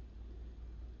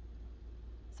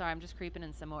 Sorry, I'm just creeping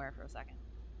in SimAware for a second.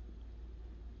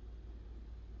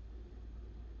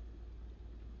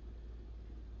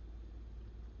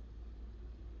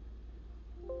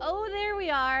 Oh, there we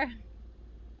are.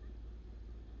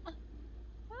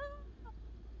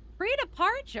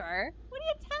 Pre-departure? What are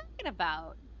you talking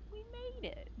about? We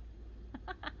made it.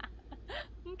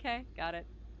 Okay, got it.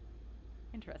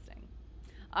 Interesting.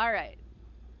 All right.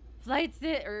 Flight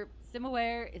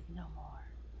SimAware is no more.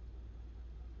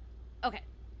 Okay.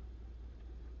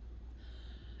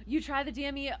 You try the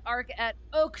DME arc at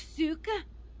Oksuk.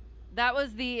 That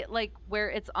was the, like, where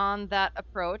it's on that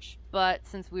approach, but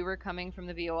since we were coming from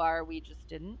the VOR, we just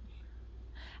didn't.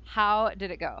 How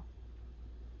did it go?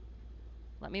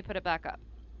 Let me put it back up.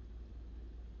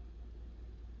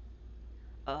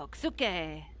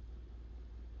 Oksuke.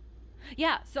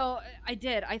 Yeah, so I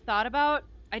did.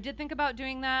 I did think about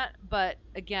doing that, but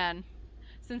again,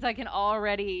 since I can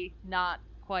already not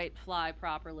quite fly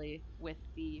properly with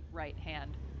the right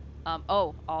hand.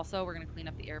 Oh, also, we're going to clean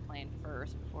up the airplane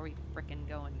first before we frickin'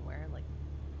 go anywhere. Like,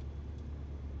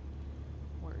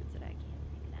 words that I can't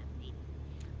think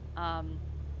of.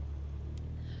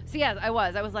 So yeah, I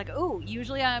was like, ooh,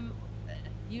 usually I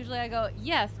go,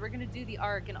 yes, we're going to do the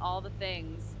arc and all the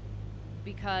things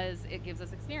because it gives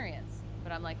us experience.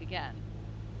 But I'm like, again,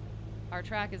 our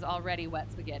track is already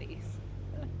wet spaghetti.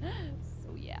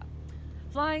 So yeah.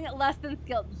 Flying less than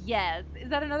skilled. Yes.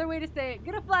 Is that another way to say it?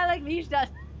 Gonna fly like Mish does.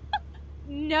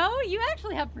 No, you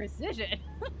actually have precision.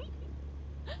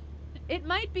 It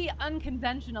might be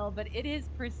unconventional, but it is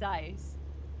precise.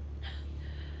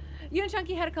 You and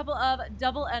Chunky had a couple of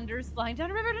double enders flying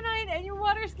down a river tonight, and you're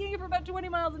water skiing for about 20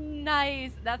 miles.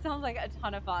 Nice. That sounds like a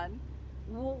ton of fun.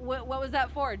 What was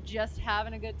that for? Just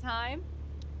having a good time?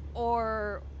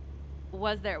 Or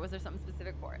was there something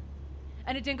specific for it?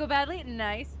 And it didn't go badly?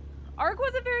 Nice. Arc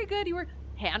wasn't very good. You were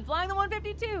hand flying the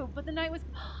 152, but the night was,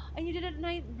 and you did it at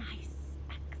night. Nice.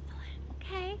 Excellent.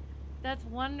 Okay. That's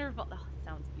wonderful. Oh,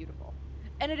 sounds beautiful.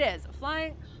 And it is.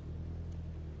 Flying.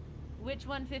 Which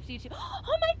 152?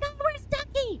 Oh my god, where's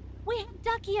Ducky? We had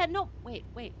Ducky at, no, wait.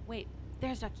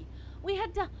 There's Ducky. We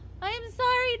had I am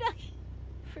sorry, Ducky.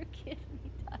 Forgive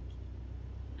me, Ducky.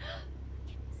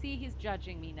 See, he's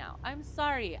judging me now. I'm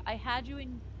sorry. I had you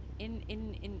in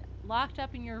locked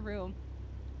up in your room.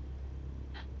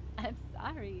 I'm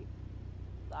sorry.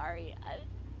 Sorry.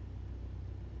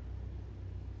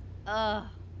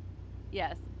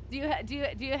 Yes. Do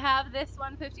you have this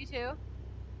 152?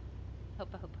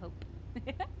 Hope.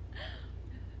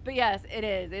 But yes, it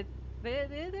is. It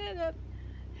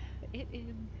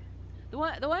is. The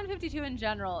 152 in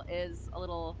general is a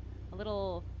little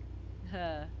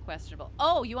questionable.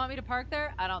 Oh, you want me to park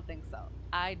there? I don't think so.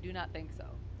 I do not think so.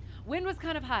 Wind was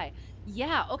kind of high.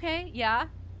 Yeah. Okay. Yeah.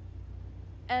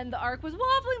 And the arc was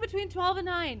wobbling between 12 and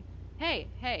 9. Hey.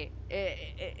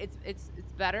 It's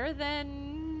better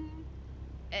than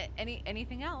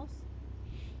anything else.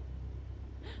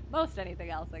 Most anything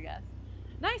else, I guess.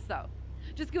 Nice, though.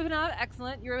 Just goofing out.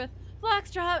 Excellent. You're with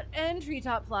Foxtrot and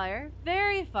Treetop Flyer.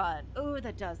 Very fun. Ooh,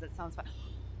 that sounds fun.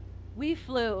 We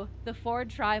flew the Ford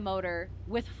Tri-Motor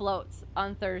with floats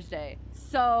on Thursday.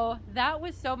 So that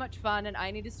was so much fun, and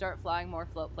I need to start flying more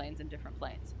float planes and different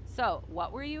planes. So,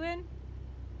 what were you in?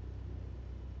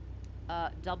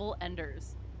 Double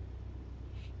enders.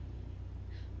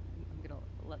 I'm gonna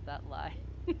let that lie.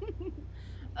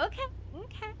 Okay.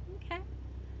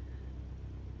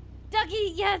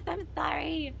 Ducky, yes, I'm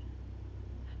sorry.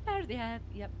 Yeah,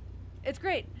 yep. It's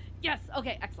great. Yes,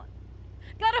 okay, excellent.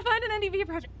 Gotta find an NDV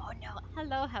project. Oh no,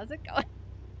 hello, how's it going?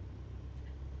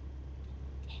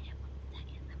 Damn, 1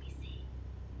 second, let me see.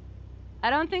 I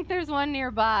don't think there's one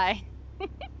nearby.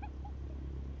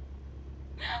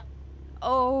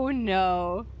 Oh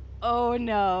no. Oh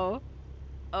no.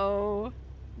 Oh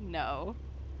no.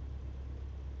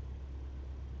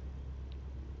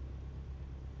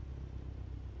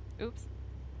 Oops.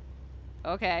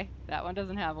 Okay, that one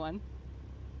doesn't have one.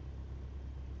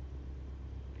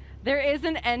 There is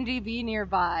an NDB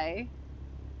nearby.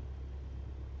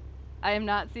 I am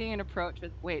not seeing an approach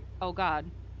with, wait, oh god.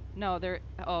 No,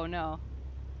 oh no.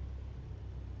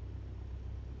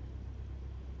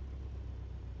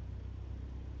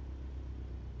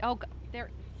 Oh god,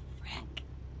 frick.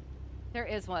 There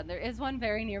is one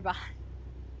very nearby.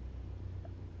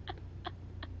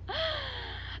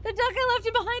 The duck I left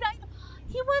you behind,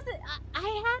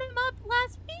 I had him up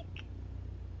last week.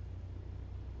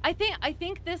 I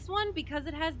think this one, because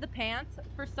it has the pants,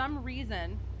 for some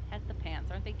reason, has the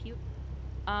pants, aren't they cute?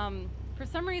 For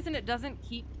some reason it doesn't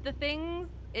keep the things,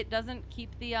 it doesn't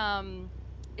keep the,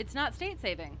 it's not state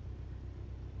saving.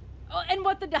 Oh, and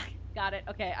what the duck, got it,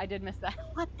 okay, I did miss that.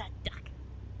 What the duck?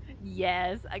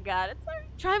 Yes, I got it, sorry.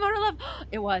 Tri-Motor Love,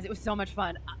 it was so much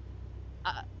fun.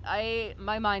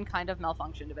 My mind kind of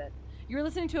malfunctioned a bit. You were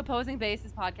listening to Opposing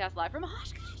Bases podcast live from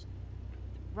Oshkosh.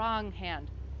 Wrong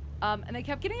hand. And they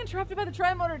kept getting interrupted by the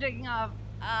tri-motor taking off.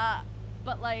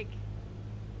 But like,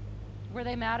 were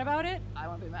they mad about it? I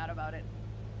won't be mad about it.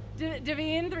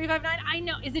 Devine 359. I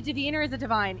know. Is it Devine or is it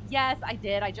Divine? Yes, I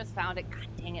did. I just found it. God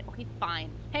dang it. Okay,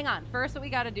 fine. Hang on. First, what we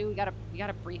gotta do? We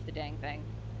gotta brief the dang thing.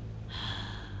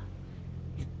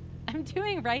 I'm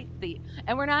doing right,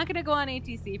 and we're not gonna go on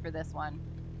ATC for this one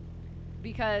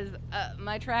because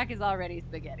my track is already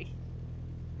spaghetti.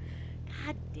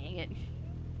 God dang it.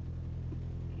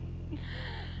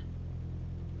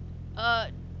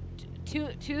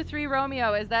 2-3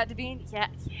 Romeo, is that Devine? Yeah.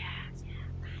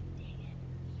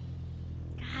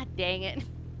 God dang it.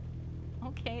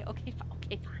 Okay,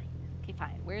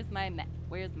 fine. Where's my map?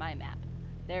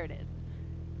 There it is.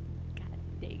 God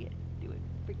dang it. Do it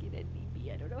freaking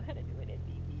NDB. I don't know how to do an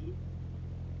NDB.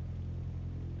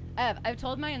 I've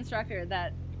told my instructor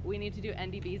that we need to do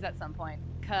NDBs at some point,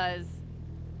 because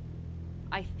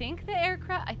I think the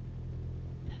aircraft,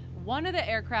 one of the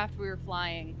aircraft we were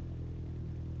flying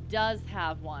does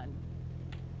have one.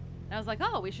 And I was like,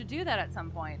 oh, we should do that at some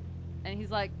point. And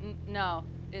he's like, no,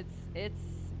 it's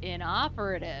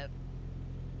inoperative.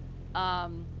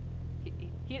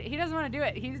 He doesn't want to do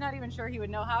it. He's not even sure he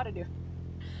would know how to do it.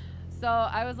 So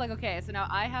I was like, okay, so now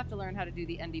I have to learn how to do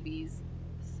the NDBs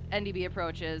NDB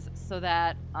approaches so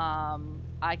that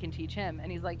I can teach him.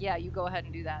 And he's like, yeah, you go ahead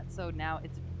and do that. So now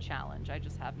it's a challenge. I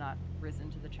just have not risen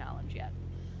to the challenge yet.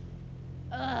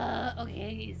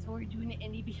 Okay, so we're doing an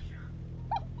NDB.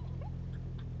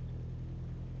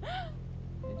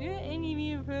 Do an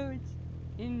NDB approach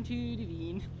into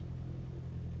Divine.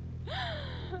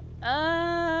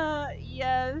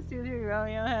 Yes, 2-3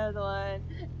 Romeo has one.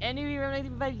 NDB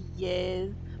Romeo 5,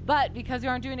 yes. But because we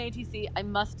aren't doing ATC, I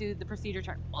must do the procedure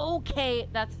turn. Okay,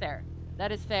 that's fair.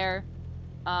 That is fair.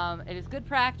 It is good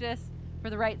practice for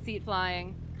the right seat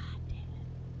flying. God damn it.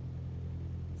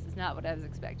 This is not what I was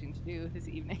expecting to do this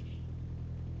evening.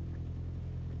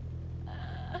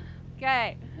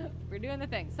 Okay, we're doing the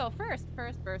thing. So first.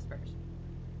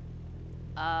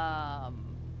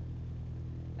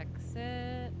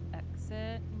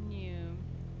 Exit, new.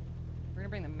 We're gonna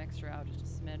bring the mixture out just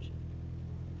a smidge.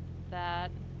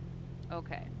 That.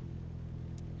 Okay.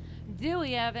 Do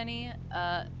we have any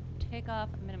takeoff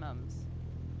minimums?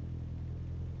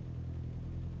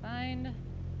 Find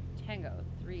Tango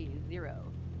 30.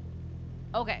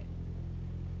 Okay.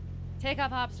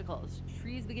 Takeoff obstacles.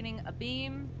 Trees beginning a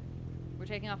beam. We're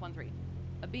taking off 13.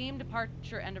 A beam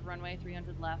departure end of runway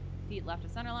 300 feet left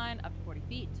of center line up to 40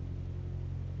 feet.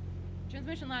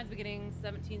 Transmission lines beginning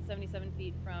 1777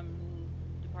 feet from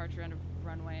departure end of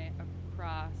runway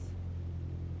across.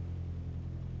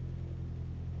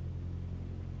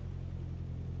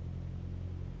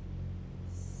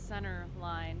 Center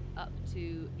line up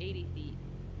to 80 feet.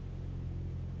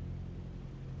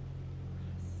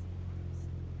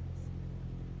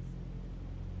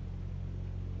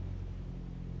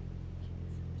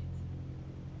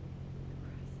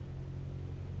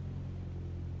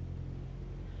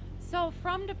 So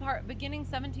from beginning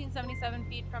 1777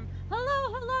 feet from,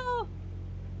 hello,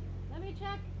 let me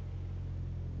check.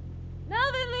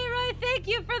 Melvin Leroy, thank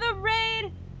you for the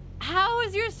raid. How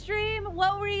was your stream?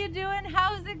 What were you doing?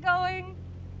 How's it going?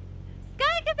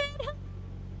 Sky Command,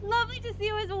 lovely to see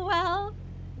you as well.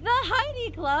 The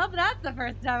Heidi Club, that's the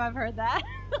first time I've heard that.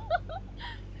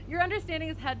 Your understanding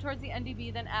is head towards the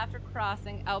NDB, then after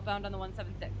crossing, outbound on the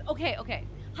 176. Okay.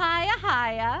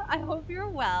 Hiya. I hope you're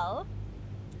well.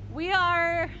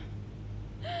 We're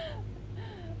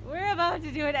about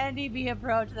to do an NDB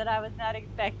approach that I was not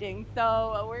expecting.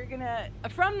 So we're gonna,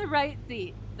 from the right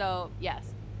seat. So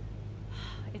yes,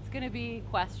 it's gonna be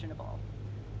questionable.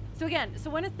 So again, so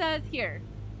when it says here,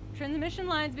 transmission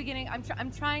lines beginning,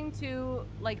 I'm trying to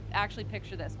like actually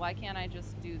picture this. Why can't I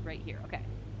just do right here? Okay.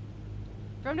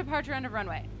 From departure end of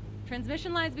runway.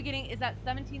 Transmission lines beginning is at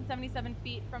 1777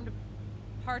 feet from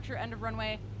departure end of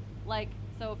runway. Like,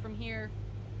 so from here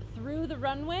through the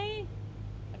runway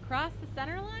across the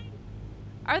center line?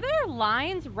 Are there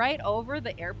lines right over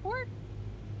the airport?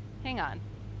 Hang on.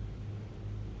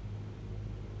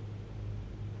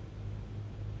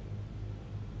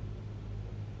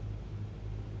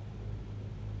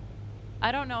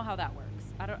 I don't know how that works.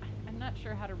 I'm not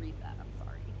sure how to read that. I'm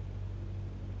sorry.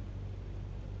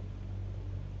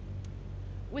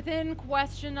 Within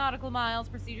question nautical miles,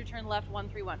 procedure turn left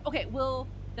 131. Okay, we'll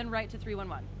then right to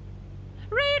 311.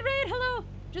 Raid, hello.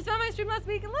 Just found my stream last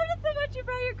week and loved it so much you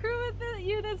brought your crew with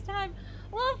you this time.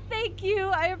 Well, thank you.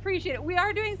 I appreciate it. We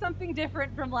are doing something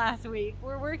different from last week.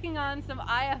 We're working on some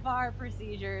IFR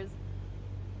procedures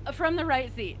from the right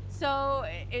seat. So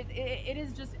it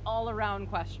is just all around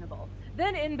questionable.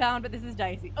 Then inbound, but this is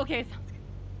dicey. Okay, sounds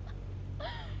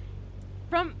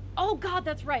good. Oh God,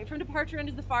 that's right. From departure end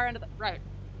is the far end of the, right.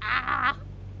 Ah!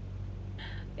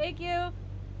 Thank you.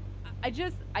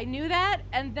 I knew that,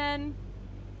 and then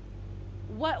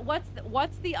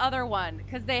what's the other one?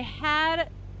 Because they had,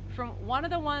 from one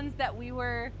of the ones that we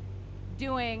were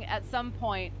doing at some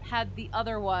point had the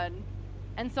other one,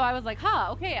 and so I was like,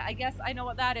 huh, okay, I guess I know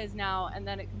what that is now, and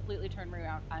then it completely turned me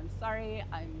around. I'm sorry.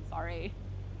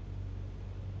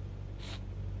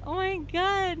 Oh my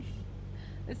God,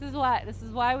 this is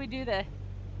why we do this.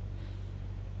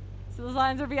 So those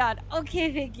lines are beyond.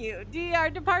 Okay, thank you. DR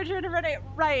departure to runway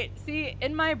right. See,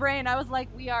 in my brain, I was like,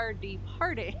 we are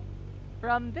departing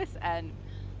from this end.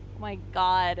 Oh my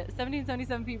God,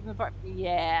 1777 feet from the park.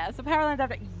 Yeah. So power lines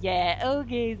after. Yeah.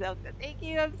 Okay, sounds good. Thank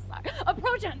you. I'm sorry.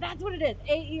 Approach end. That's what it is.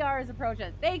 AER is approach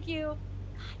end. Thank you.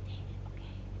 God dang it.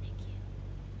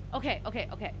 Okay. Thank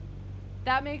you. Okay.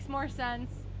 That makes more sense.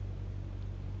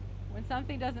 When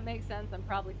something doesn't make sense, I'm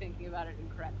probably thinking about it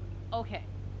incorrectly. Okay.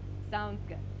 Sounds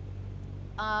good.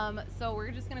 So we're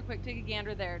just gonna quick take a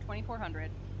gander there, 2400.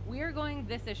 We are going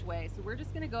this-ish way, so we're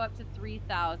just gonna go up to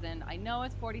 3000. I know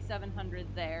it's 4700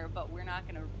 there, but we're not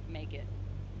gonna make it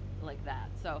like that.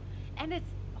 So, and it's,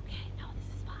 okay, no,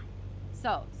 this is fine.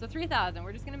 So 3,000.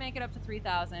 We're just going to make it up to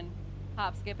 3,000.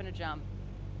 Hop, skip, and a jump.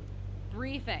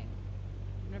 Briefing.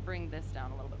 I'm going to bring this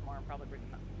down a little bit more. Probably bring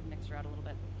the mixer out a little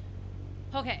bit.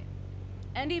 Okay.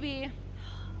 NDB.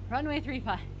 Runway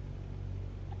 35.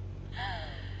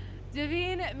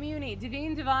 Divine Muni.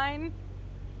 Divine Divine.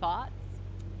 Thoughts?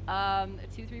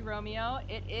 23 Romeo.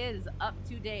 It is up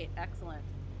to date. Excellent.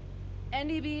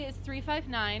 NDB is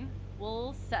 359.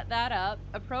 We'll set that up.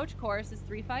 Approach course is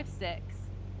 356.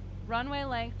 Runway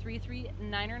length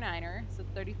 339er, so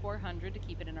 3,400 to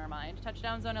keep it in our mind.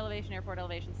 Touchdown zone elevation, airport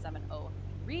elevation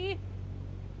 703.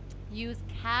 Use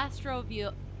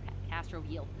Castroville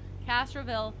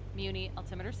Muni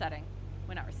altimeter setting.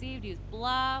 When not received, use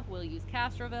blah. We'll use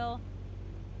Castroville.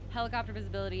 Helicopter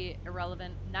visibility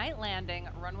irrelevant. Night landing,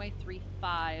 runway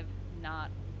 35,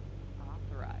 not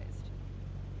authorized.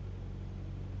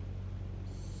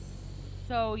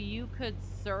 So you could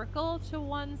circle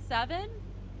to 17?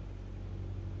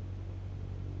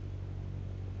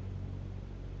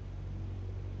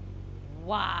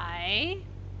 Why?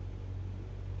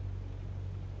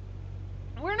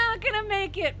 We're not gonna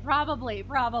make it. Probably.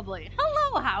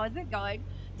 Hello, how is it going?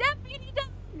 Deputy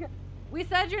Doug! We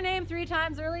said your name 3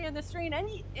 times earlier in the stream, and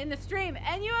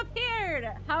you appeared.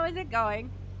 How is it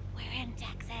going? We're in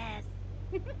Texas.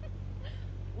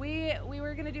 we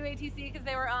were gonna do ATC because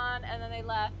they were on, and then they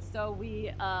left. So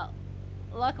we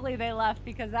luckily they left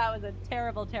because that was a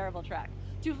terrible track.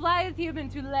 To fly is human,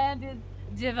 to land is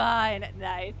divine.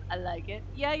 Nice, I like it.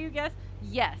 Yeah, you guess.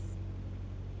 Yes.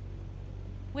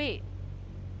 Wait.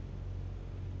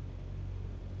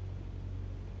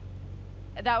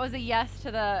 That was a yes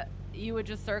to the. You would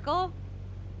just circle,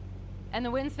 and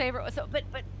the wind's favorite. So, but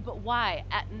why?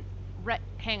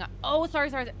 Hang on. Oh,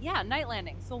 sorry. Yeah, night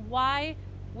landing. So why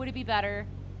would it be better?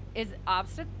 Is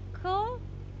obstacle?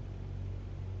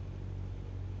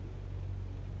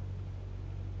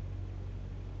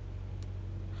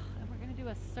 And we're gonna do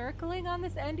a circling on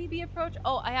this NDB approach.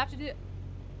 Oh, I have to do.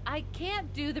 I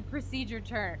can't do the procedure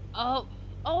turn.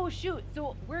 Oh shoot.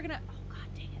 So we're gonna. Oh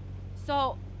god dang it.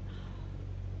 So.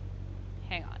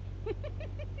 Hang on.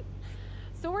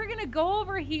 So we're gonna go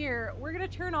over here, we're gonna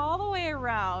turn all the way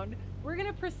around, we're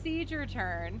gonna procedure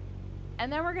turn,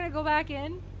 and then we're gonna go back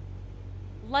in.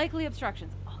 Likely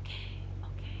obstructions.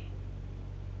 Okay.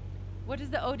 What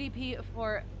does the ODP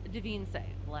for Divine say?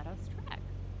 Let us track.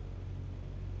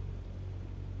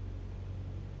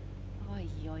 Oi,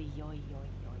 oi, oi, oi, oi,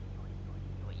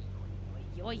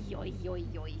 oi, oi, oi, oi, oi,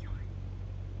 oi, oi.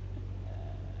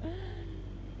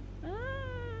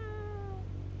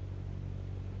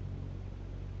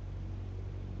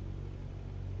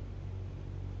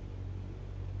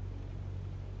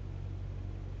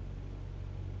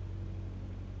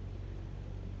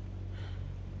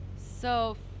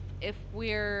 So if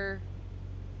we're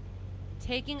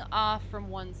taking off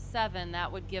from 17,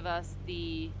 that would give us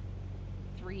the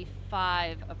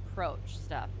 35 approach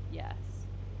stuff. Yes.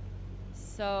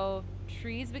 So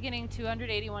trees beginning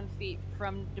 281 feet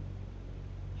from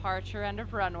departure end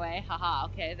of runway. Haha,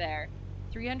 okay, there.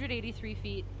 383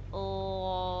 feet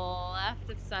left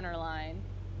of center line.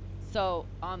 So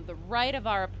on the right of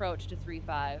our approach to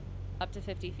 35, up to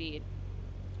 50 feet.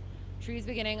 Trees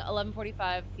beginning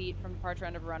 1145 feet from departure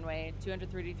end of runway,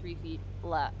 233 feet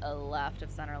left of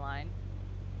center line,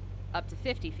 up to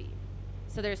 50 feet.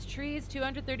 So there's trees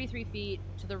 233 feet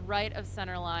to the right of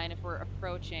center line if we're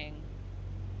approaching.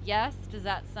 Yes? Does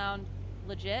that sound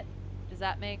legit? Does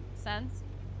that make sense?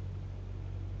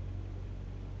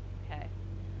 Okay.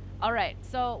 All right.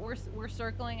 So we're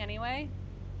circling anyway.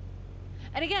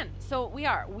 And again, so we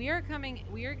are coming.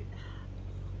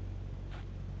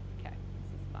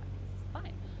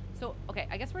 So, okay,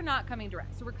 I guess we're not coming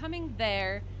direct. So we're coming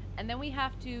there, and then we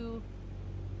have to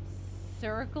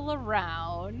circle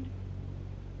around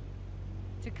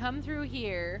to come through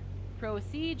here,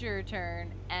 procedure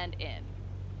turn, and in.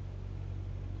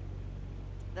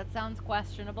 That sounds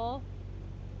questionable,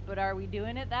 but are we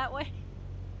doing it that way?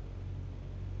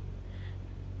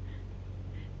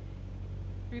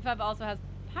 35 also has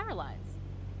power lines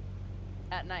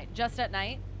at night. Just at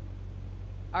night?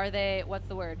 Are they, what's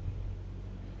the word?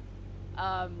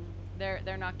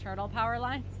 They're nocturnal power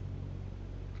lines.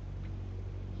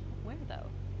 Where though?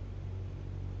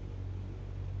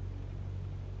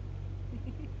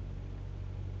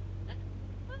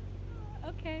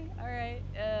 Okay, all right.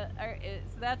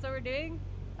 So that's what we're doing.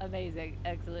 Amazing,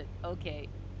 excellent. Okay,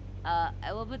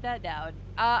 I will put that down.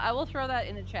 I will throw that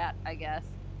in the chat, I guess,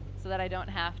 so that I don't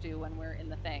have to when we're in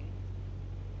the thing.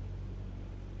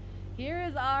 Here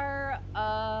is our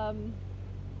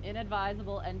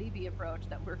inadvisable NDB approach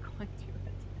that we're going to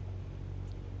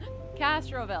attempt.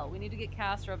 Castroville. We need to get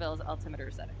Castroville's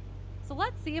altimeter setting. So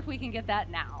let's see if we can get that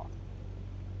now.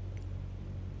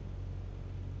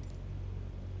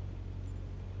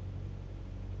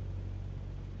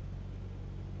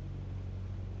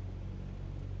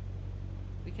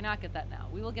 We cannot get that now.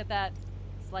 We will get that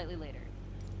slightly later.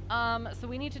 So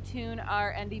we need to tune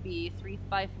our NDB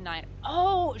 359.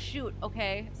 Oh, shoot.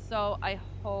 Okay. So I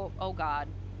hope, oh God,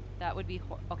 that would be,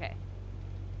 okay.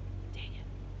 Dang it.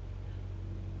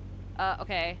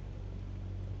 Okay.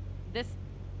 This,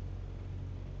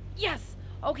 yes.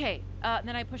 Okay.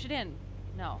 Then I push it in.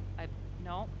 No,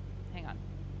 no, hang on.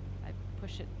 I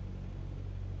push it.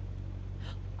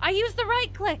 I used the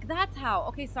right click. That's how.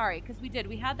 Okay, sorry. Because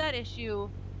we had that issue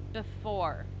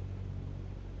before.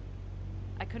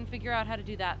 I couldn't figure out how to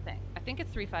do that thing. I think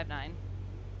it's 359.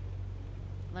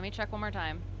 Let me check one more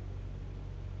time.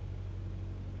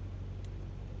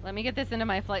 Let me get this into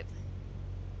my flight.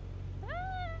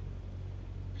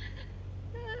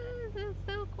 This is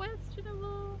so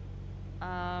questionable.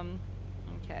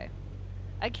 Okay.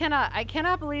 I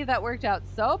cannot believe that worked out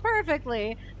so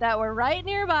perfectly that we're right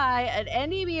nearby an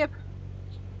NDB approach.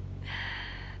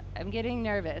 I'm getting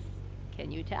nervous.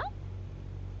 Can you tell?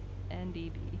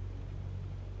 NDB.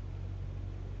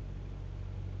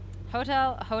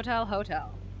 Hotel, hotel,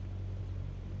 hotel.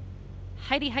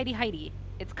 Heidi, Heidi, Heidi.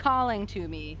 It's calling to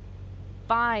me.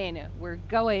 Fine, we're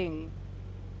going.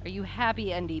 Are you happy,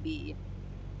 NDB?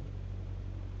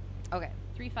 Okay,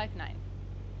 359.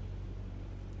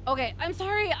 Okay, I'm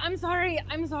sorry.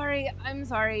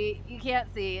 You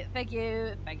can't see. Thank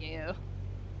you.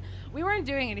 We weren't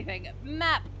doing anything.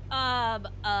 Map.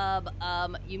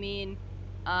 You mean,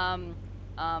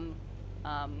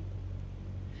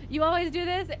 you always do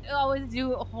this? You always do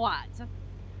what?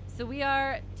 So we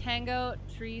are Tango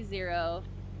Tree 0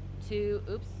 to,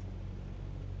 oops.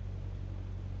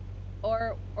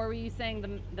 Or were you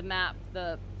saying the map,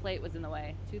 the plate was in the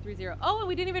way? 230. Oh,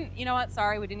 we didn't even, you know what?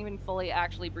 Sorry, we didn't even fully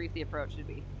actually brief the approach, did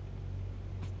we?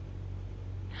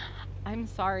 I'm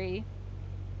sorry.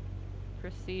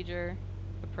 Procedure,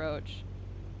 approach.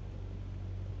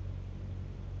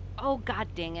 Oh, God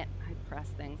dang it. I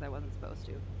pressed things I wasn't supposed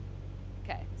to.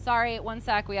 Okay, sorry, 1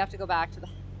 sec, we have to go back to the...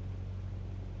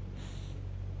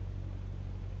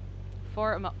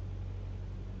 For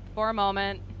a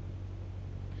moment.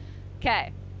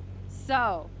 Okay,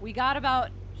 so we got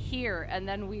about here, and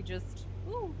then we just,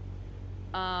 woo.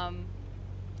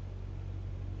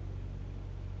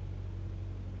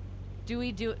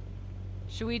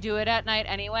 Should we do it at night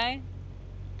anyway?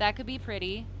 That could be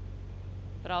pretty,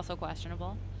 but also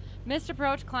questionable. Missed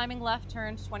approach, climbing left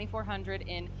turn to 2400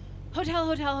 in Hotel,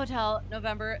 Hotel, Hotel,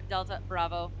 November, Delta,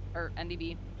 Bravo, or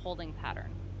NDB, holding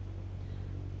pattern.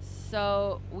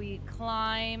 So we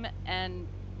climb and...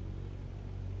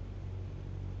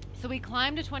 So we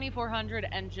climb to 2400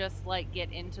 and just like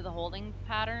get into the holding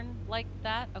pattern like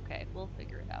that? Okay, we'll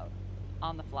figure it out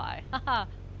on the fly. Haha,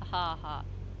 ha ha.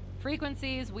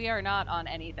 Frequencies, we are not on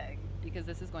anything because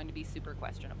this is going to be super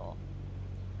questionable.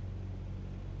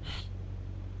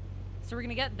 So we're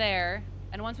gonna get there,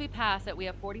 and once we pass it, we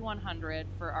have 4100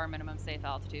 for our minimum safe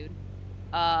altitude.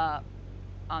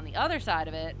 On the other side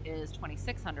of it is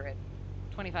 2600,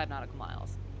 25 nautical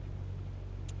miles.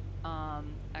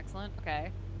 Excellent,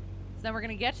 okay. So then we're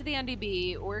gonna get to the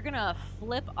NDB, we're gonna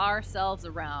flip ourselves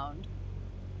around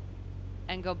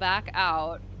and go back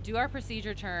out, do our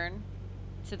procedure turn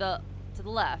to the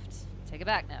left. Take it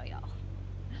back now, y'all.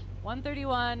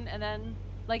 131, and then,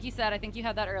 like you said, I think you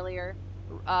had that earlier,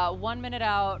 1 minute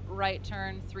out, right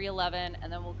turn, 311,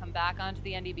 and then we'll come back onto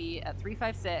the NDB at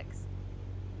 356.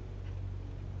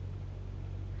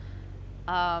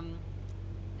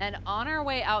 And on our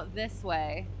way out this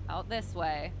way,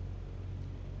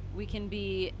 we can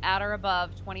be at or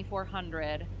above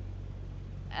 2400,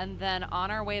 and then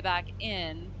on our way back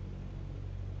in,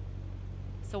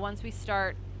 so once we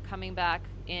start coming back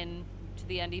in to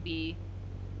the NDB,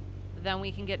 then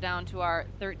we can get down to our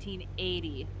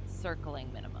 1380 circling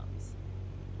minimums.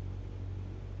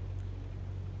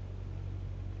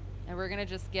 And we're gonna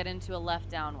just get into a left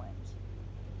downwind.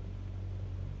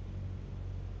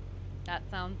 That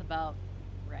sounds about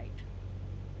right.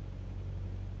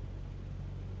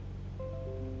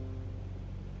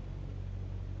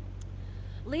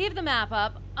 Leave the map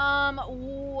up.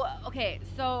 Okay,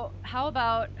 so how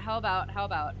about,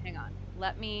 hang on.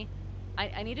 Let me,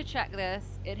 I need to check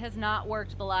this. It has not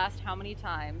worked the last how many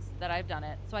times that I've done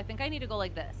it. So I think I need to go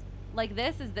like this. Like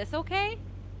this, is this okay?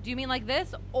 Do you mean like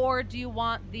this? Or do you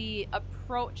want the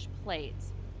approach plate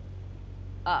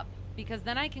up? Because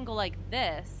then I can go like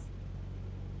this.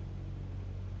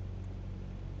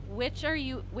 which are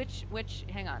you,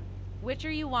 hang on. Which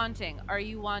are you wanting? Are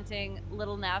you wanting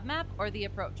little nav map or the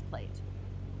approach plate?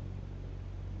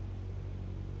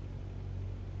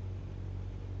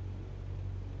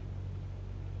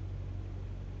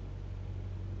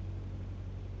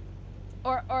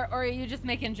 Or are you just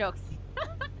making jokes?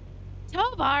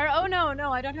 Tow bar? Oh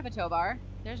no, I don't have a tow bar.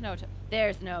 There's no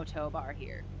tow bar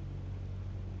here.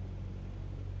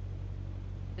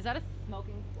 Is that a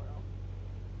smoking squirrel?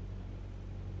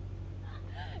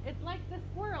 It's like the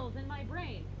squirrels in my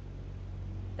brain.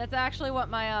 That's actually what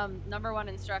my #1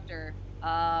 instructor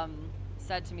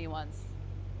said to me once.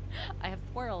 I have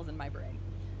squirrels in my brain.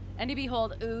 And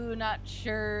behold, ooh, not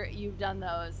sure you've done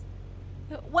those.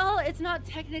 Well, it's not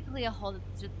technically a hold.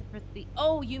 It's just the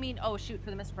oh, you mean, oh shoot, for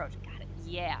the missed approach. Got it.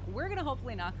 Yeah, we're gonna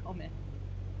hopefully not go miss.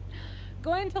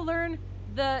 Going to learn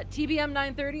the TBM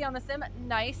 930 on the sim.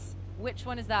 Nice. Which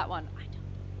one is that one? I don't know.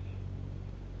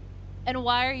 And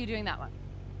why are you doing that one?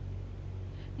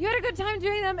 You had a good time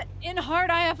doing them in hard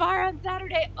IFR on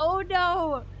Saturday. Oh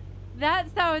no,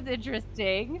 that sounds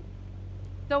interesting.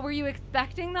 So were you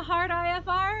expecting the hard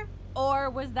IFR, or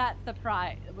was that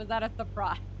surprise? Was that a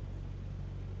surprise?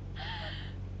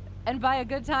 And by a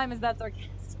good time, is that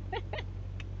sarcastic?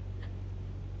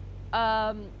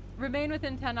 Remain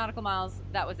within 10 nautical miles.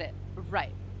 That was it.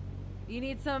 Right. You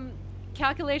need some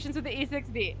calculations with the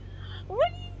E6B.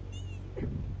 What do you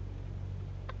mean?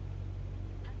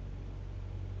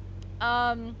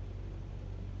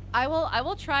 I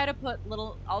will try to put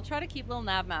little. I'll try to keep little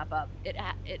nav map up.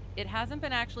 It hasn't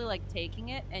been actually like taking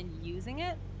it and using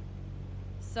it.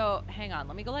 So hang on.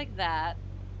 Let me go like that.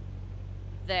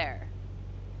 There.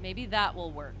 Maybe that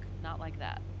will work. Not like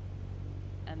that.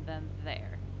 And then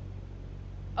there.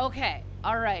 Okay.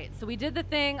 All right. So we did the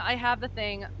thing. I have the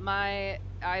thing. My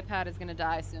iPad is gonna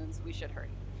die soon, so we should hurry.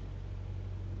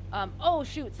 Oh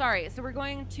shoot, sorry. So we're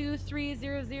going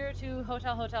 2300 to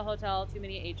hotel, too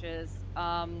many H's,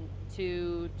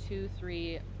 to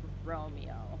 23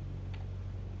 Romeo.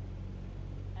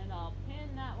 And I'll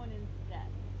pin that one instead.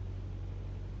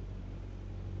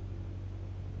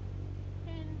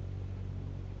 Pin.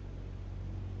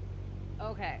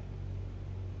 Okay.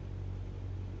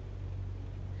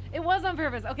 It was on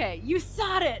purpose. Okay, you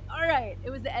saw it. All right. It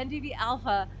was the NDV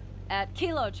Alpha at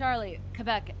Kilo Charlie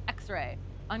Quebec X-ray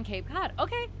on Cape Cod.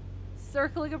 Okay.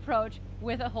 Circling approach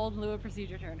with a hold Lua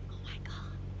procedure turn. Oh my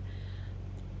god.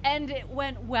 And it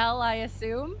went well, I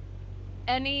assume.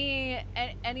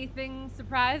 Anything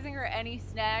surprising or any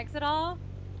snags at all?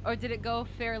 Or did it go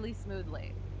fairly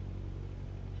smoothly?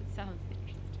 It sounds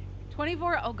interesting.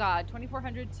 24, oh god,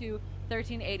 2400 to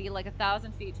 1380, like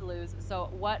 1,000 feet to lose. So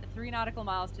what? 3 nautical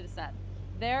miles to descend.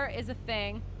 There is a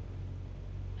thing.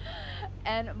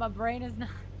 And my brain is not.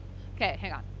 Okay,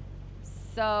 hang on.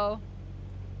 So,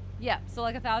 yeah, so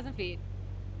like 1,000 feet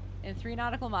in 3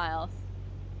 nautical miles.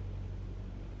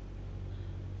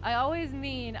 I always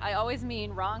mean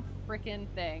wrong frickin'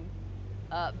 thing.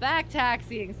 Back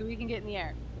taxiing so we can get in the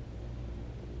air.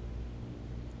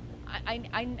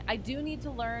 I do need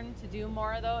to learn to do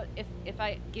more though. If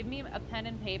I give me a pen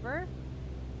and paper,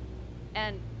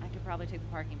 and I could probably take the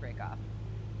parking brake off,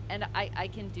 and I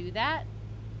can do that.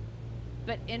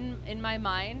 But in my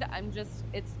mind, I'm just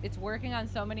it's working on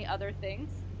so many other things.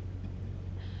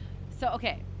 So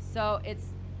okay, so it's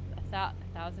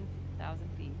 1,000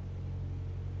 feet.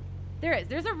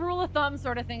 There's a rule of thumb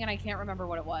sort of thing, and I can't remember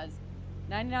what it was.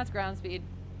 90 knots ground speed,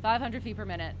 500 feet per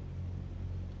minute.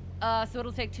 So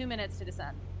it'll take 2 minutes to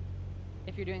descend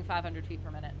if you're doing 500 feet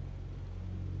per minute.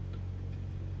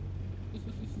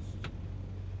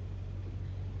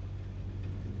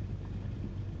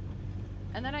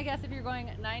 And then I guess if you're going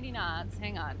 90 knots,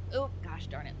 hang on. Oh, gosh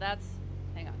darn it. That's,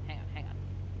 hang on.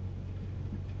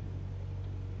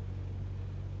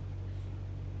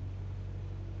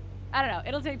 I don't know.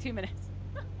 It'll take 2 minutes.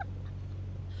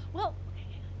 Well,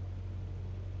 okay.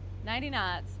 90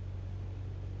 knots.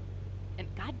 And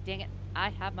god dang it, I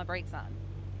have my brakes on.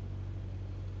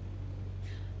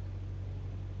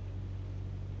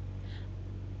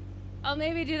 I'll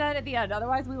maybe do that at the end.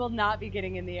 Otherwise, we will not be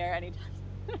getting in the air anytime.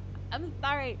 I'm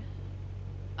sorry.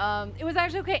 It was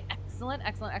actually okay. Excellent.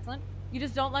 You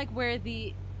just don't like where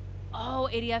the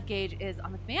ADF gauge is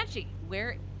on the Banshee.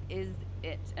 Where is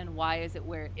it, and why is it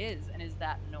where it is? And is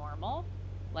that normal,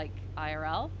 like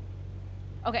IRL?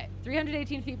 Okay,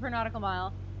 318 feet per nautical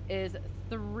mile is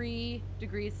 3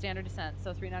 degrees standard descent.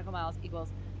 So 3 nautical miles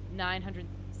equals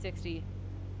 960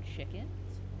 chickens.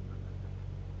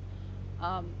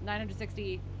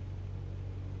 960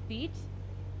 feet.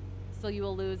 So you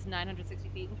will lose 960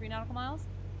 feet in 3 nautical miles.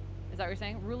 Is that what you're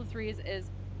saying? Rule of threes is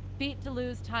feet to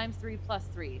lose times 3 plus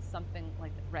 3, something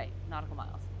like that. Right, nautical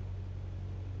miles.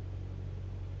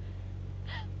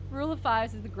 Rule of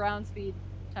 5 is the ground speed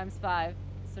times 5,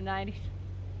 so 90.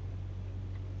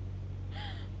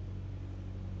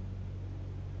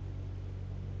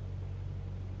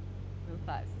 Rule of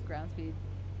 5 is ground speed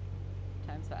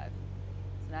times 5.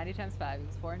 So 90 times 5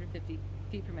 equals 450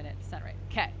 feet per minute descent rate.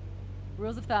 Okay.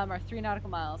 Rules of thumb are 3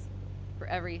 nautical miles for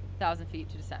every 1,000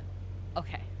 feet to descend.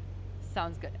 Okay.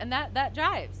 Sounds good. And that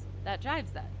jives. That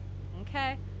jives then.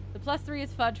 Okay. The plus 3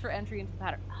 is fudge for entry into the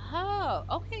pattern. Oh,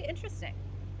 okay. Interesting.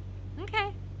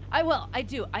 Okay. I will. I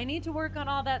do. I need to work on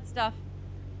all that stuff.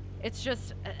 It's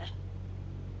just...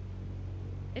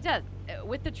 it does.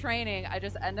 With the training, I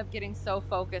just end up getting so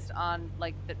focused on,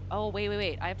 like, the... Oh,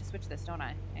 wait. I have to switch this, don't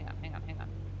I? Hang on.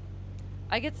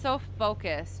 I get so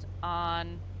focused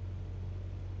on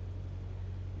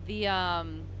the,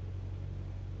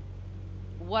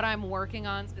 what I'm working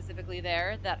on specifically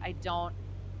there that I don't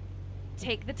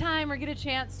take the time or get a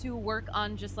chance to work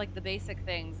on just, like, the basic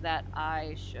things that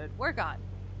I should work on.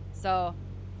 So,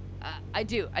 I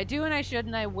do and I should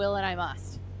and I will and I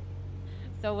must.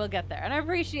 So we'll get there. And I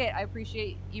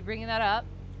appreciate you bringing that up,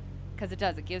 because it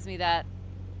does. It gives me that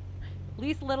at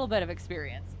least little bit of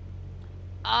experience.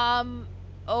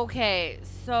 Okay,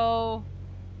 so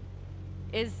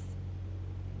is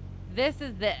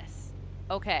this.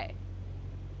 Okay.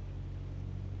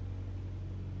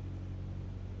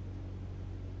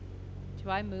 Do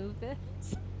I move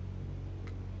this?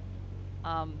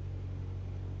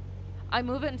 I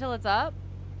move it until it's up?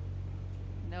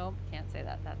 Nope, can't say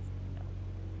that. That's no,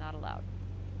 not allowed.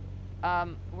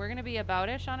 We're gonna be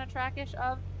about-ish on a track-ish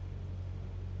of.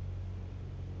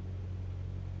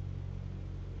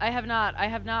 I have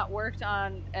not worked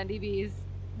on NDBs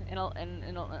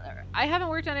I haven't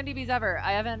worked on NDBs ever.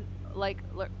 I haven't, like,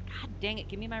 look, god dang it,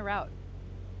 give me my route.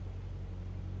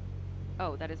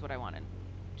 Oh, that is what I wanted.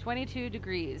 22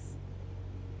 degrees.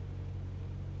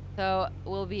 So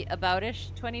we'll be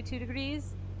about-ish 22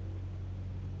 degrees.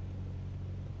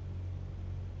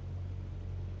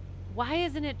 Why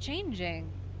isn't it changing?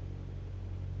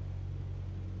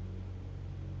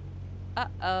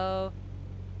 Uh-oh.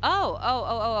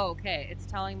 Oh, okay. It's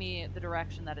telling me the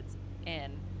direction that it's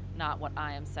in, not what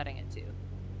I am setting it to.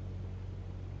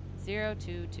 0,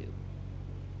 2, 2.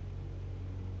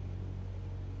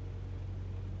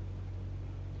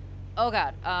 Oh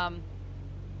god.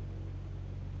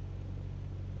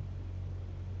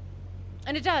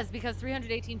 And it does, because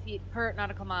 318 feet per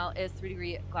nautical mile is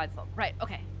 3-degree glide slope. Right,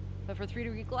 okay. But for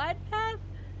 3-degree glide path,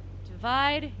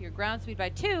 divide your ground speed by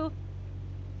 2,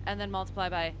 and then multiply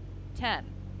by 10.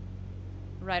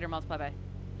 Right, or multiply by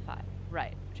 5.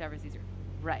 Right, whichever is easier.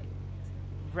 Right.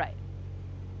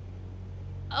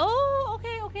 Oh,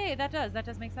 okay. That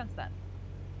does make sense then.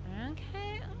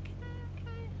 Okay.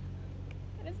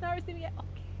 And it's not receiving it.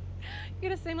 Okay. You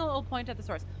get a signal, it will point at the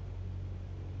source.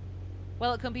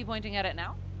 Well, it couldn't be pointing at it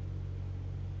now.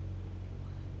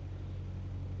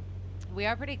 We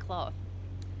are pretty close.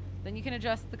 Then you can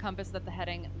adjust the compass so that the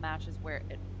heading matches where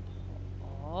it...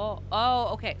 Oh,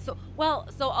 okay. So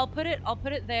I'll put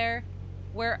it there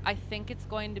where I think it's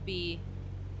going to be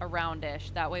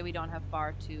around-ish. That way we don't have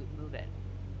far to move it.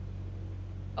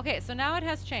 Okay, so now it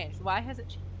has changed. Why has it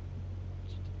changed?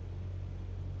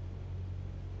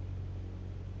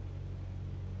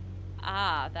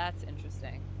 Ah, that's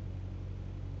interesting.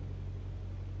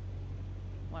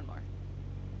 One more.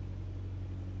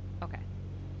 Okay.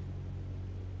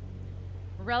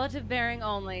 Relative bearing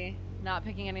only. Not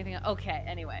picking anything up. Okay,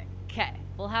 anyway. Okay.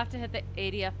 We'll have to hit the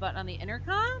ADF button on the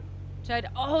intercom.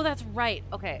 Oh, that's right.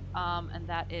 Okay. And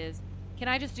that is... Can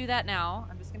I just do that now?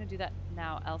 I'm just going to do that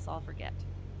now, else I'll forget.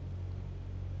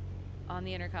 On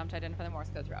the intercom to identify the Morse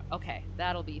code throughout. Okay,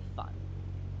 that'll be fun.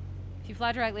 If you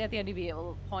fly directly at the NDB, it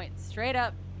will point straight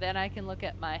up. Then I can look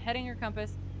at my heading or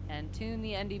compass and tune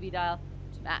the NDB dial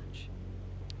to match.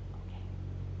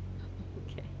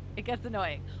 Okay. It gets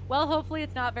annoying. Well, hopefully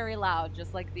it's not very loud,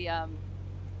 just like the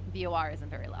VOR isn't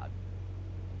very loud.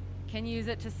 Can use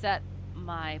it to set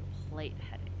my plate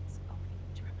headings. Okay,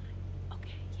 to remind.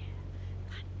 Okay,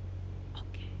 yeah.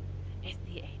 Okay. It's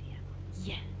the ADM.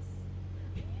 Yes.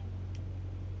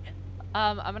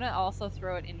 I'm gonna also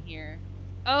throw it in here.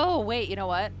 Oh, wait, you know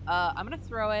what? I'm gonna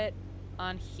throw it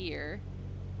on here.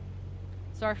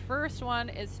 So our first one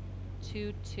is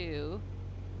 2-2.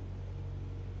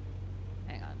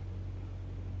 Hang on.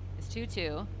 It's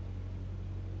 2-2.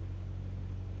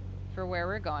 For where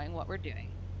we're going, what we're doing.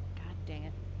 God dang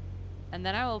it. And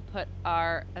then I will put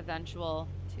our eventual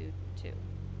 2-2.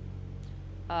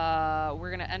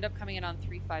 We're gonna end up coming in on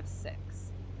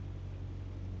 356.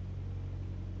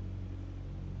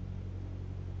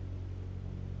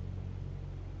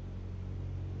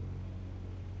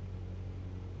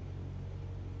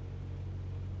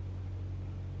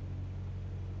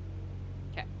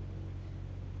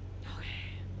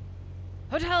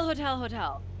 Hotel, hotel,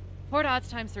 hotel. 4 dots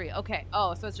times 3. Okay.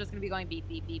 Oh, so it's just gonna be going beep,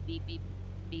 beep, beep, beep, beep,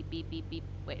 beep, beep, beep, beep.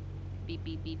 Wait. Beep,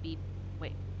 beep, beep, beep.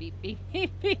 Wait. Beep, beep, beep,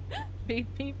 beep,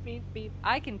 beep, beep, beep, beep.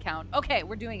 I can count. Okay,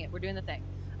 we're doing it. We're doing the thing.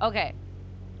 Okay.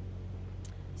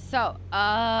 So,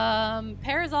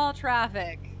 pairs all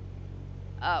traffic.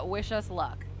 Wish us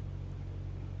luck.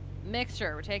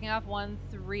 Mixture. We're taking off 1,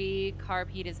 3. Carb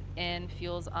heat is in.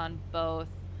 Fuel's on both.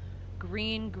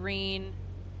 Green, green.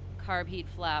 Carb heat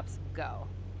flaps. Go.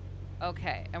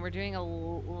 Okay, and we're doing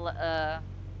a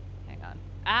hang on.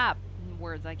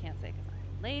 Words I can't say because I'm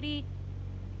a lady.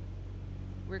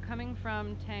 We're coming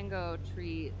from Tango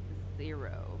Tree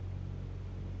 0.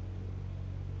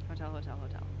 Hotel, hotel,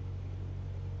 hotel.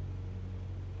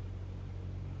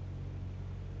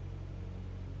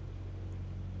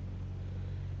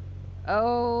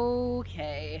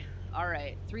 Okay. All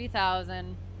right.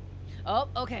 3,000. Oh,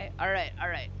 okay. All right. All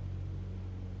right.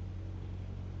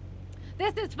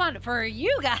 This is fun for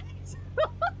you guys.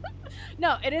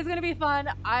 No, it is going to be fun.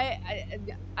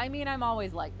 I mean, I'm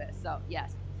always like this. So,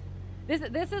 yes.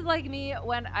 This is like me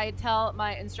when I tell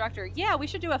my instructor, yeah, we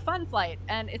should do a fun flight.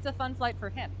 And it's a fun flight for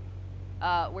him.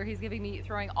 Where he's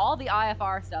throwing all the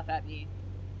IFR stuff at me.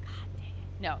 God dang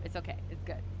it. No, it's okay. It's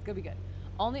good. It's going to be good.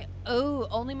 Only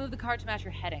move the card to match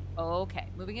your heading. Okay.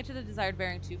 Moving it to the desired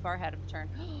bearing too far ahead of the turn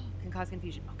can cause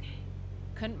confusion. Okay.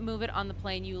 Couldn't move it on the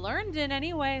plane you learned in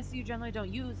anyway, so you generally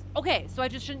don't use. Okay, so I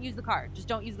just shouldn't use the card. Just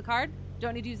don't use the card?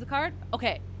 Don't need to use the card?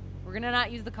 Okay. We're gonna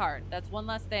not use the card. That's one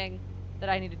less thing that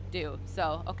I need to do.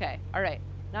 So, okay. All right.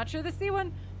 Not sure the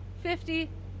C-150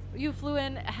 you flew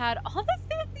in had all this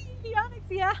fancy avionics,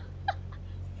 yeah.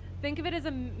 Think of it as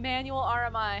a manual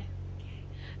RMI. Okay.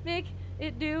 Make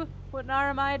it do what an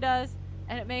RMI does,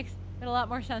 and it makes it a lot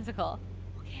more sensical.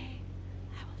 Okay,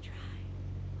 I will try.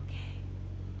 Okay.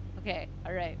 Okay,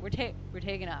 all right, we're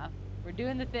taking off. We're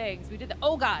doing the things. We did the,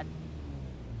 oh God.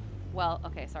 Well,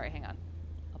 okay, sorry, hang on.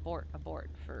 Abort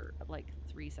for like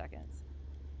 3 seconds.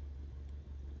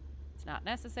 It's not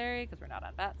necessary because we're not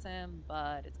on VATSIM,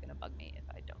 but it's gonna bug me if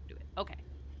I don't do it. Okay.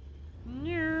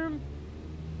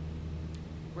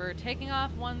 We're taking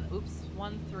off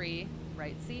 1-3.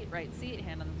 Right seat,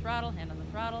 hand on the throttle,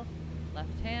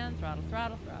 left hand, throttle.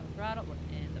 We're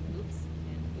in the oops.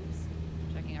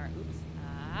 Checking our oops.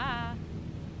 I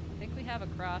think we have a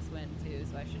crosswind too,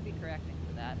 so I should be correcting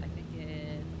for that. I think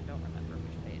it's, I don't remember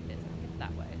which way it is. I think it's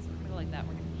that way. So we're gonna go like that.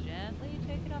 We're gonna gently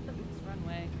take it off the oops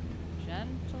runway.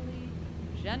 Gently.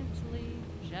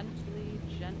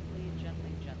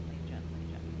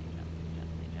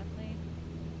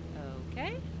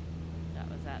 Okay. That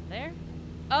was that there.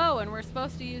 Oh, and we're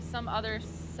supposed to use some other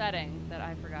setting that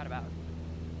I forgot about.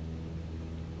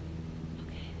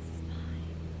 Okay, this is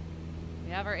fine.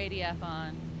 We have our ADF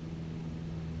on.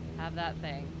 Have that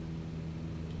thing.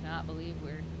 Cannot believe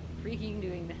we're freaking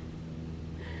doing that.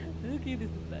 Okay, this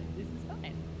is fine. This is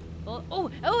fine. Well, oh,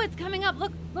 it's coming up.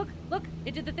 Look.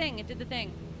 It did the thing.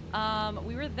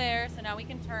 We were there, so now we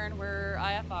can turn. We're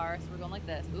IFR, so we're going like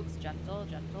this. Oops, gentle.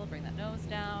 Bring that nose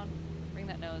down.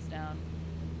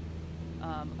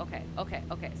 Okay,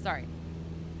 sorry.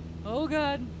 Oh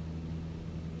God.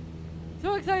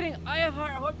 So exciting.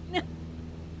 IFR.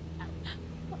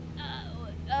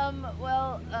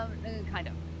 Kind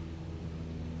of.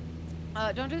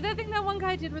 Don't do that thing that one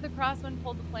guy did where the crosswind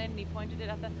pulled the plane and he pointed it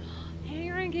at the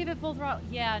hangar and gave it full throttle.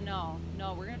 Yeah, no,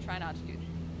 we're gonna try not to do that.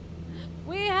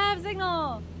 We have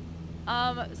signal.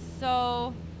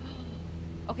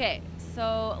 Okay,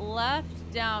 so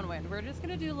left downwind. We're just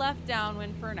gonna do left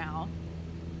downwind for now.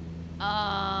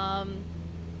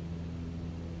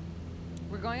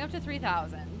 We're going up to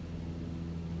 3,000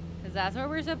 because that's where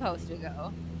we're supposed to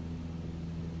go.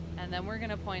 And then we're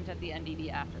gonna point at the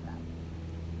NDB after that.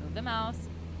 Move the mouse,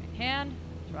 right hand,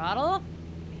 throttle.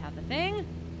 We have the thing.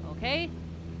 Okay.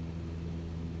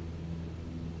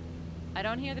 I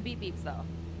don't hear the beep beeps though.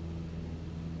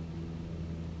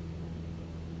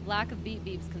 Lack of beep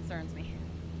beeps concerns me.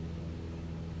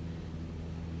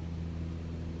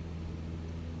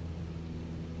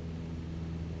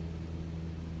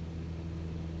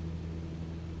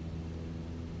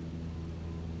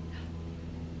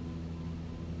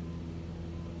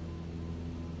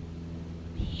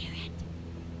 Hear it.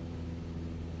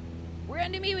 We're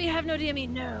NDB, we have no DME.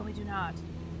 No, we do not.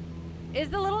 Is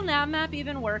the little nav map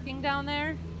even working down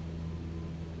there?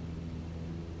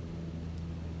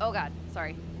 Oh God,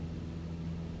 sorry.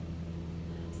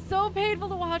 So painful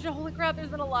to watch. Holy crap, there's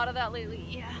been a lot of that lately.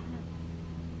 Yeah.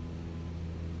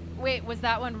 Wait, was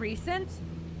that one recent?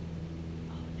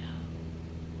 Oh no.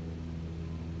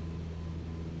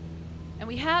 And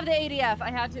we have the ADF.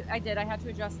 I had to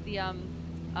adjust the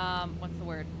what's the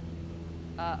word?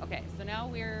 Okay, so now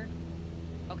we're...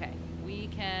 Okay, we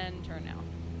can turn now.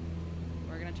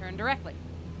 We're gonna turn directly.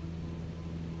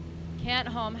 Can't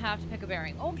home, have to pick a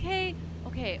bearing. Okay,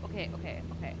 okay.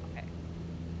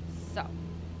 So.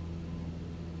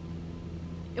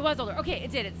 It was older. Okay,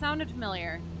 it did. It sounded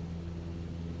familiar.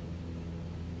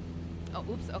 Oh,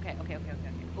 oops. Okay.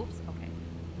 Oops, okay.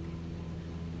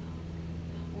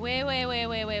 Wait.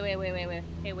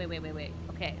 Hey, wait.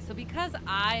 Okay, so because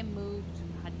I moved...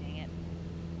 God dang it.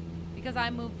 Because I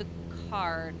moved the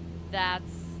card,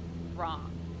 that's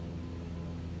wrong.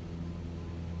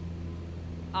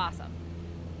 Awesome.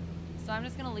 So I'm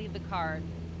just going to leave the card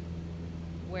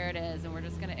where it is, and we're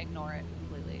just going to ignore it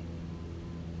completely.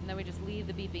 And then we just leave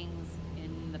the beepings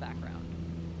in the background.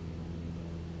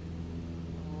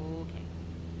 Okay.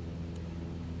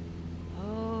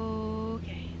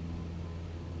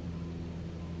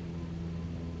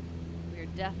 We're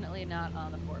definitely not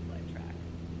on the 4-flight track.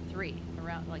 3.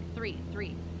 Around, like, 3.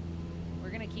 We're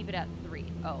going to keep it at 3.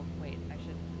 Oh, wait, I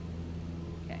should...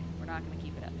 Okay, we're not going to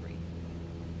keep it at 3.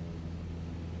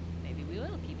 Maybe we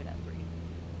will keep it at 3.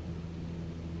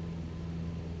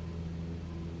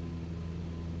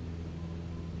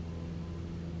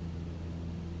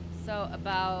 So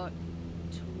about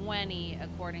 20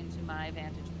 according to my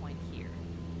vantage point here.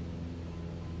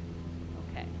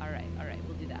 Okay, alright,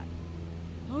 we'll do that.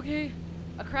 Okay,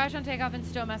 a crash on takeoff in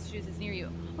Stowe, Massachusetts near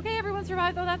you. Okay, everyone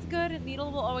survived though, that's good.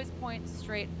 Needle will always point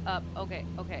straight up. Okay.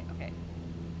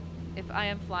 If I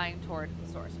am flying toward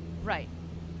the source. Right.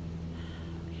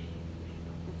 Okay.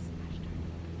 Oops,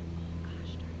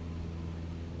 gosh darn.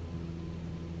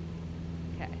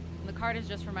 Okay, and the card is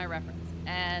just for my reference.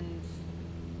 And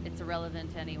it's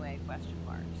irrelevant anyway, question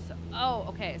mark. So,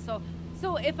 okay. So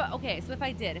if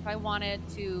I wanted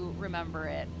to remember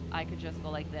it, I could just go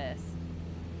like this.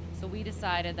 So we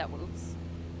decided that we're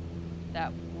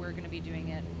going to be doing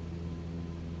it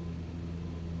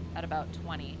at about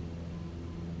 20.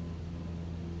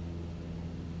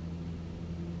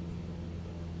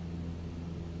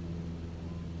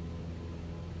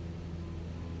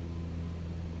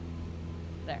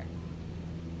 There.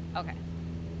 Okay.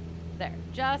 There.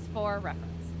 Just for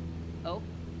reference. Oh,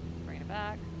 bring it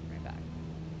back.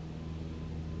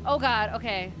 Oh God,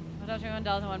 okay. Hotel 31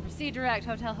 Delta 1, proceed direct,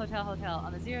 hotel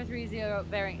on the 030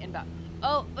 bearing inbound.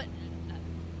 Oh, but,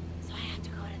 so I have to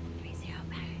go to the 30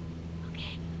 bearing.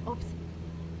 Okay, oops.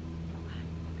 Oh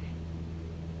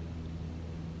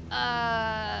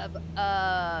God,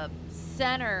 okay.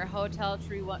 Center, Hotel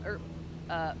Tree 1,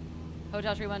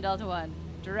 Hotel Tree 1 Delta 1,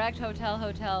 direct hotel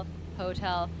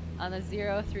on the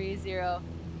 030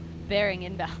 bearing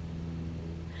inbound.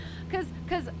 Cause,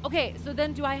 okay, so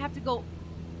then do I have to go...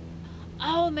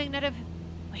 Oh, magnetic...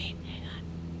 Wait, hang on.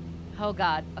 Oh,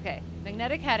 God. Okay.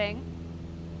 Magnetic heading.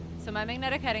 So my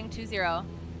magnetic heading, 20,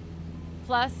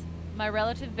 plus my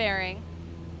relative bearing,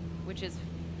 which is...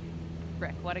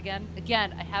 Frick, what again?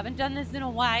 Again, I haven't done this in a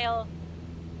while.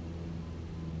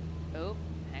 Oh,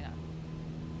 hang on.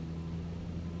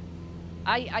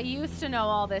 I used to know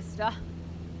all this stuff.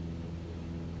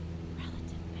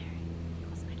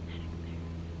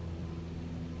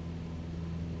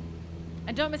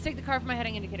 And don't mistake the car for my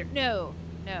heading indicator. No.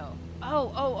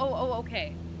 Oh,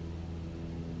 okay.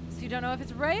 So you don't know if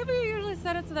it's right, but you usually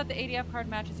set it so that the ADF card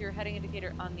matches your heading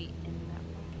indicator on the inbound.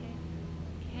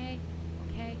 Okay.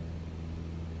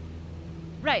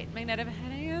 Right, magnetic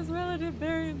heading is relative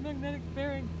bearing, magnetic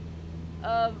bearing.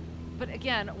 But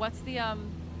again, what's the,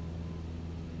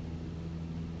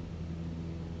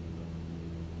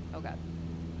 Oh God.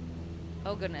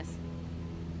 Oh goodness.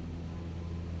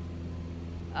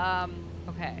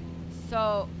 Okay,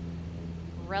 so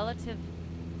relative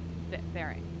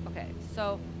bearing. Okay,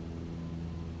 so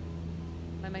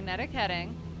my magnetic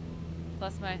heading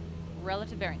plus my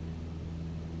relative bearing.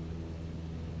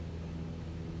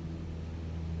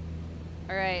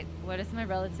 All right, what is my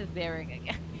relative bearing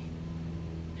again?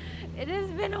 It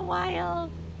has been a while.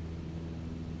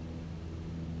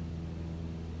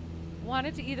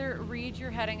 Wanted to either read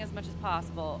your heading as much as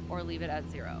possible or leave it at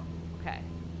 0. Okay.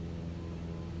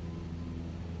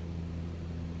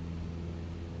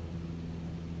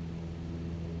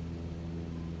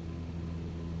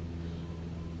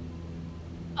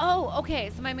 Oh,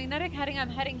 okay, so my magnetic heading, I'm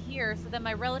heading here, so then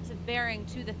my relative bearing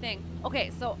to the thing.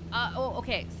 Okay, so,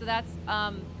 okay, so that's,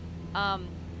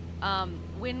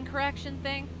 wind correction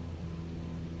thing.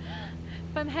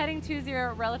 If I'm heading 20,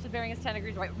 relative bearing is 10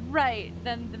 degrees right. Right,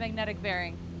 then the magnetic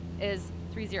bearing is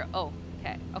 30. Oh,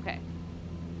 okay.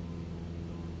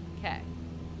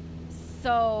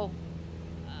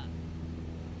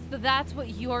 So that's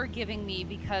what you're giving me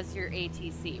because you're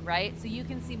ATC, right? So you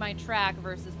can see my track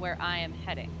versus where I am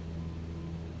heading.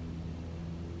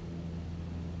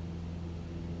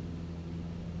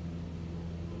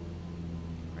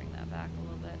 Bring that back a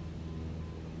little bit.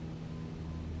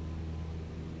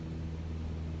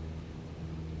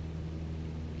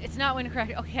 It's not wind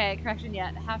correction. Okay, correction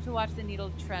yet. I have to watch the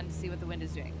needle trend to see what the wind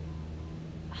is doing.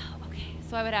 Oh, okay,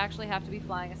 so I would actually have to be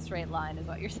flying a straight line is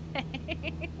what you're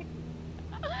saying.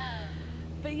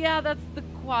 But yeah, that's the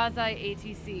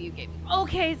quasi-ATC you gave me.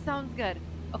 Okay, sounds good.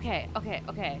 Okay.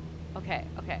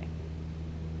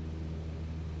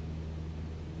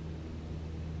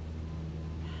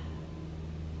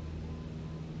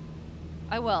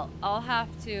 I will. I'll have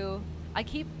to. I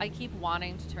keep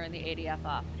wanting to turn the ADF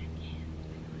off. But I can't.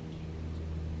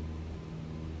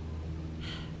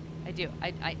 I do.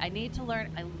 I need to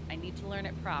learn. I need to learn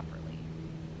it properly.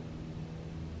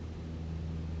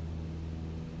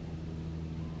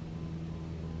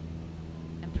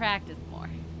 And practice more.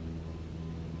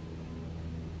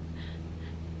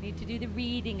 Need to do the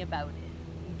reading about it.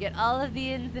 And get all of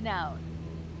the ins and outs.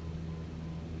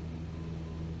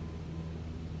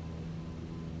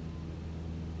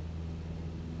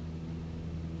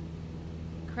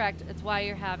 Correct. It's why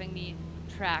you're having me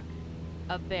track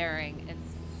a bearing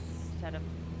instead of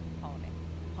homing.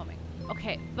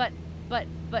 Okay, but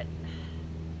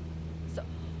so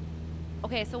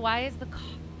okay, so why is the car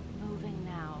moving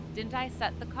now? Didn't I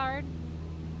set the card?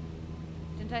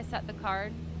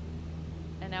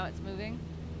 And now it's moving?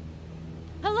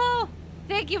 Hello!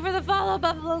 Thank you for the follow,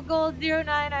 Buffalo Gold 09.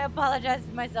 I apologize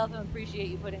to myself and appreciate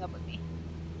you putting up with me.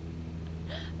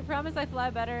 I promise I fly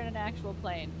better in an actual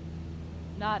plane.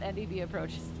 Not NDB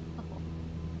approaches.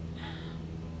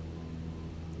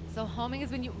 So homing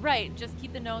is when you, right, just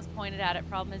keep the nose pointed at it.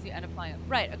 Problem is you end up flying,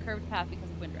 right, a curved path because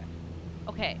of wind drift.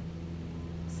 Okay,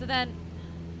 so then,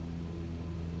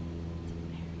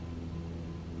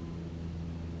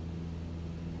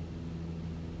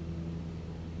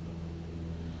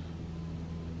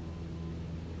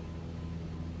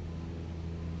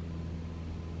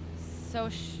 so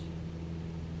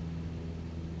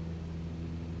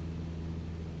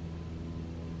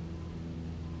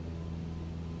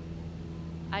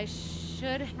I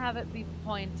should have it be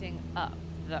pointing up,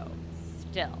 though,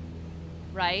 still,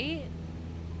 right?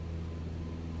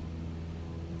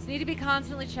 So need to be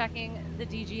constantly checking the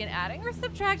DG and adding or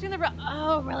subtracting the,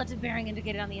 relative bearing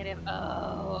indicated on the end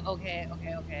of, okay.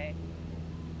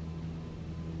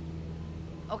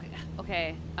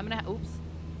 Okay, I'm gonna, oops.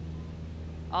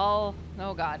 Oh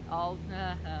God, I'll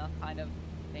kind of,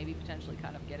 maybe potentially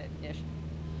kind of get it-ish.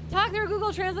 Talk through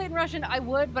Google Translate in Russian. I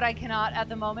would, but I cannot at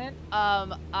the moment.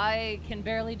 I can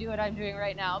barely do what I'm doing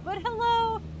right now. But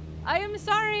hello! I am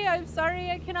sorry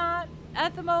I cannot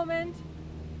at the moment.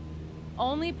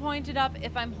 Only point it up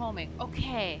if I'm homing.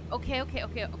 Okay.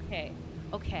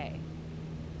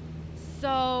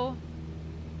 So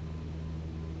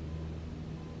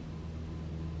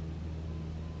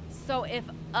if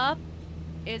up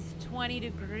is 20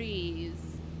 degrees,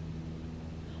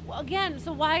 well, again,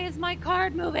 so why is my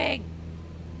card moving?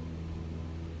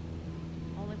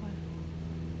 Only point.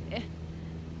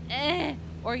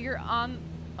 Or you're on,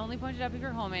 only pointed up if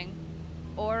you're homing,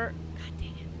 or, god dang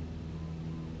it.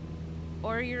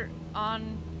 Or you're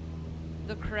on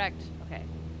the correct, okay.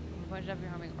 Only pointed up if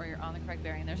you're homing, or you're on the correct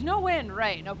bearing. There's no wind,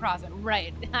 right, no crossing,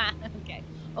 right. Okay.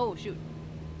 Oh, shoot.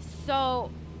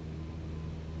 So,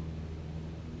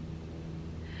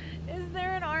 is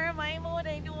there an RMI mode?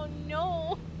 I don't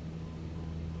know.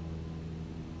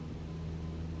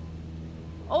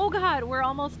 Oh god, we're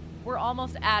almost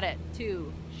at it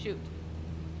too. Shoot.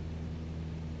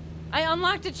 I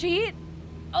unlocked a cheat?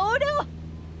 Oh no!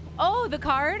 Oh, the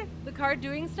card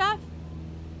doing stuff?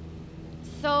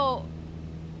 So,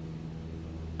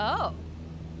 oh.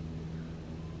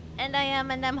 And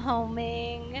I'm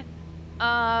homing.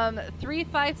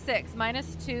 356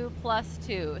 minus 2 plus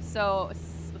 2. So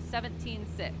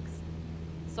 17.6.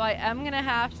 So I am gonna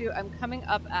have to, I'm coming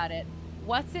up at it.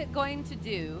 What's it going to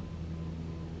do?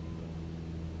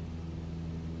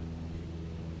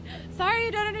 Sorry,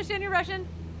 you don't understand your Russian.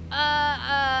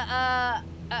 I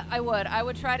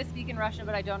would try to speak in Russian,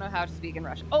 but I don't know how to speak in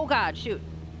Russian. Oh god, shoot.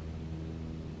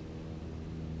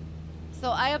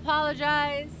 So I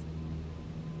apologize.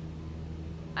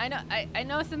 I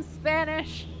know some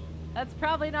Spanish. That's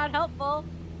probably not helpful.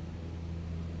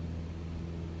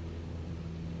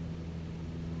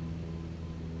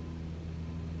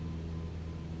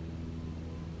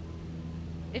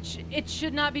 It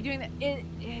should not be doing that.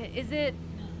 Is it?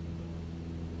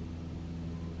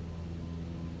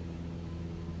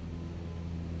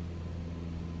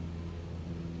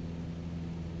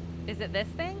 Is it this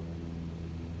thing?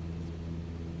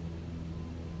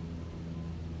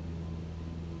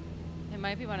 It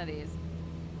might be one of these.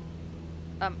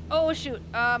 Oh shoot.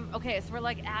 Okay, so we're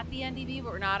like at the NDB,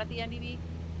 but we're not at the NDB.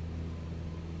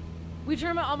 We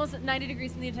turn almost 90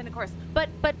 degrees from the intended course, but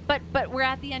we're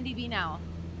at the NDB now.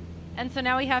 And so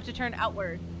now we have to turn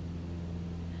outward.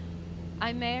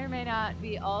 I may or may not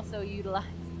be also utilized.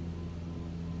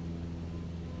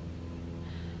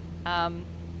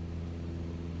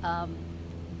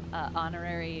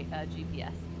 Honorary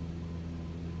GPS.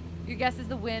 Your guess is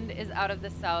the wind is out of the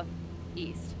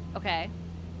southeast. Okay.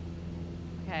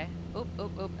 Okay. Oop,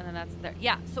 oop, oop, and then that's there.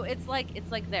 Yeah. So it's like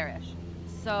there-ish.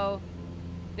 So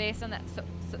based on that,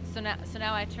 so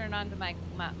now I turn on to my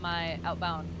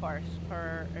outbound course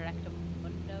for rectum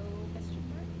mundo question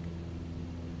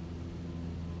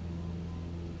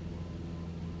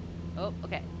mark. Oh,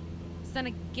 okay. So then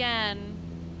again.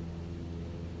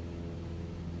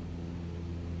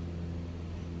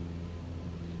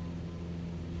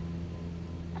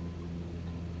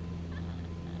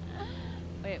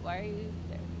 Wait, why are you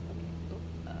there? Okay. Oh,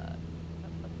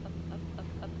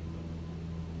 up.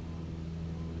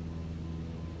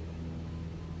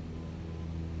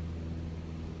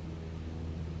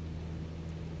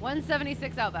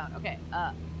 176 outbound. Okay.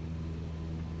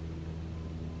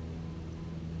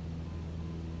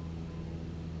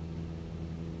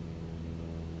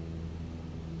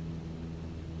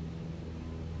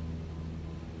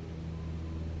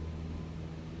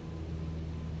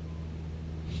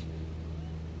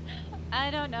 I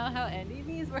don't know how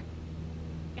NDVs work.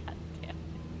 God damn it.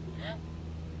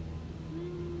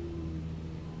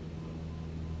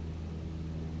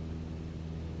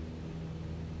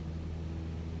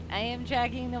 I am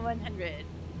tracking the 100.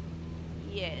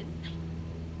 Yes.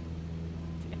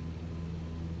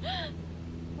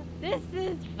 This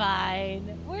is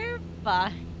fine. We're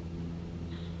fine.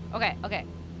 Okay, okay.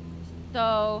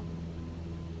 So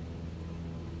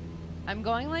I'm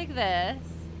going like this.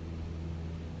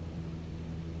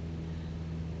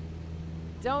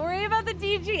 Don't worry about the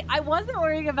DG. I wasn't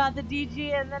worrying about the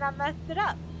DG and then I messed it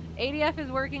up. ADF is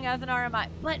working as an RMI,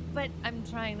 but I'm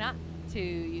trying not to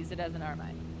use it as an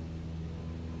RMI,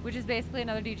 which is basically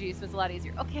another DG, so it's a lot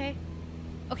easier. Okay.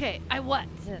 Okay,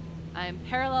 I'm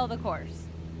parallel the course.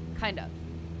 Kind of.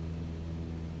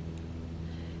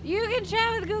 You can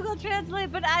chat with Google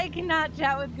Translate, but I cannot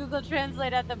chat with Google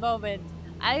Translate at the moment.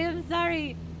 I am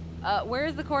sorry. Where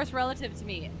is the course relative to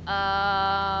me?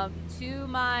 To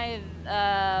my,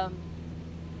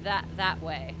 that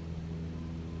way.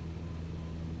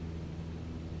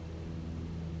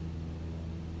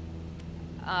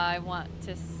 I want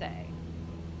to say.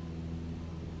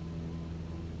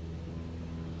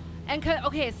 And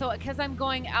okay, so because I'm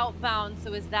going outbound,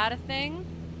 so is that a thing?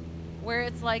 Where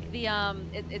it's like the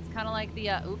it's kind of like the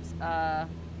oops.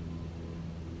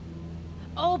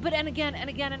 Oh, but and again.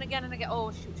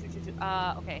 Oh shoot.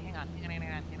 Okay, hang on.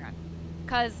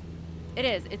 Cause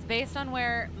it's based on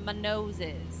where my nose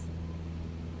is.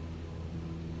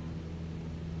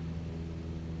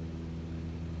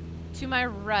 To my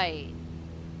right.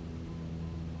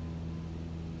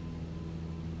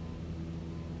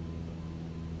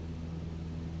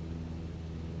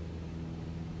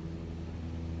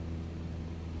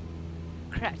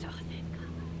 Correct. Oh, thank God.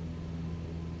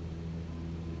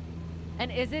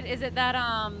 And is it that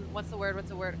what's the word?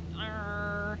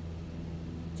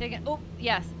 Take it. Oh,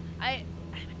 yes. I'm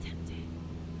attempting.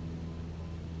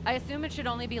 I assume it should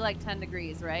only be like 10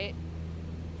 degrees, right?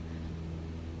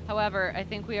 However, I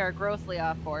think we are grossly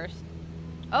off course.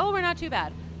 Oh, we're not too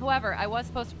bad. However, I was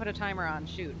supposed to put a timer on.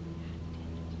 Shoot.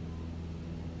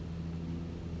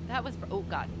 That was, oh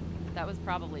God. That was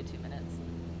probably 2 minutes.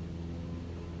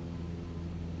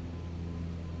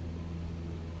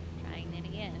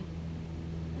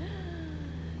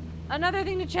 Another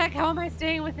thing to check, how am I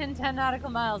staying within 10 nautical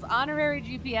miles? Honorary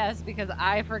GPS because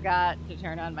I forgot to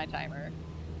turn on my timer.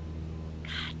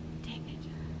 God dang it.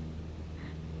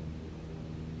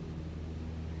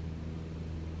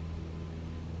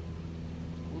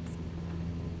 Oops.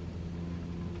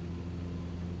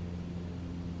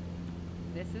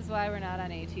 This is why we're not on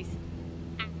ATC.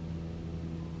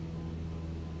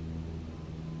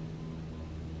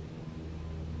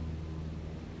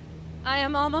 I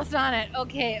am almost on it.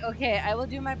 Okay. I will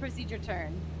do my procedure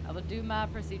turn.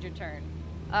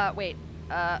 Wait.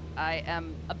 I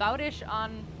am about-ish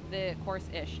on the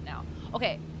course-ish now.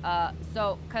 Okay.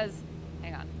 So,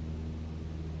 hang on.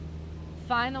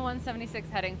 Find the 176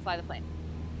 heading, fly the plane.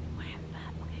 Where?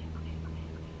 Okay.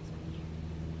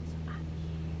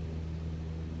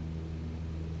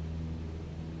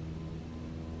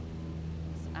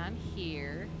 So I'm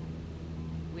here.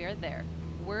 We're there.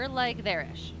 We're like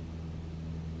there-ish.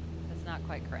 That's not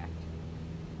quite correct.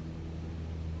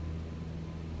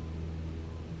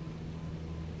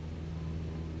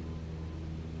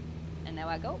 And now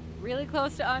I go really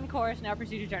close to on course. Now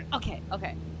proceed to turn. Okay,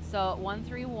 okay. So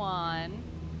 131,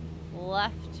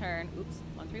 left turn. Oops,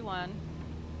 131.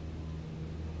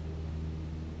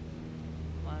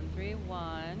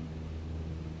 131.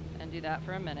 And do that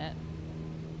for a minute.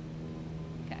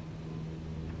 Okay.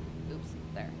 Oops,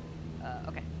 there.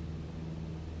 Okay.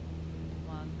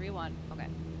 131. Okay.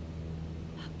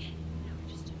 Okay, now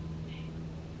we're just doing the thing.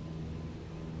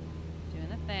 Doing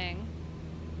the thing.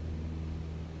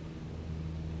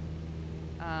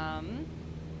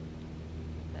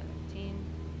 17.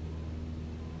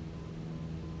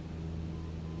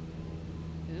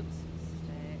 Oops.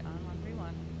 Stay on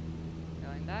 131.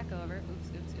 Going back over. Oops,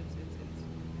 oops, oops, oops, oops.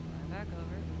 Going back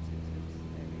over. Oops, oops, oops.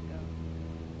 There we go.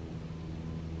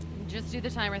 Just do the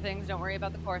timer things. Don't worry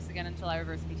about the course again until I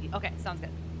reverse PT. Okay, sounds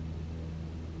good.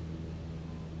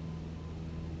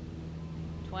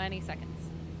 20 seconds.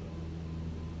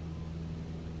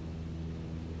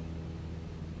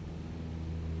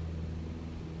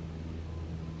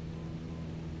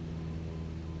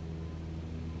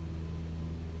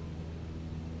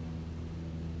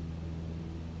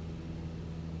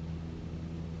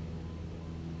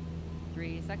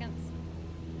 Seconds.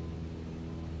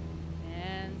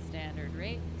 And standard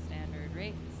rate, standard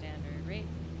rate, standard rate.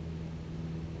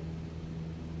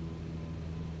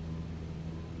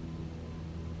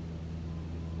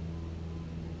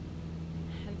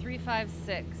 And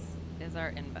 356 is our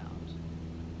inbound.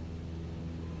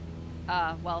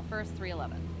 Well, first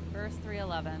 311. First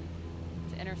 311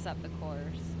 to intercept the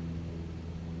course.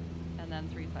 And then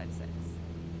 356.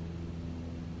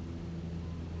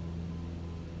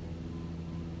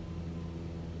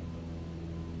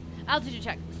 Altitude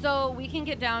check. So we can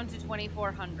get down to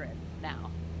 2400 now.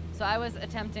 So I was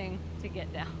attempting to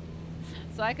get down.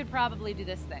 So I could probably do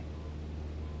this thing.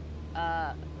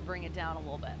 Bring it down a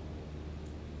little bit.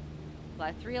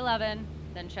 Fly 311,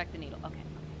 then check the needle. Okay.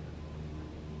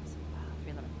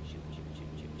 311. Shoot, shoot, shoot,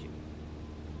 shoot, shoot.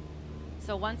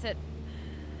 So once it...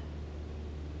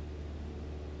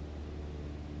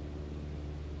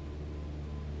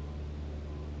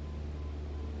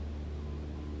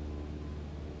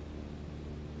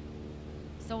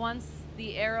 So once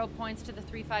the arrow points to the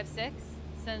 356,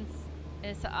 since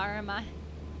it's RMI,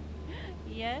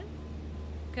 yes,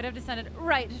 could have descended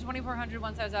right to 2400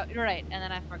 once I was out, right, and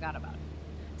then I forgot about it.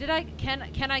 Did I,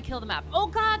 can I kill the map? Oh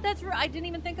God, that's right, I didn't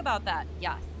even think about that.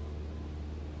 Yes.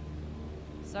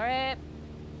 Sorry.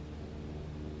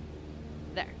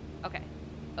 There, okay.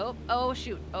 Oh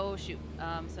shoot, so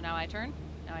now I turn,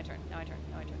 now I turn.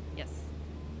 Yes.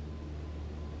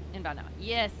 Inbound now,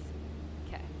 yes.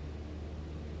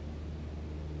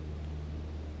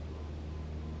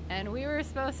 And we were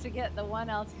supposed to get the 1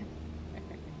 altimeter.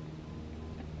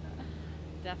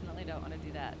 Definitely don't want to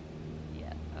do that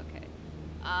yet. Okay.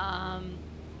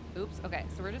 Oops. Okay.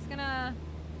 So we're just gonna.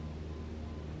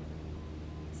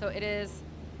 So it is.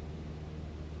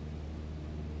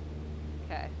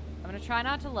 Okay. I'm gonna try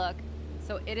not to look.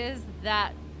 So it is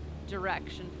that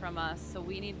direction from us. So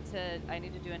we need to. I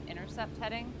need to do an intercept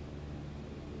heading.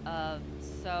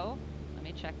 So let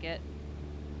me check it.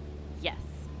 Yes.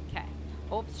 Okay.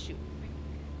 Oops, shoot.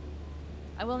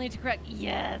 I will need to correct.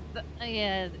 Yes.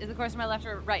 Yes. Is the course to my left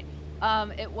or right?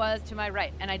 It was to my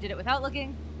right, and I did it without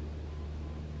looking.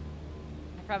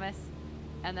 I promise.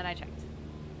 And then I checked.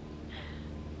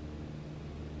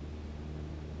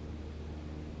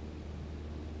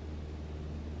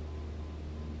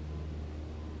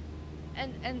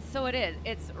 And so it is.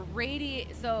 It's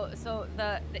so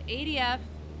the ADF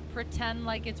pretend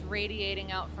like it's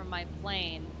radiating out from my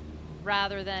plane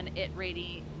rather than it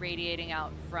radiating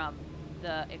out from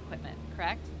the equipment,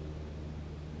 correct?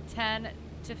 10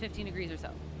 to 15 degrees or so.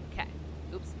 Okay.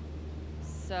 Oops.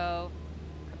 So,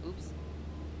 oops.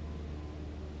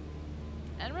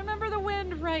 And remember the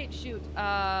wind, right? Shoot.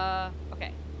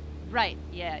 Okay. Right.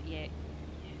 Yeah.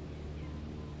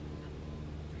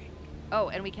 Oh,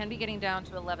 and we can be getting down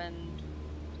to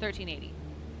 1380.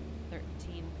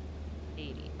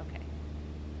 1380. Okay.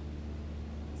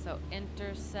 So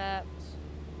intercept,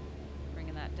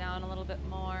 bringing that down a little bit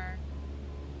more.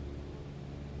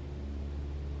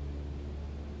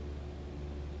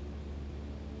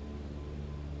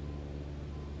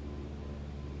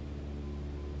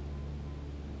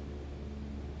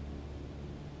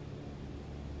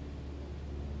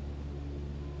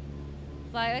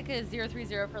 Fly like a 030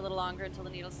 for a little longer until the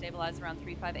needle stabilizes around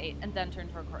 358 and then turn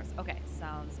toward course. Okay,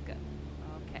 sounds good.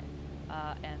 Okay.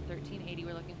 And 1380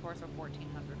 we're looking for, so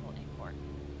 1400 we'll aim for.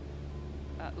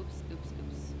 Oops.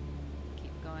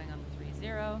 Keep going on the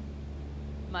 30.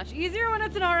 Much easier when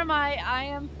it's an RMI. I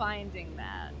am finding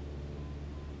that.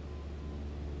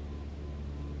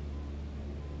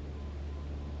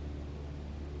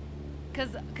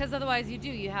 Because otherwise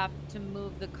you have to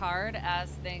move the card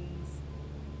as things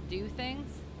do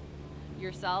things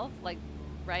yourself, like,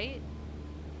 right?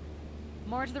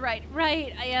 More to the right.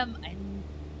 Right, I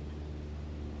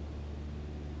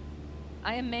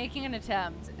am making an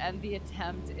attempt, and the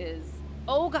attempt is,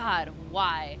 oh God,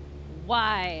 why?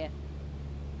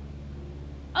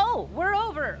 Oh, we're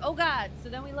over. Oh God. So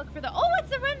then we look for the, oh, it's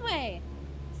the runway.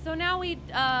 So now we,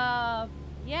 yeah,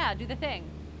 do the thing.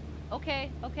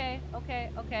 Okay. Oops. Okay.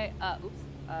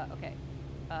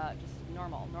 Just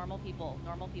normal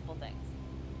people things.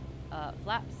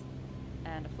 Flaps,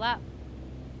 and a flap,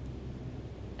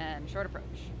 and short approach.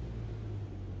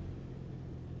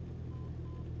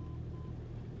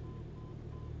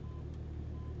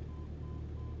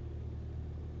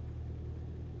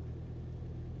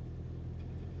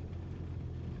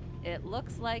 It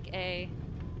looks like a,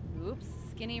 oops,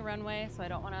 skinny runway, so I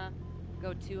don't want to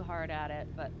go too hard at it,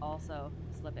 but also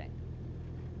slipping.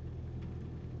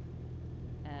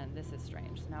 And this is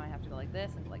strange. So now I have to go like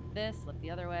this and like this, slip the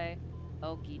other way.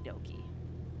 Okie dokie.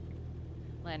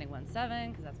 Landing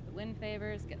 17, because that's what the wind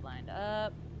favors. Get lined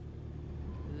up.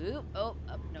 Oop, oh,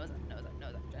 up, nose up.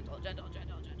 Gentle.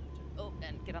 Oh,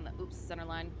 and get on the, oops, center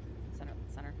line. Center.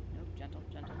 Nope, gentle.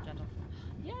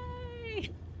 Yay!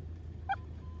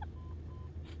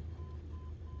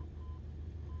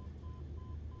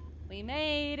 We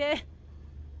made it.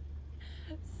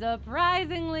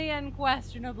 Surprisingly and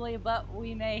questionably, but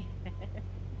we made it.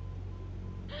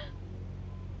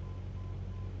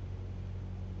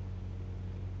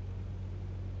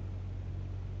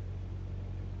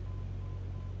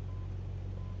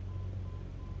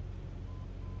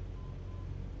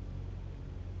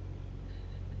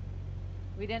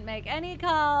 We didn't make any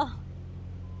call.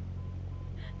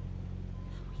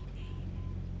 We made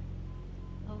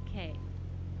it. Okay.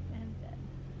 And then,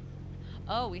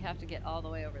 oh, we have to get all the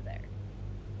way over there.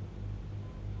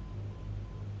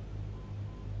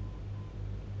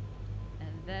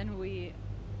 And then we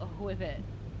whip it.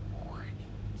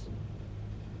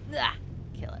 Ah,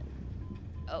 kill it.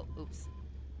 Oh, oops.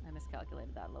 I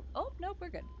miscalculated that a little. Oh, nope, we're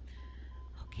good.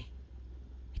 Okay.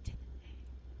 We did the thing.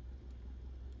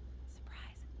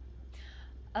 Surprise.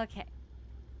 Okay.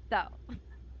 So,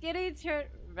 getting to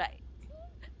right.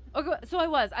 Okay, so I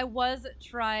was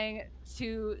trying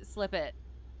to slip it.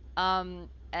 And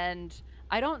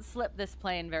I don't slip this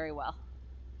plane very well.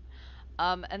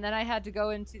 And then I had to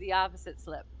go into the opposite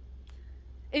slip.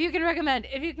 If you can recommend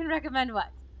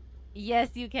what? Yes,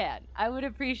 you can. I would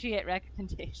appreciate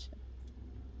recommendations.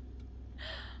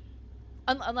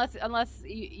 Unless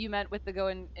you meant with the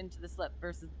going into the slip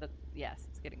versus the, yes,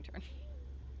 skidding turn.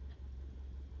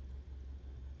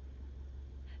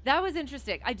 That was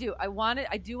interesting. I do want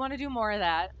to do more of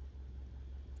that.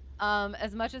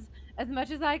 As much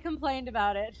as I complained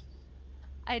about it,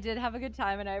 I did have a good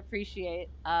time, and I appreciate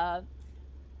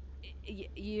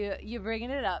you bringing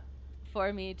it up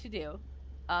for me to do,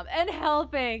 and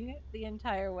helping the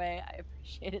entire way. I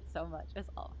appreciate it so much, as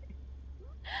always.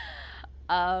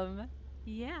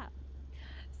 Yeah.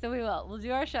 So we'll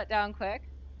do our shutdown quick,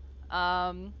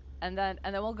 and then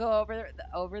we'll go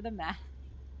over the map,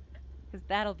 because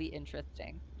that'll be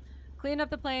interesting. Clean up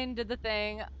the plane, did the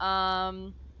thing.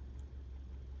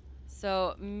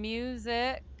 So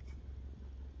music,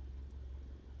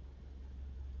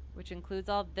 which includes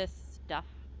all this stuff,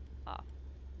 off.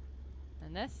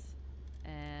 And this.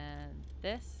 And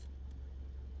this.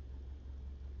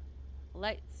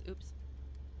 Lights. Oops.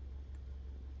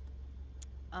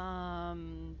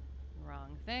 Wrong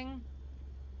thing.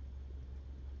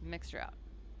 Mixture out.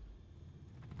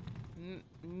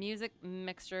 Music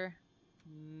mixture.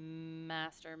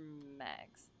 Master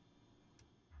mags.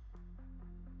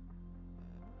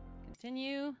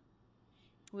 Continue.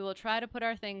 We will try to put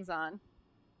our things on.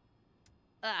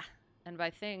 And by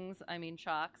things, I mean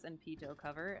chocks and pitot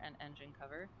cover and engine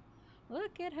cover.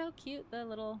 Look at how cute the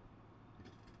little...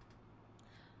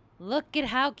 Look at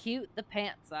how cute the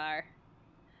pants are.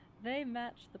 They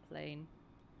match the plane.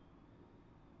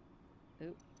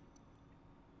 Oop.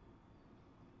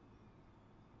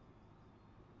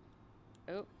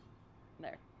 Oop.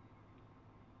 There.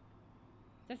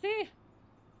 So see?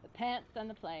 The pants and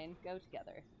the plane go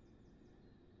together.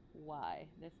 Why?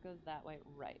 This goes that way,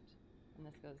 right. And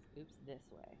this goes, oops, this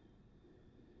way.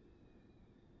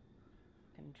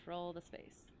 Control the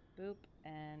space. Boop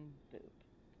and boop.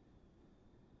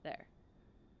 There.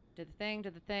 Did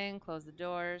the thing, close the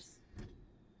doors.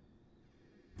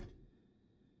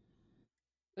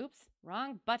 Oops,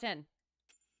 wrong button.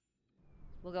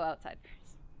 We'll go outside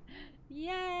first.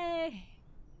 Yay!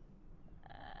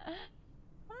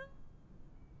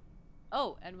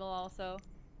 Oh, and we'll also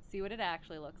see what it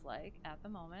actually looks like at the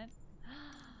moment.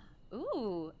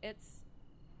 Ooh, it's...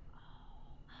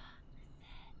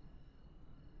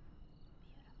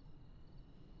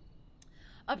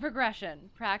 A progression.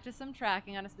 Practice some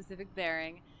tracking on a specific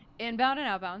bearing. Inbound and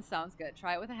outbound sounds good.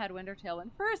 Try it with a headwind or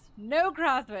tailwind first. No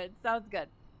crosswind. Sounds good.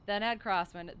 Then add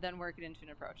crosswind, then work it into an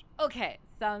approach. Okay,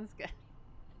 sounds good.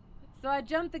 So I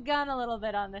jumped the gun a little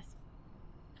bit on this.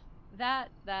 That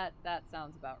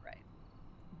sounds about right.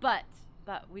 But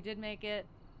we did make it.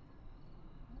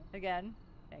 Again,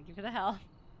 thank you for the help.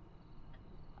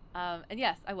 And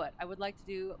yes, I would like to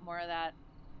do more of that.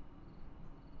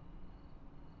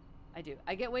 I do.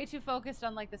 I get way too focused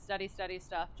on like the study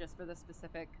stuff just for the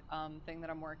specific thing that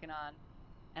I'm working on,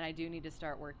 and I do need to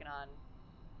start working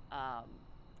on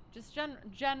just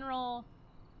general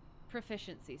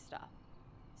proficiency stuff.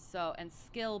 So, and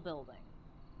skill building.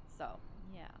 So,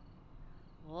 yeah.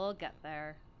 We'll get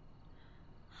there.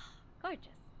 Gorgeous.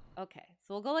 Okay,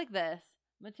 so we'll go like this.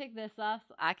 I'm gonna take this off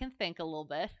so I can think a little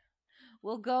bit.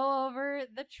 We'll go over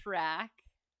the track.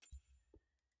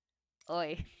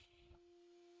 Oi.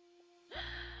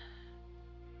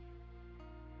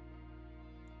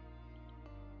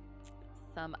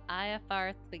 Some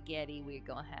IFR spaghetti we're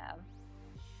gonna have.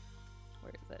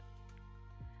 Where is it?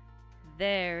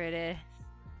 There it is.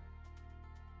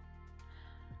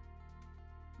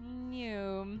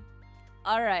 New.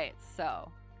 All right,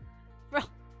 so. So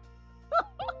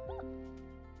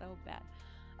bad.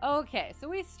 Okay, so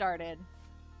we started.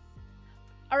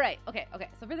 All right, okay.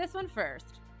 So for this one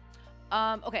first.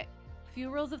 Okay. Few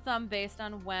rules of thumb based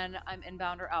on when I'm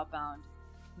inbound or outbound.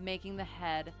 Making the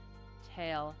head,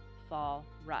 tail, fall,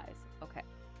 rise. Okay.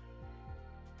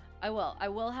 I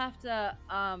will have to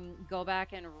go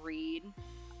back and read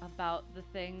about the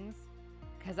things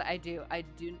because I don't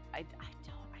remember.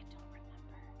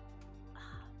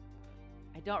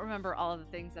 I don't remember all of the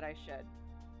things that I should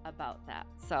about that.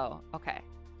 So, okay.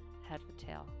 Head,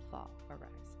 tail, fall, or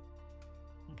rise.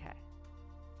 Okay.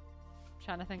 I'm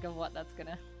trying to think of what that's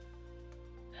gonna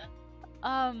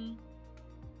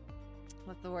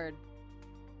what's the word?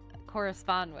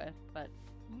 Correspond with, but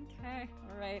okay,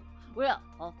 all right. Well,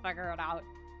 I'll figure it out.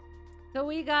 So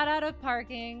we got out of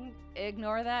parking.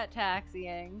 Ignore that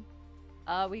taxiing.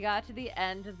 We got to the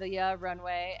end of the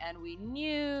runway, and we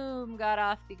got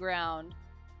off the ground.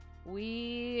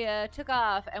 We took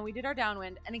off, and we did our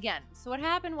downwind. And again, so what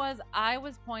happened was I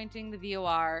was pointing the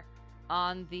VOR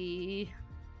on the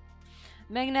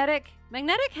magnetic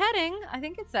heading. I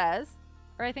think it says,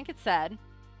 or I think it said,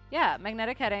 yeah,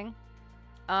 magnetic heading.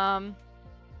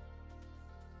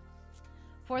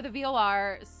 For the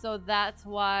VOR, so that's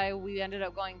why we ended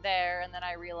up going there, and then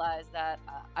I realized that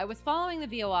I was following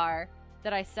the VOR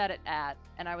that I set it at,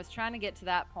 and I was trying to get to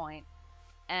that point,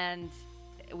 and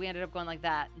we ended up going like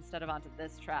that instead of onto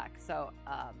this track. So,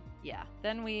 yeah.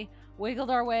 Then we wiggled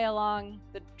our way along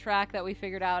the track that we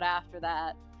figured out after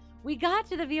that. We got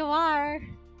to the VOR.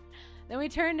 Then we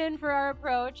turned in for our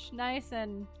approach, nice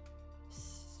and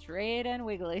straight and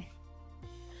wiggly.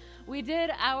 We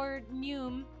did our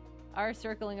Neum, our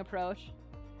circling approach.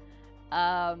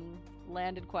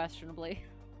 Landed questionably,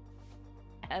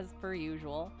 as per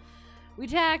usual. We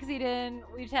taxied in,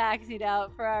 we taxied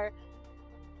out for our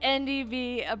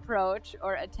NDB approach,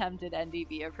 or attempted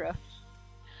NDB approach.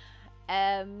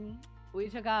 We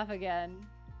took off again,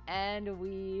 and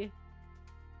we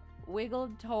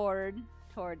wiggled toward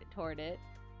it.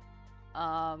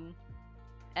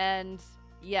 And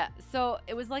yeah, so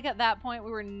it was like at that point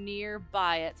we were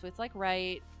nearby it, so it's like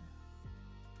right,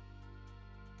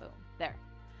 boom, there.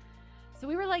 So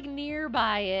we were like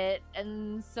nearby it,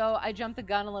 and so I jumped the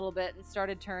gun a little bit and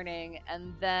started turning,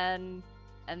 and then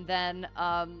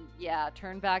yeah,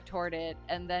 turned back toward it,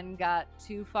 and then got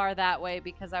too far that way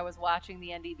because I was watching the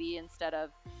NDB instead of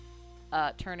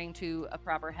turning to a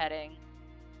proper heading.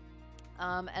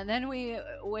 And then we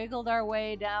wiggled our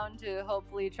way down to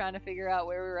hopefully trying to figure out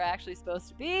where we were actually supposed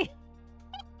to be.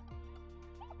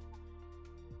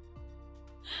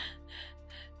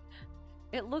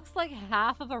 It looks like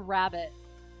half of a rabbit.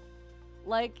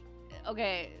 Like,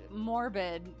 okay,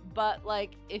 morbid, but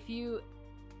like if you,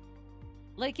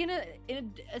 like in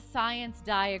a science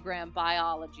diagram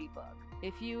biology book,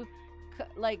 if you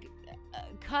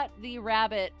cut the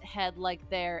rabbit head like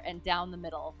there and down the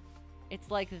middle,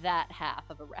 it's like that half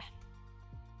of a rabbit.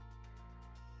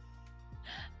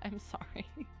 I'm sorry.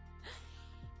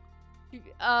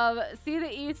 See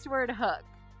the eastward hook.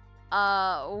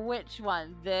 Which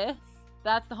one? This?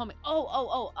 That's the homing.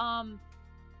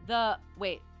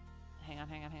 Wait. Hang on.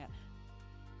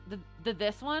 The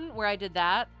this one where I did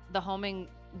that, the homing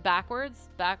backwards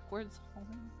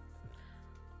homing.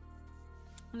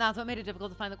 And that's what made it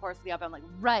difficult to find the course of the outbound. Like,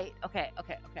 right. Okay.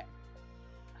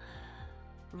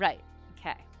 Right.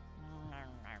 Okay.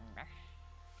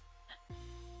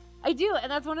 I do,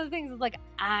 and that's one of the things is like,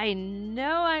 I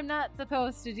know I'm not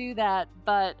supposed to do that,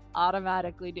 but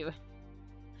automatically do it.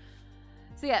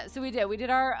 So yeah, so we did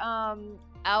our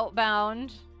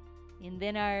outbound, and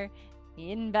then our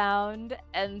inbound,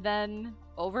 and then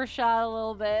overshot a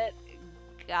little bit,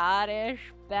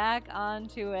 got-ish back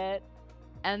onto it,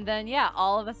 and then yeah,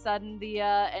 all of a sudden the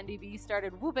NDB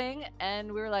started whooping,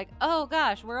 and we were like, oh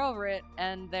gosh, we're over it,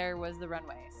 and there was the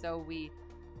runway. So we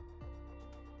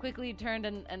quickly turned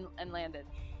and landed.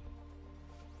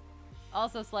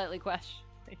 Also slightly questioning.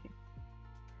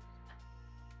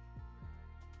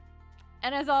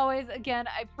 And as always, again,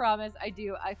 I promise I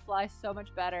fly so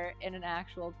much better in an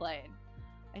actual plane.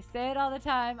 I say it all the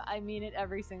time, I mean it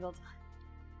every single time.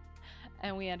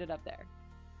 And we ended up there.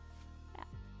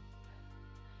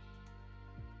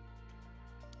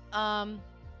 Yeah.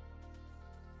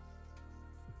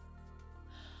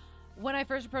 When I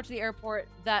first approached the airport,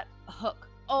 that hook.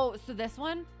 Oh, so this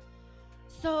one?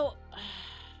 So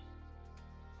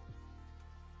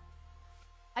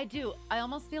I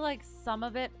almost feel like some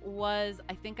of it was,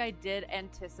 I think I did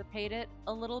anticipate it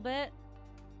a little bit.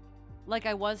 Like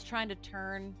I was trying to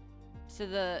turn to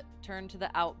the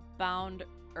outbound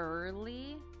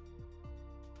early.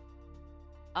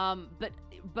 But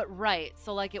right.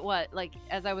 So like it what? Like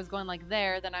as I was going like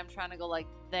there, then I'm trying to go like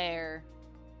there.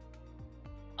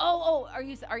 Oh, are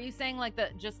you saying like the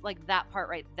just like that part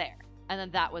right there? And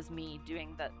then that was me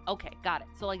doing the okay, got it.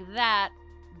 So like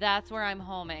that's where I'm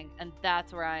homing, and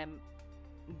that's where I'm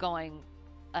going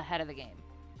ahead of the game.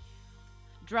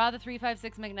 Draw the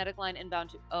 356 magnetic line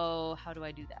inbound to... Oh, how do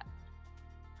I do that?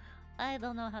 I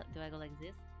don't know how... Do I go like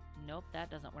this? Nope,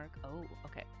 that doesn't work. Oh,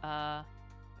 okay.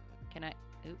 Can I...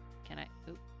 Oop.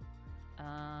 Oh,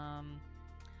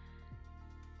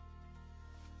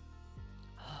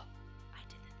 I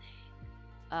did the thing.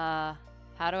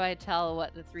 How do I tell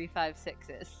what the 356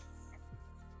 is?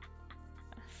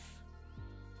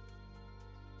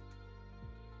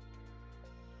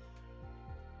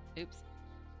 Oops.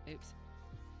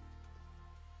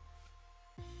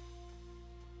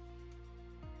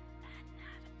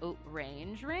 Oh,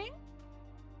 range ring?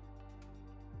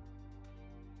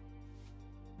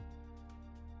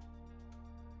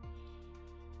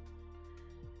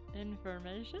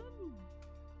 Information?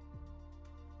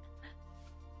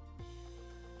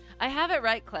 I have it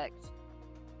right clicked.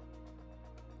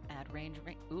 Add range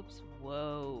ring. Oops.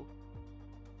 Whoa.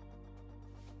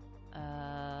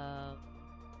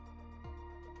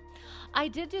 I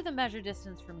did do the measure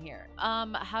distance from here.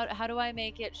 How do I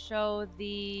make it show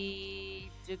the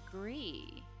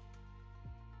degree?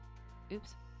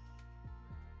 Oops.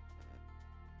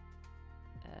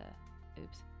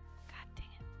 Oops. God dang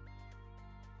it.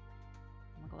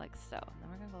 I'm gonna go like so. And then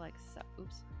we're gonna go like so.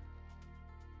 Oops.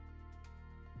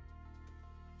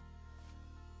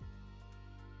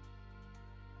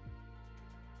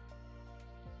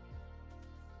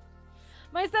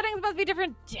 My settings must be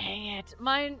different. Dang it.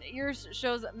 Yours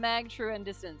shows mag, true, and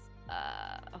distance.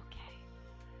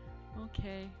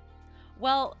 Okay.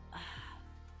 Well,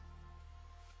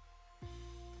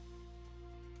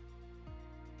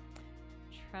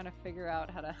 trying to figure out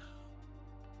how to...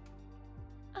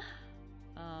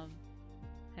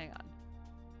 hang on.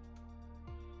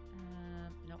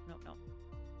 Nope.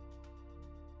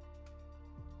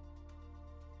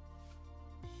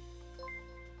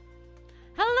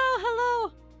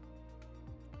 Hello.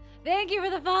 Thank you for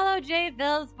the follow,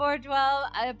 JPhil's412.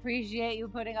 I appreciate you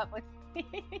putting up with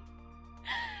me.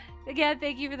 Again,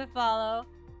 thank you for the follow.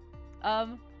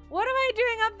 What am I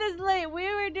doing up this late? We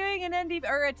were doing an NDB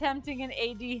or attempting an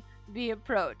ADB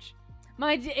approach.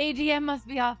 My ADM must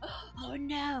be off. Oh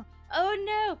no.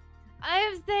 I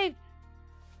have saved.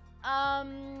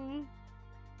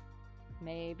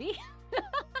 Maybe.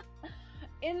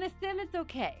 In the sim, it's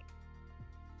okay.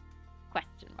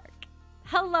 Question mark.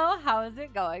 Hello, how is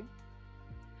it going?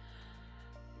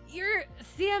 Your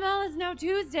CML is now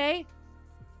Tuesday.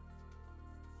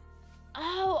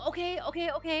 Oh, okay.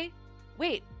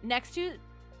 Wait, next Tuesday?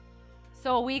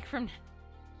 So a week from...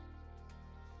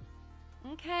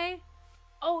 Okay.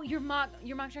 Oh, your mock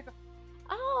check...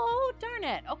 Oh, darn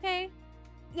it. Okay.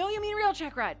 No, you mean real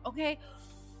check ride. Okay.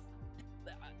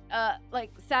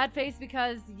 Like, sad face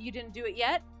because you didn't do it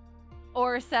yet?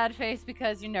 or a sad face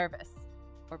because you're nervous,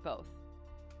 or both.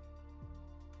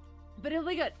 But it'll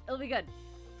be good. It'll be good.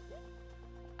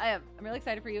 I'm really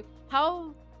excited for you.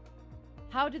 How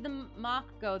did the mock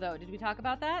go though? Did we talk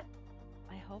about that?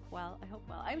 I hope well. I hope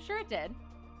well. I'm sure it did.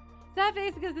 Sad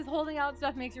face because this holding out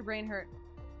stuff makes your brain hurt.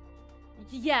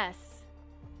 Yes.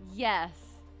 Yes.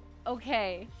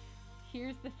 Okay.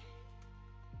 Here's the thing.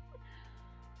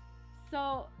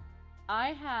 So I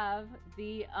have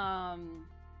the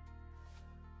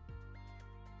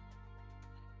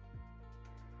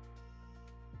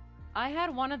I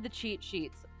had one of the cheat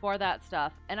sheets for that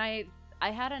stuff, and I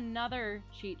had another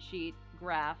cheat sheet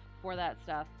graph for that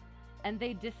stuff, and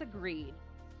they disagreed.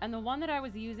 And the one that I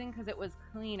was using because it was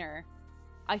cleaner,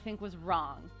 I think was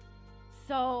wrong.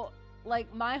 So,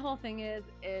 like, my whole thing is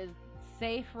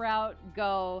safe route,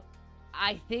 go.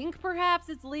 I think perhaps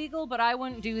it's legal, but I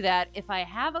wouldn't do that. If I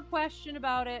have a question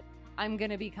about it, I'm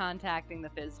going to be contacting the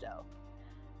FSDO.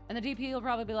 And the DP will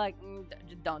probably be like,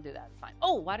 don't do that. It's fine.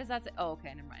 Oh, why does that say? Oh,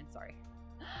 okay, never mind. Sorry.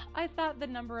 I thought the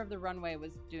number of the runway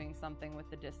was doing something with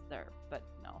the disc there, but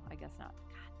no, I guess not.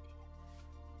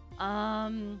 God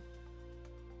damn.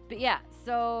 But yeah,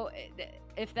 so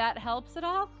if that helps at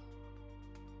all,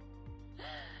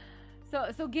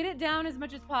 so get it down as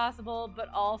much as possible, but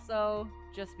also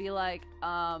just be like,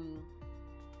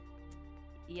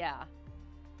 yeah,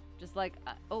 just like,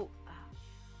 well,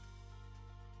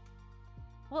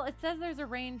 it says there's a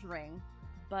range ring,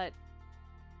 but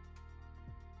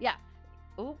yeah.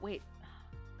 Oh, wait. Okay.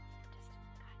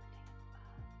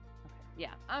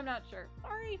 Yeah, I'm not sure.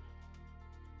 Sorry.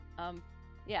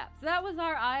 Yeah, so that was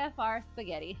our IFR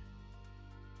spaghetti.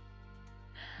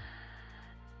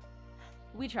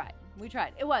 We tried.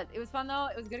 It was fun though.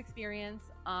 It was a good experience.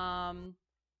 And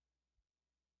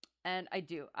I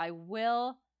do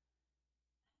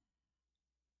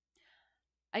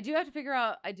have to figure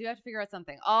out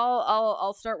something.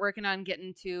 I'll start working on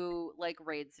getting to like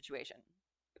raid situation.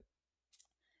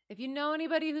 If you know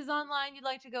anybody who's online you'd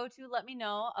like to go to, let me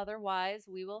know. Otherwise,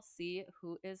 we will see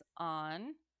who is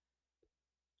on.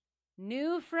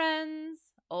 New friends,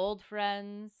 old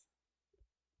friends.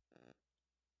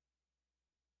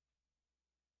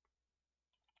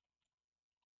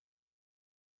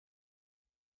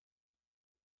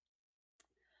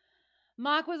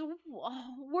 Mock was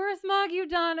worst mock you've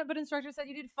done, but instructor said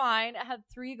you did fine. I had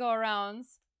 3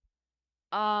 go-arounds.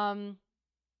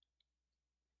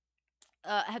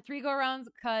 Had 3 go-arounds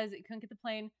because you couldn't get the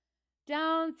plane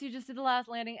down, so you just did the last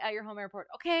landing at your home airport.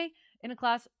 Okay, in a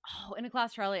class,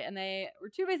 Charlie, and they were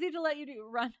too busy to let you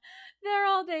run there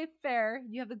all day. Fair.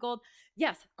 You have the gold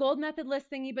method list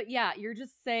thingy, but yeah, you're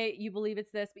just say you believe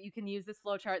it's this, but you can use this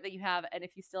flow chart that you have, and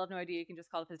if you still have no idea, you can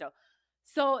just call the FSDO.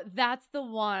 So that's the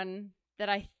one that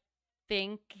I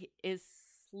think is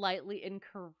slightly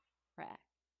incorrect.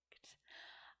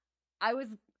 I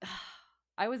was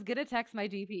gonna text my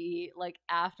DPE like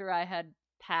after I had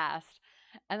passed,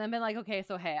 and then been like, okay,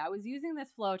 so hey, I was using this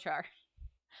flowchart,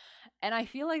 and I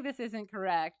feel like this isn't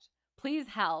correct. Please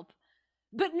help.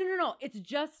 But no, it's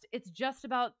just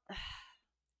about.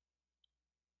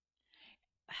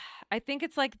 I think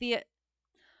it's like the.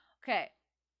 Okay.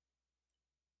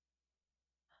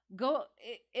 Go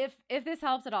if this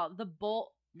helps at all. The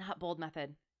not bold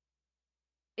method.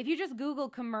 If you just Google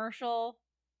commercial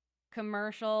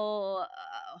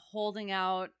holding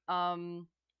out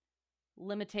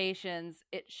limitations,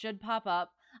 it should pop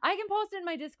up. I can post it in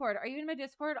my Discord. Are you in my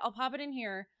Discord? I'll pop it in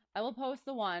here. I will post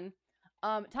the one.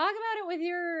 Talk about it with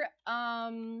your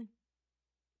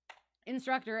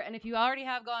instructor, and if you already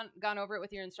have gone over it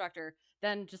with your instructor,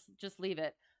 then just leave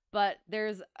it. But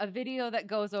there's a video that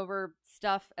goes over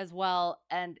stuff as well,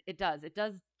 and it does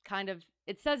kind of,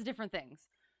 it says different things.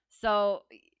 So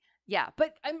yeah,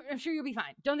 but I'm sure you'll be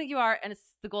fine. Don't think you are, and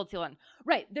it's the gold seal one.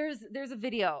 Right, there's a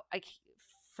video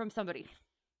from somebody.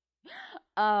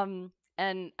 And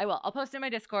I'll post it in my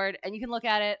Discord, and you can look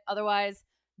at it. Otherwise,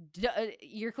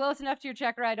 you're close enough to your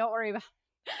check ride. Don't worry about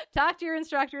it. Talk to your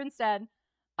instructor instead.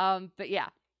 But yeah,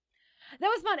 that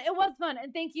was fun. It was fun,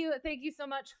 and thank you so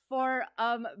much for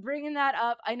bringing that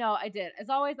up. I know I did. As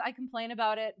always, I complain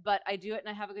about it, but I do it, and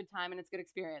I have a good time, and it's a good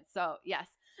experience. So yes,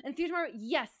 and see you tomorrow.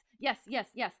 Yes.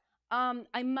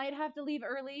 I might have to leave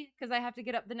early because I have to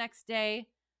get up the next day,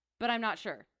 but I'm not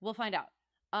sure. We'll find out.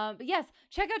 But yes,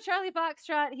 check out Charlie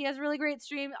Foxtrot. He has a really great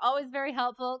stream. Always very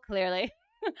helpful, clearly.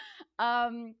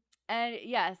 And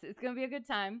yes, it's going to be a good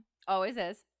time. Always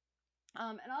is.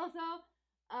 And also,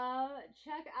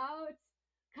 check out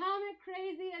Comic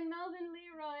Crazy and Melvin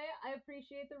Leroy. I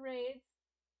appreciate the raids.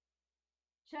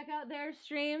 Check out their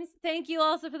streams. Thank you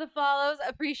also for the follows.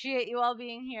 Appreciate you all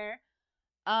being here.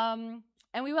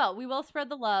 And we will spread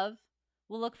the love.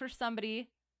 We'll look for somebody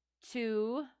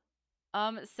to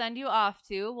send you off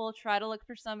to. We'll try to look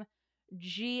for some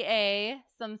GA,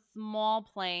 some small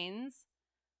planes,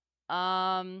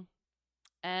 um,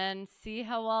 and see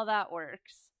how well that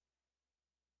works.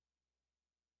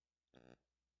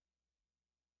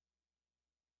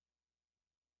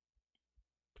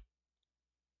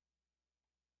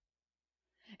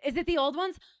 Is it the old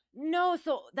ones? No,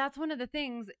 so that's one of the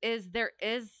things is there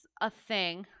is a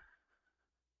thing.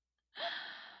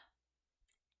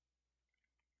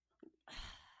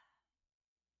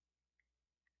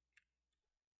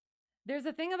 There's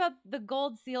a thing about the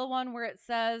gold seal one where it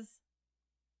says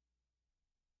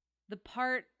the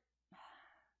part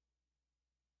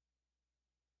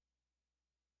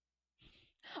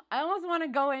I almost want to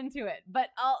go into it, but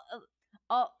I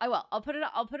will. I'll put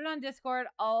it on Discord.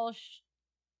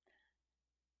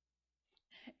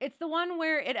 It's the one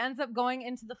where it ends up going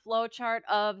into the flow chart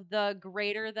of the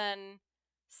greater than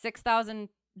 6,000,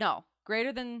 no,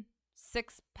 greater than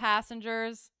 6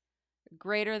 passengers,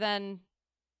 greater than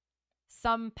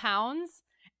some pounds,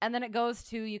 and then it goes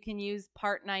to you can use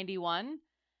part 91,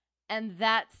 and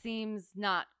that seems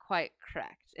not quite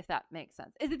correct, if that makes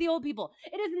sense. Is it the old people?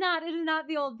 It is not. It is not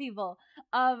the old people.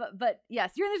 But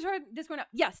yes, you're in the Discord now.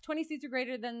 Yes, 20 seats are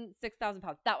greater than 6,000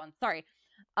 pounds. That one. Sorry.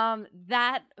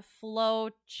 That flow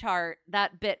chart,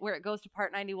 that bit where it goes to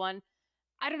part 91,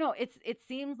 I don't know. It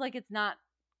seems like it's not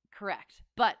correct,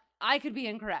 but I could be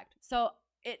incorrect. So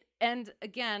and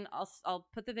again, I'll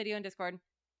put the video in Discord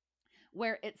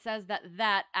where it says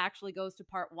that actually goes to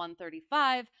part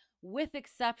 135 with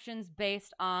exceptions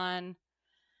based on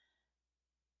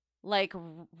like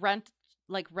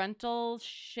rental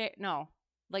share, no,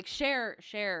 like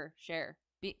sharing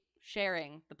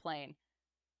the plane,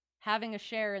 having a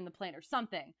share in the plane or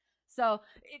something. So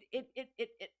it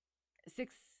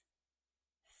 6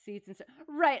 seats and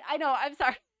right. I know. I'm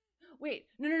sorry. Wait,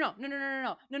 no.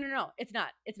 It's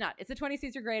not. It's not. It's a 20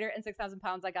 seats or greater and 6,000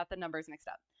 pounds. I got the numbers mixed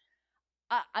up.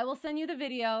 I will send you the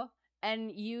video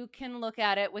and you can look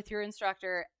at it with your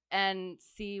instructor and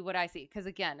see what I see. Because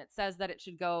again, it says that it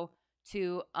should go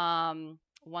to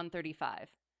 135.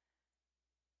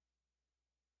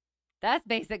 That's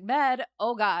basic med.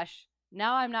 Oh gosh.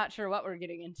 Now I'm not sure what we're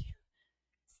getting into.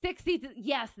 6 seats.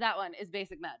 Yes, that one is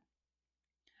basic med.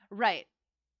 Right.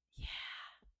 Yeah.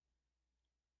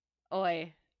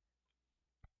 Oi.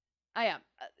 I am.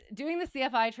 Doing the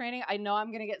CFI training, I know I'm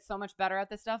going to get so much better at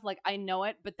this stuff. Like, I know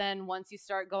it, but then once you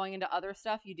start going into other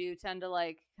stuff, you do tend to,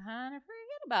 like, kind of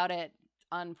forget about it,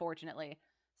 unfortunately.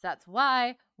 So that's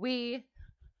why we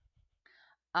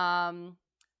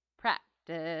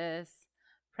practice.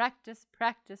 Practice,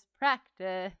 practice,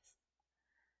 practice.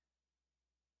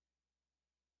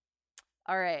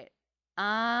 All right.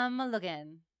 I'm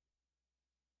looking.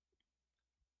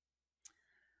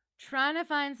 Trying to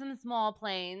find some small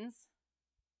planes.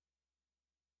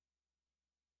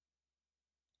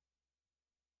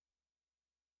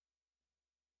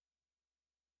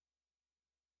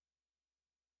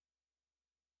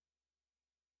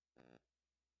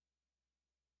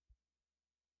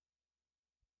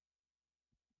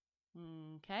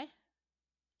 Okay.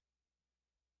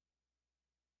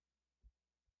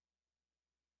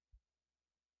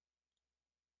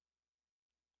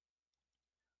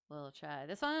 We'll try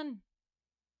this one.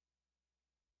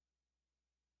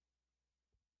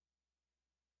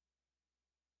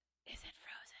 Is it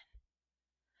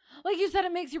frozen? Like you said,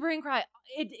 it makes your brain cry.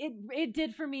 It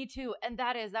did for me too. And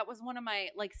that was one of my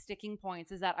like sticking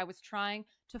points is that I was trying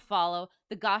to follow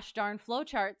the gosh darn flow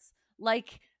charts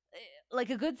like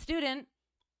a good student.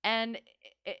 And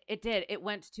it did. It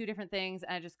went to 2 different things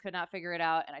and I just could not figure it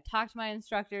out. And I talked to my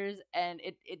instructors and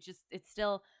it's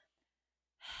still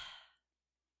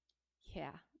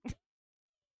yeah.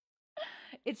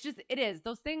 It is.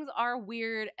 Those things are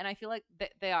weird and I feel like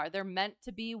they are. They're meant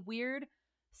to be weird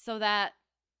so that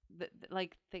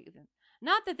like they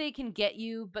not that they can get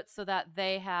you, but so that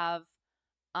they have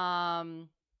um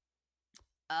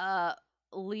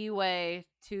leeway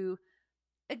to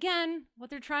again, what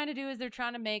they're trying to do is they're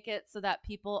trying to make it so that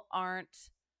people aren't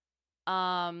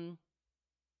um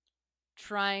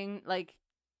trying like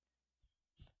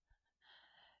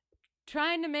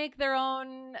trying to make their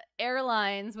own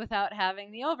airlines without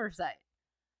having the oversight.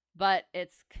 But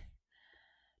it's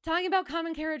talking about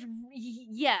common carriage,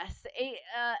 yes,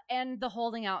 and the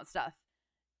holding out stuff.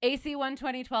 AC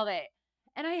 12012A.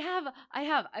 And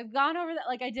I've gone over that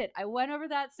like I did. I went over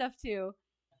that stuff too.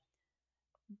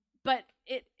 But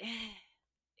it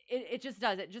just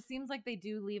does. It just seems like they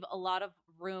do leave a lot of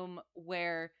room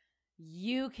where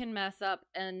you can mess up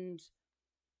and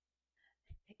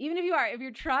Even if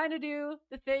you're trying to do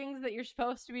the things that you're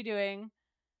supposed to be doing,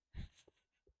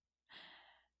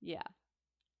 yeah,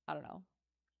 I don't know.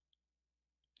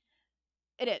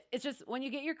 It is. It's just when you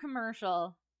get your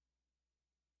commercial,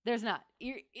 there's not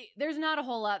a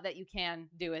whole lot that you can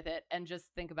do with it, and just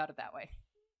think about it that way.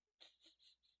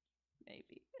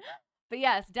 Maybe. But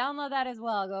yes, download that as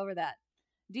well. I'll go over that.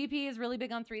 DP is really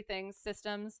big on three things: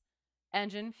 systems,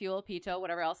 engine, fuel, pitot,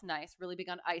 whatever else. Nice. Really big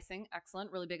on icing.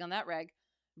 Excellent. Really big on that reg.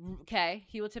 Okay.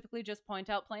 He will typically just point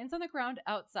out planes on the ground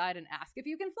outside and ask if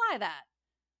you can fly that.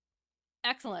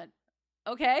 Excellent.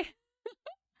 Okay.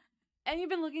 And you've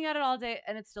been looking at it all day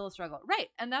and it's still a struggle. Right.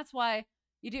 And that's why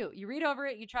you read over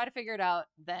it, you try to figure it out,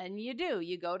 then you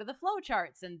go to the flow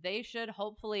charts, and they should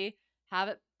hopefully have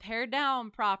it pared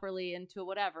down properly into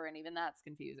whatever. And even that's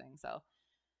confusing. So,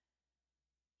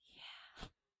 yeah.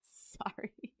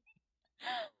 Sorry.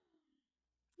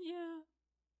 Yeah.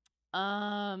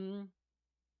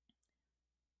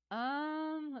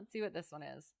 Let's see what this one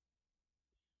is.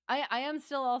 I am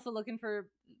still also looking for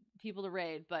people to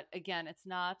raid, but again, it's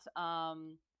not a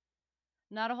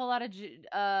whole lot of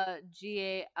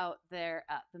GA out there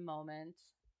at the moment.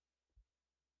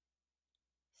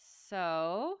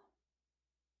 So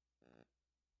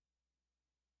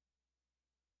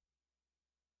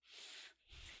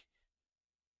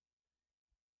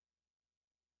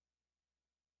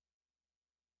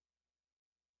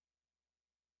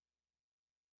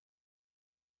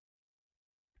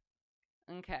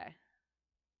okay.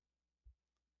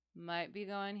 Might be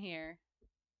going here.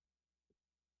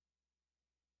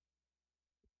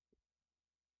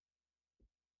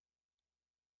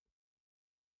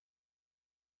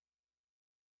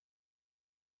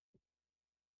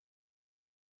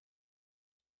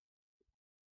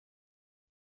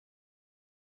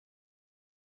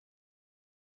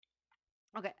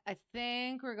 Okay, I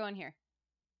think we're going here.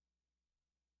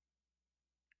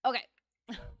 Okay.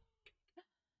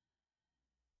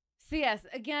 So yes,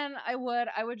 again, I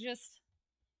would just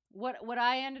what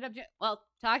I ended up doing. Well,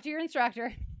 talk to your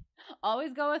instructor.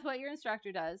 Always go with what your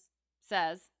instructor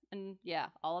says, and yeah,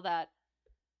 all of that.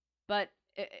 But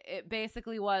it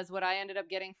basically was what I ended up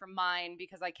getting from mine,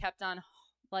 because I kept on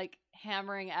like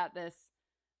hammering at this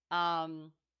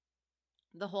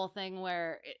the whole thing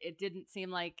where it didn't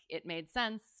seem like it made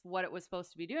sense what it was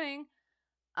supposed to be doing.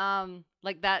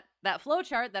 Like that flow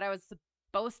chart that I was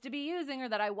supposed to be using, or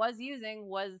that I was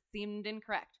using, seemed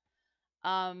incorrect.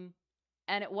 Um,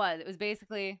 and it was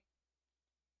basically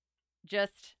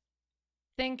just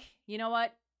think, you know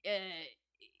what?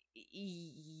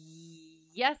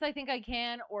 Yes, I think I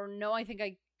can, or no, I think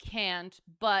I can't.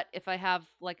 But if I have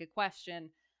like a question,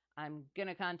 I'm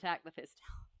gonna contact the FIST.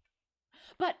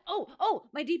 But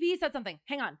my DPE said something.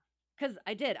 Hang on, because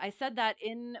I did. I said that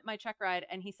in my check ride,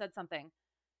 and he said something.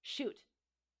 Shoot,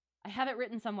 I have it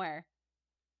written somewhere.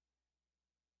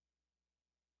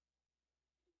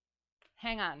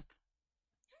 Hang on.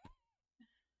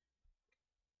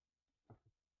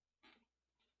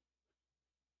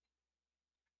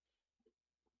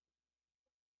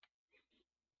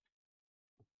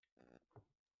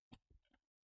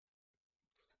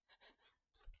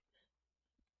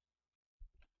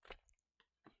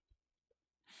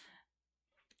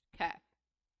 Okay.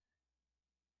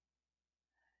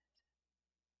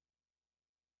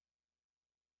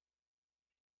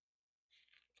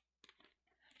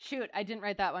 Shoot, I didn't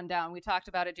write that one down. We talked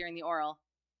about it during the oral,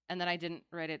 and then I didn't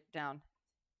write it down.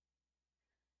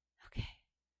 Okay.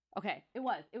 Okay. It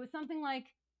was something like.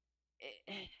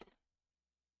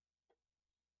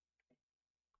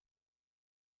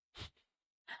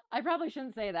 I probably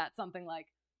shouldn't say that. Something like.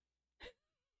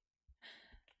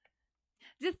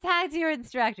 Just talk to your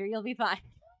instructor. You'll be fine.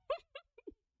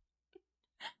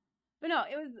 But no,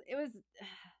 it was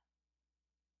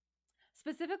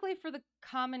specifically for the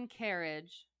common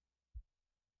carriage.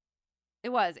 It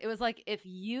was like, if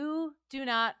you do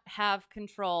not have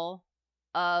control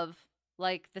of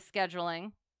like the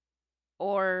scheduling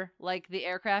or like the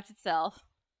aircraft itself,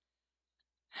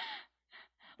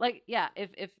 like yeah,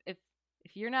 if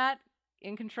you're not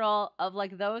in control of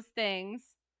like those things,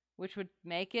 which would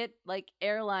make it like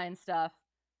airline stuff,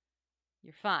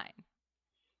 you're fine.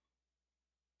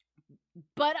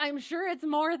 But I'm sure it's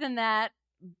more than that.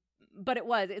 But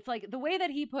it's like the way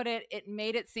that he put it, it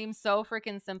made it seem so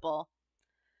freaking simple.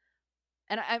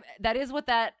 And that is what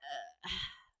that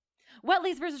wet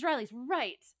lease versus dry lease,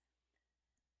 right?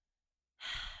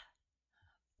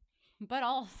 But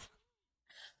also,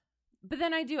 but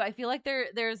then I feel like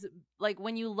there's like,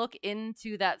 when you look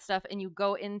into that stuff and you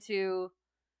go into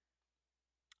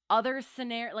other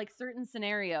scenario, like certain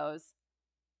scenarios,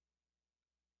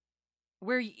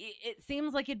 where it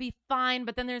seems like it'd be fine,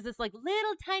 but then there's this like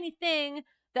little tiny thing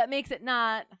that makes it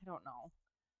not. I don't know.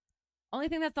 Only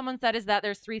thing that someone said is that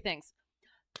there's three things.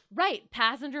 Right,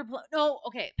 passenger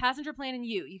plane and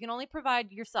you. You can only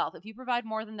provide yourself. If you provide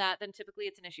more than that, then typically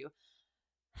it's an issue.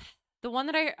 The one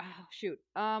that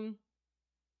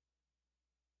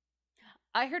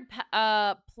I heard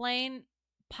plane,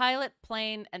 pilot,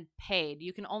 plane, and paid.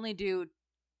 You can only do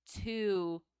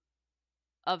two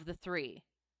of the three.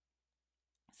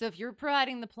 So if you're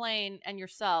providing the plane and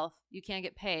yourself, you can't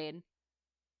get paid.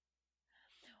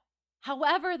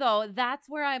 However, though, that's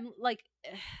where I'm like,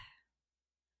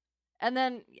 and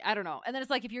then I don't know. And then it's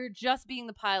like if you're just being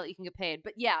the pilot, you can get paid.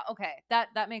 But yeah, okay,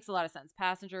 that makes a lot of sense.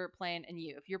 Passenger, plane, and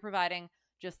you. If you're providing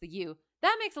just the you,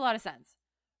 that makes a lot of sense,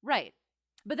 right?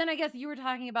 But then I guess you were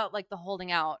talking about like the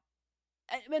holding out,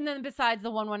 and then besides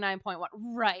the 119.1,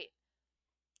 right?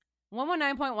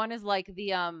 119.1 is like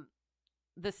the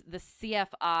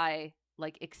CFI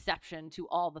like exception to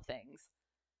all the things.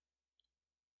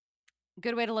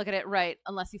 Good way to look at it, right?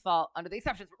 Unless you fall under the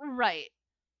exceptions, right?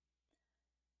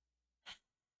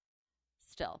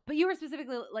 Still, but you were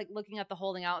specifically like looking at the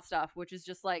holding out stuff, which is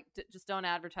just like just don't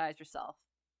advertise yourself.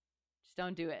 Just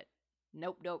don't do it.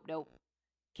 Nope.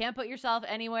 Can't put yourself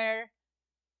anywhere.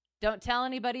 Don't tell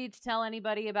anybody to tell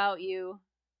anybody about you.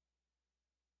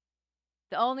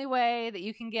 The only way that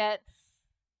you can get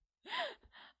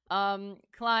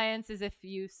clients is if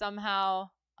you somehow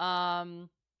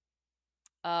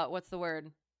what's the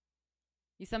word?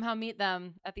 You somehow meet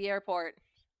them at the airport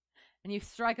and you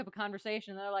strike up a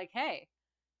conversation and they're like, "Hey,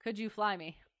 could you fly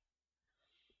me?"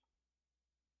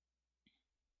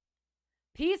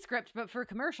 P-script, but for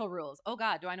commercial rules. Oh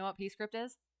God, do I know what P-script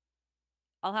is?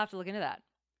 I'll have to look into that.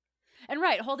 And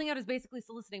right, holding out is basically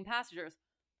soliciting passengers,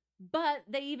 but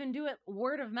they even do it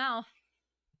word of mouth.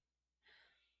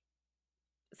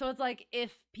 So it's like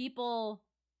if people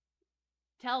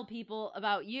tell people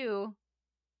about you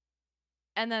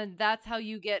and then that's how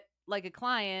you get like a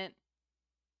client,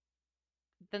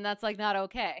 then that's like not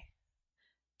okay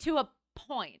to a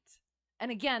point. And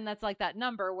again, that's like that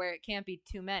number where it can't be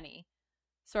too many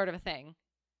sort of a thing.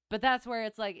 But that's where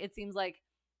it's like, it seems like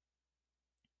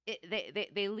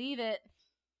they leave it.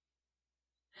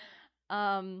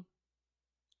 I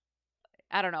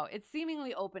don't know. It's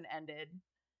seemingly open-ended.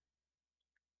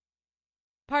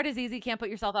 Part is easy, can't put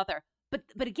yourself out there.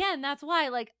 But again, that's why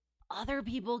like other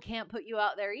people can't put you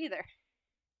out there either.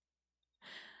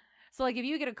 So like if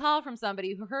you get a call from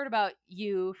somebody who heard about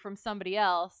you from somebody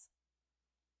else,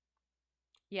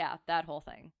 yeah, that whole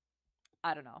thing.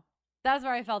 I don't know. That's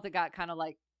where I felt it got kind of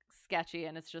like sketchy,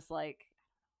 and it's just like,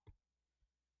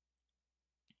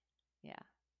 yeah,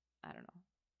 I don't know.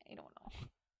 I don't know.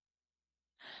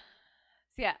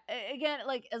 So yeah, again,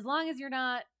 like as long as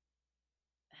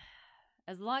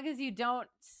you don't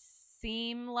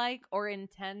seem like or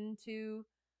intend to,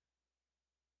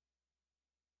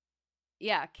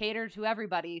 yeah, cater to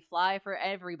everybody, fly for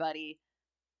everybody,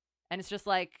 and it's just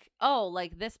like, oh,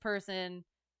 like this person,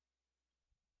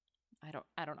 I don't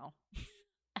know.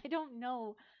 I don't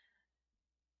know.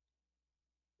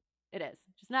 It is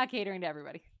just not catering to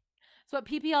everybody. So what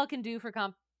PPL can do for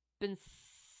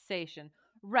compensation,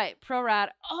 right? Pro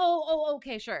rata. Oh,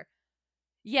 okay, sure.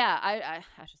 Yeah, I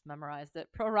just memorized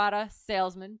it. Pro rata,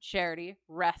 salesman, charity,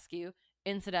 rescue,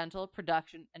 incidental,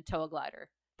 production, and tow glider.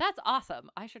 That's awesome.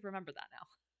 I should remember that now.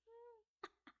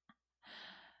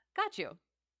 Got you.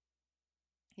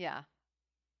 Yeah.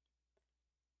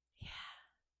 Yeah.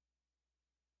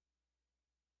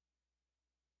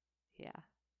 Yeah.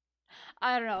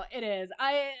 I don't know. It is.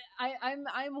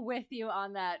 I'm with you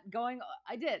on that.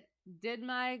 I did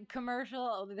my commercial,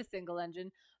 only the single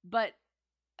engine, but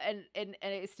and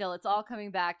it's all coming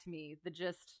back to me. The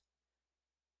just,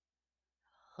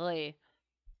 hey.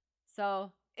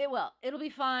 So it'll be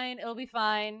fine. It'll be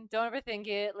fine. Don't overthink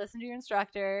it. Listen to your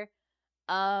instructor.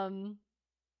 Um,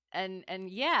 and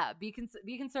yeah, be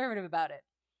conservative about it.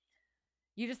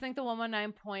 You just think the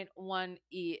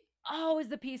 119.1E, oh, is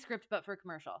the P script but for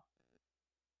commercial.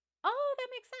 Oh, that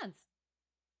makes sense.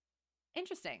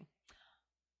 Interesting.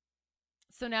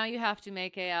 So now you have to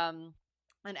make an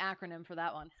acronym for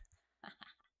that one.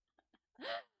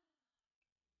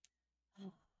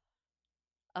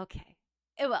 Okay.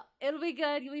 It'll be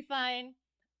good. You'll be fine.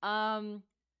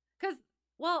 Cuz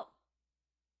well,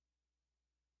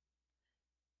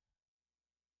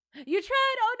 you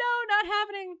tried. Oh no, not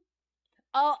happening.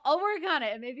 I'll work on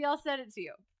it and maybe I'll send it to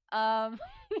you.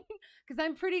 Cuz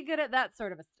I'm pretty good at that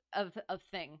sort of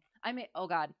thing. I mean, oh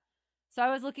god. So I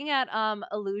was looking at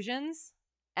illusions,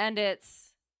 and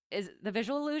it's is the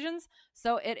visual illusions.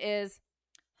 So it is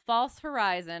false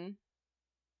horizon,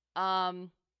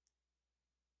 Um,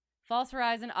 false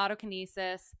horizon,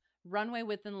 autokinesis, runway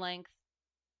width and length,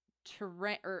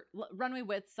 terrain or runway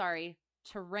width, sorry,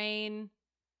 terrain,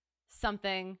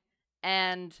 something,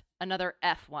 and another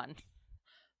F one.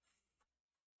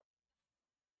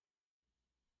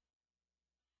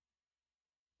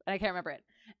 And I can't remember it.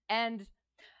 And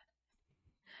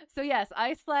so yes,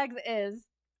 ice flags is,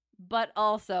 but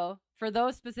also for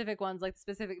those specific ones, like the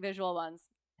specific visual ones,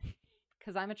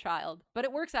 because I'm a child, but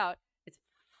it works out. It's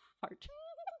hard.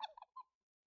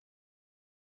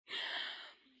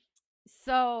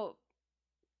 So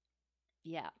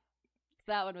yeah,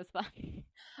 that one was fun.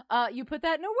 You put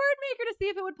that in a word maker to see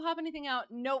if it would pop anything out.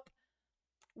 Nope.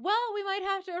 Well, we might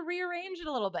have to rearrange it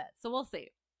a little bit, so we'll see.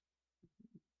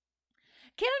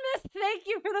 Cannabis, thank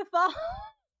you for the fall.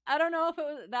 I don't know if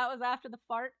that was after the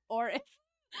fart or if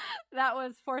that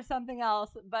was for something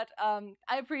else, but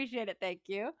I appreciate it. Thank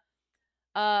you.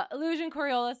 Illusion,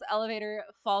 Coriolis, Elevator,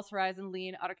 False Horizon,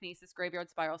 Lean, Autokinesis, Graveyard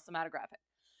Spiral, Somatographic.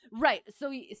 Right.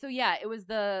 So yeah, it was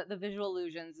the visual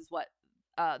illusions is what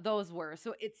those were.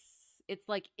 So it's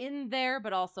like in there,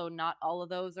 but also not all of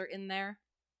those are in there.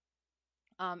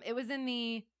 It was in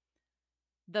the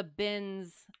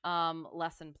bins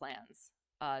lesson plans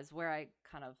is where I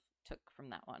kind of took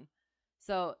from that one.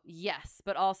 So yes,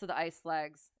 but also the ice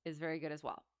flags is very good as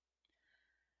well.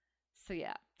 So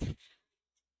yeah.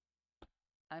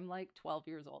 I'm like 12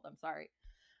 years old. I'm sorry.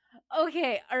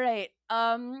 Okay, all right.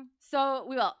 So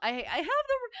we will. I have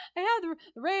the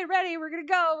raid ready. We're gonna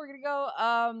go. We're gonna go.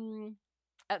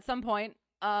 At some point.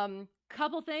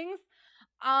 Couple things.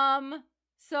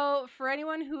 So for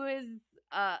anyone who is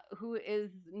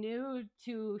new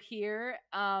to here,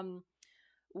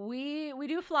 we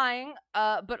do flying.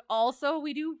 But also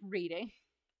we do reading.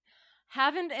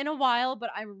 Haven't in a while, but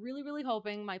I'm really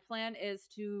hoping. My plan is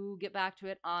to get back to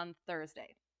it on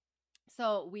Thursday.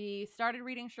 So we started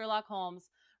reading Sherlock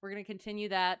Holmes. We're going to continue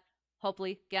that,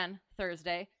 hopefully, again,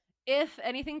 Thursday. If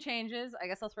anything changes, I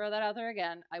guess I'll throw that out there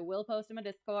again. I will post in my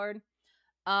Discord.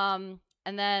 And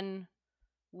then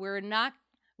we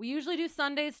usually do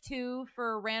Sundays too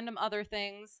for random other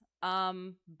things.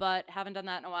 But haven't done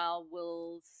that in a while.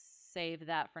 We'll save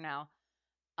that for now.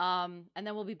 And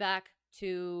then we'll be back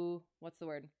to, what's the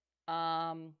word?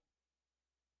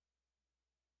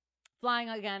 Flying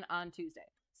again on Tuesday.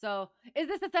 So, is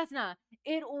this a Cessna?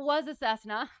 It was a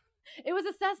Cessna. It was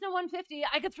a Cessna 150.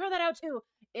 I could throw that out too.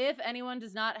 If anyone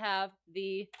does not have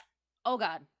the... Oh,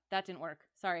 God. That didn't work.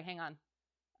 Sorry, hang on.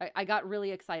 I got really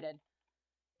excited.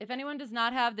 If anyone does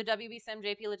not have the WVSim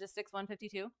JP Logistics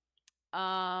 152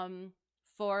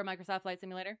 for Microsoft Flight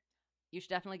Simulator, you should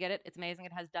definitely get it. It's amazing.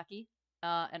 It has Ducky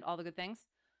and all the good things.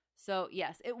 So,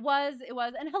 yes, it was.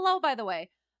 And hello, by the way.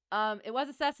 It was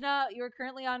a Cessna. You are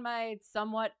currently on my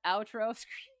somewhat outro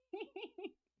screen.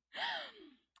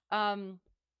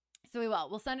 So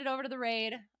we'll send it over to the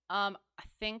raid. I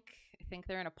think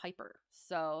they're in a Piper.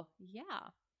 So yeah,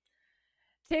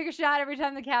 take a shot every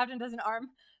time the captain does an arm.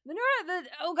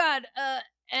 Oh god,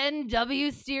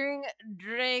 NW steering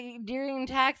during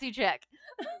taxi check.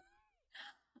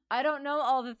 I don't know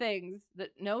all the things.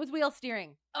 The nose wheel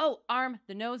steering. Oh, arm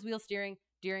the nose wheel steering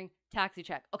during taxi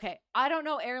check. Okay, I don't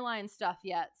know airline stuff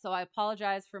yet, so I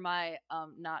apologize for my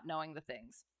not knowing the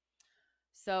things.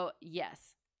 So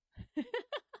yes.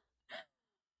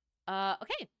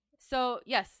 Okay. So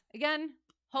yes, again,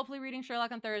 hopefully reading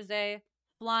Sherlock on Thursday.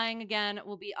 Flying again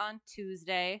will be on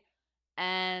Tuesday,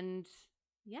 and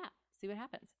yeah, see what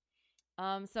happens.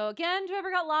 So again, to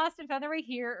whoever got lost and found their way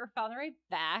here or found their way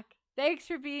back, thanks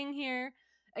for being here.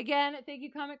 Again, thank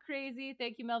you, Comet Crazy.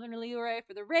 Thank you, Melvin Leroy,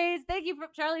 for the raise. Thank you,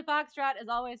 Charlie Foxtrot, as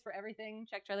always, for everything.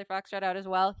 Check Charlie Foxtrot out as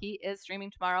well. He is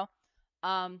streaming tomorrow.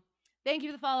 Thank you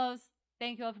for the follows.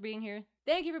 Thank you all for being here.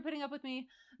 Thank you for putting up with me.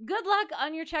 Good luck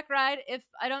on your check ride if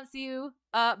I don't see you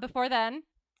before then.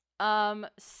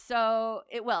 So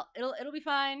it'll be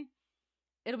fine.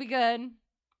 It'll be good.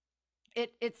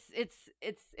 It's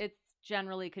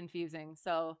generally confusing,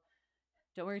 so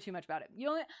don't worry too much about it.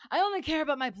 I only care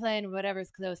about my plane,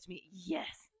 whatever's close to me.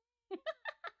 Yes.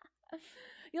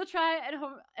 You'll try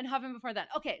and have him before then.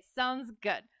 Okay, sounds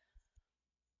good.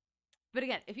 But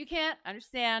again, if you can't,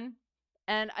 understand,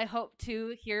 and I hope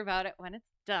to hear about it when it's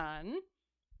done.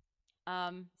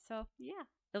 So yeah,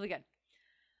 it'll be good.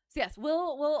 So yes,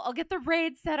 I'll get the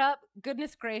raid set up.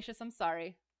 Goodness gracious, I'm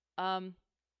sorry. Where's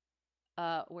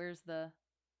the...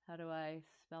 How do I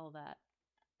spell that?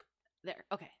 There,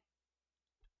 okay.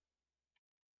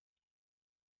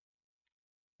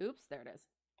 Oops, there it is.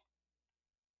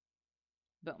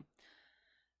 Boom.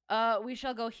 We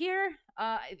shall go here.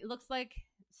 It looks like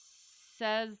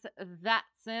says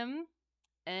VATSIM.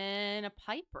 and a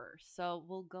piper. So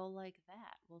we'll go like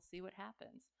that. We'll see what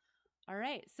happens. All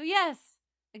right. So, yes,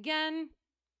 again,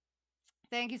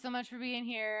 thank you so much for being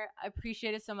here. I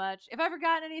appreciate it so much. If I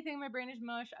forgot anything, my brain is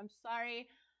mush. I'm sorry.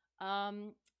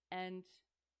 And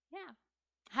yeah,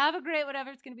 have a great whatever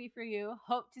it's going to be for you.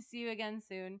 Hope to see you again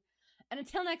soon. And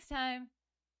until next time,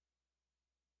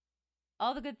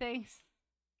 all the good things.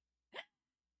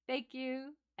 Thank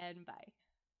you and bye.